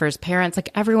with Jennifer's parents. Like,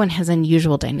 everyone has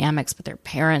unusual dynamics with their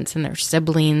parents and their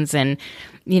siblings and,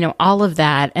 all of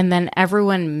that. And then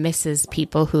everyone misses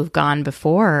people who've gone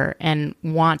before and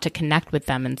want to connect with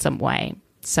them in some way.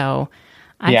 So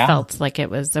I felt like it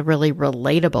was a really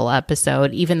relatable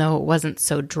episode, even though it wasn't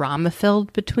so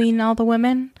drama-filled between all the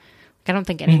women. I don't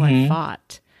think anyone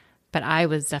fought, but I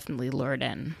was definitely lured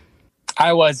in.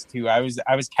 I was too. I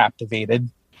was captivated.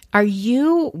 Are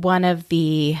you one of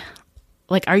the,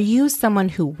 are you someone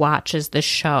who watches the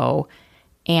show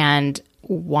and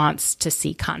wants to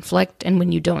see conflict, and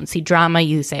when you don't see drama,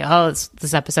 you say, oh,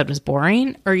 this episode was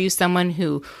boring? Or are you someone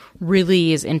who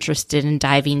really is interested in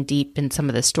diving deep in some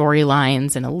of the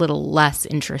storylines and a little less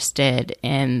interested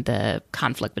in the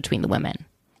conflict between the women?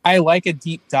 I like a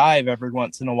deep dive every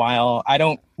once in a while. I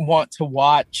don't want to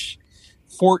watch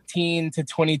 14 to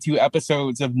 22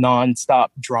 episodes of nonstop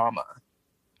drama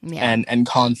and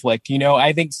conflict.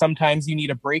 I think sometimes you need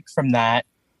a break from that.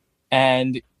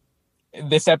 And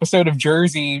this episode of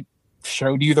Jersey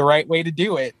showed you the right way to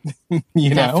do it.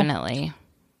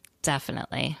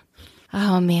 Definitely.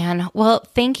 Oh, man. Well,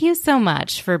 thank you so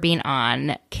much for being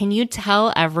on. Can you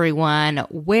tell everyone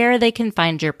where they can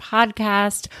find your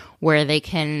podcast, where they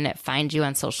can find you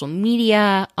on social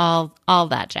media, all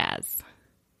that jazz?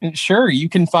 Sure. You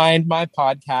can find my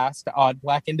podcast, Odd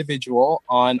Black Individual,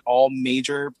 on all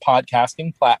major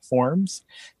podcasting platforms,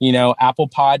 Apple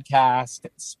Podcast,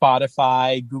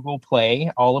 Spotify, Google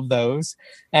Play, all of those.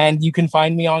 And you can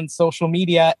find me on social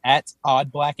media at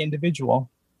Odd Black Individual.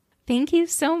 Thank you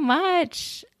so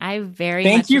much. I very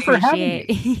Thank much you for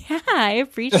appreciate having me. Yeah, I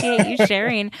appreciate you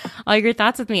sharing all your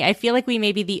thoughts with me. I feel like we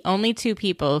may be the only two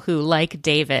people who like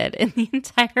David in the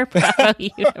entire Bravo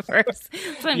universe.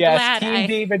 So I'm glad Team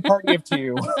David, party of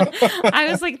two. I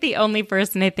was like the only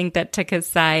person I think that took his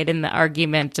side in the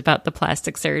argument about the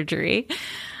plastic surgery.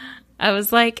 I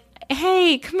was like,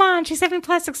 hey, come on, she's having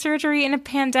plastic surgery in a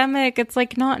pandemic. It's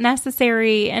like not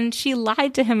necessary. And she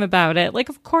lied to him about it. Like,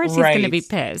 of course he's going to be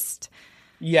pissed.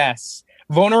 Yes.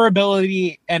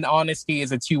 Vulnerability and honesty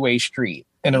is a two-way street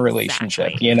in a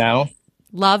relationship, you know?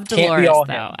 Love Dolores,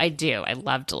 though. I do. I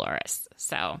love Dolores.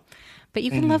 So, but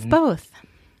you can love both.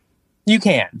 You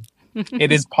can.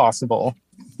 It is possible.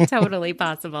 Totally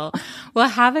possible. Well,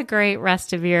 have a great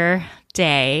rest of your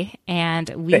day, and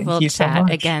we will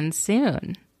chat again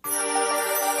soon.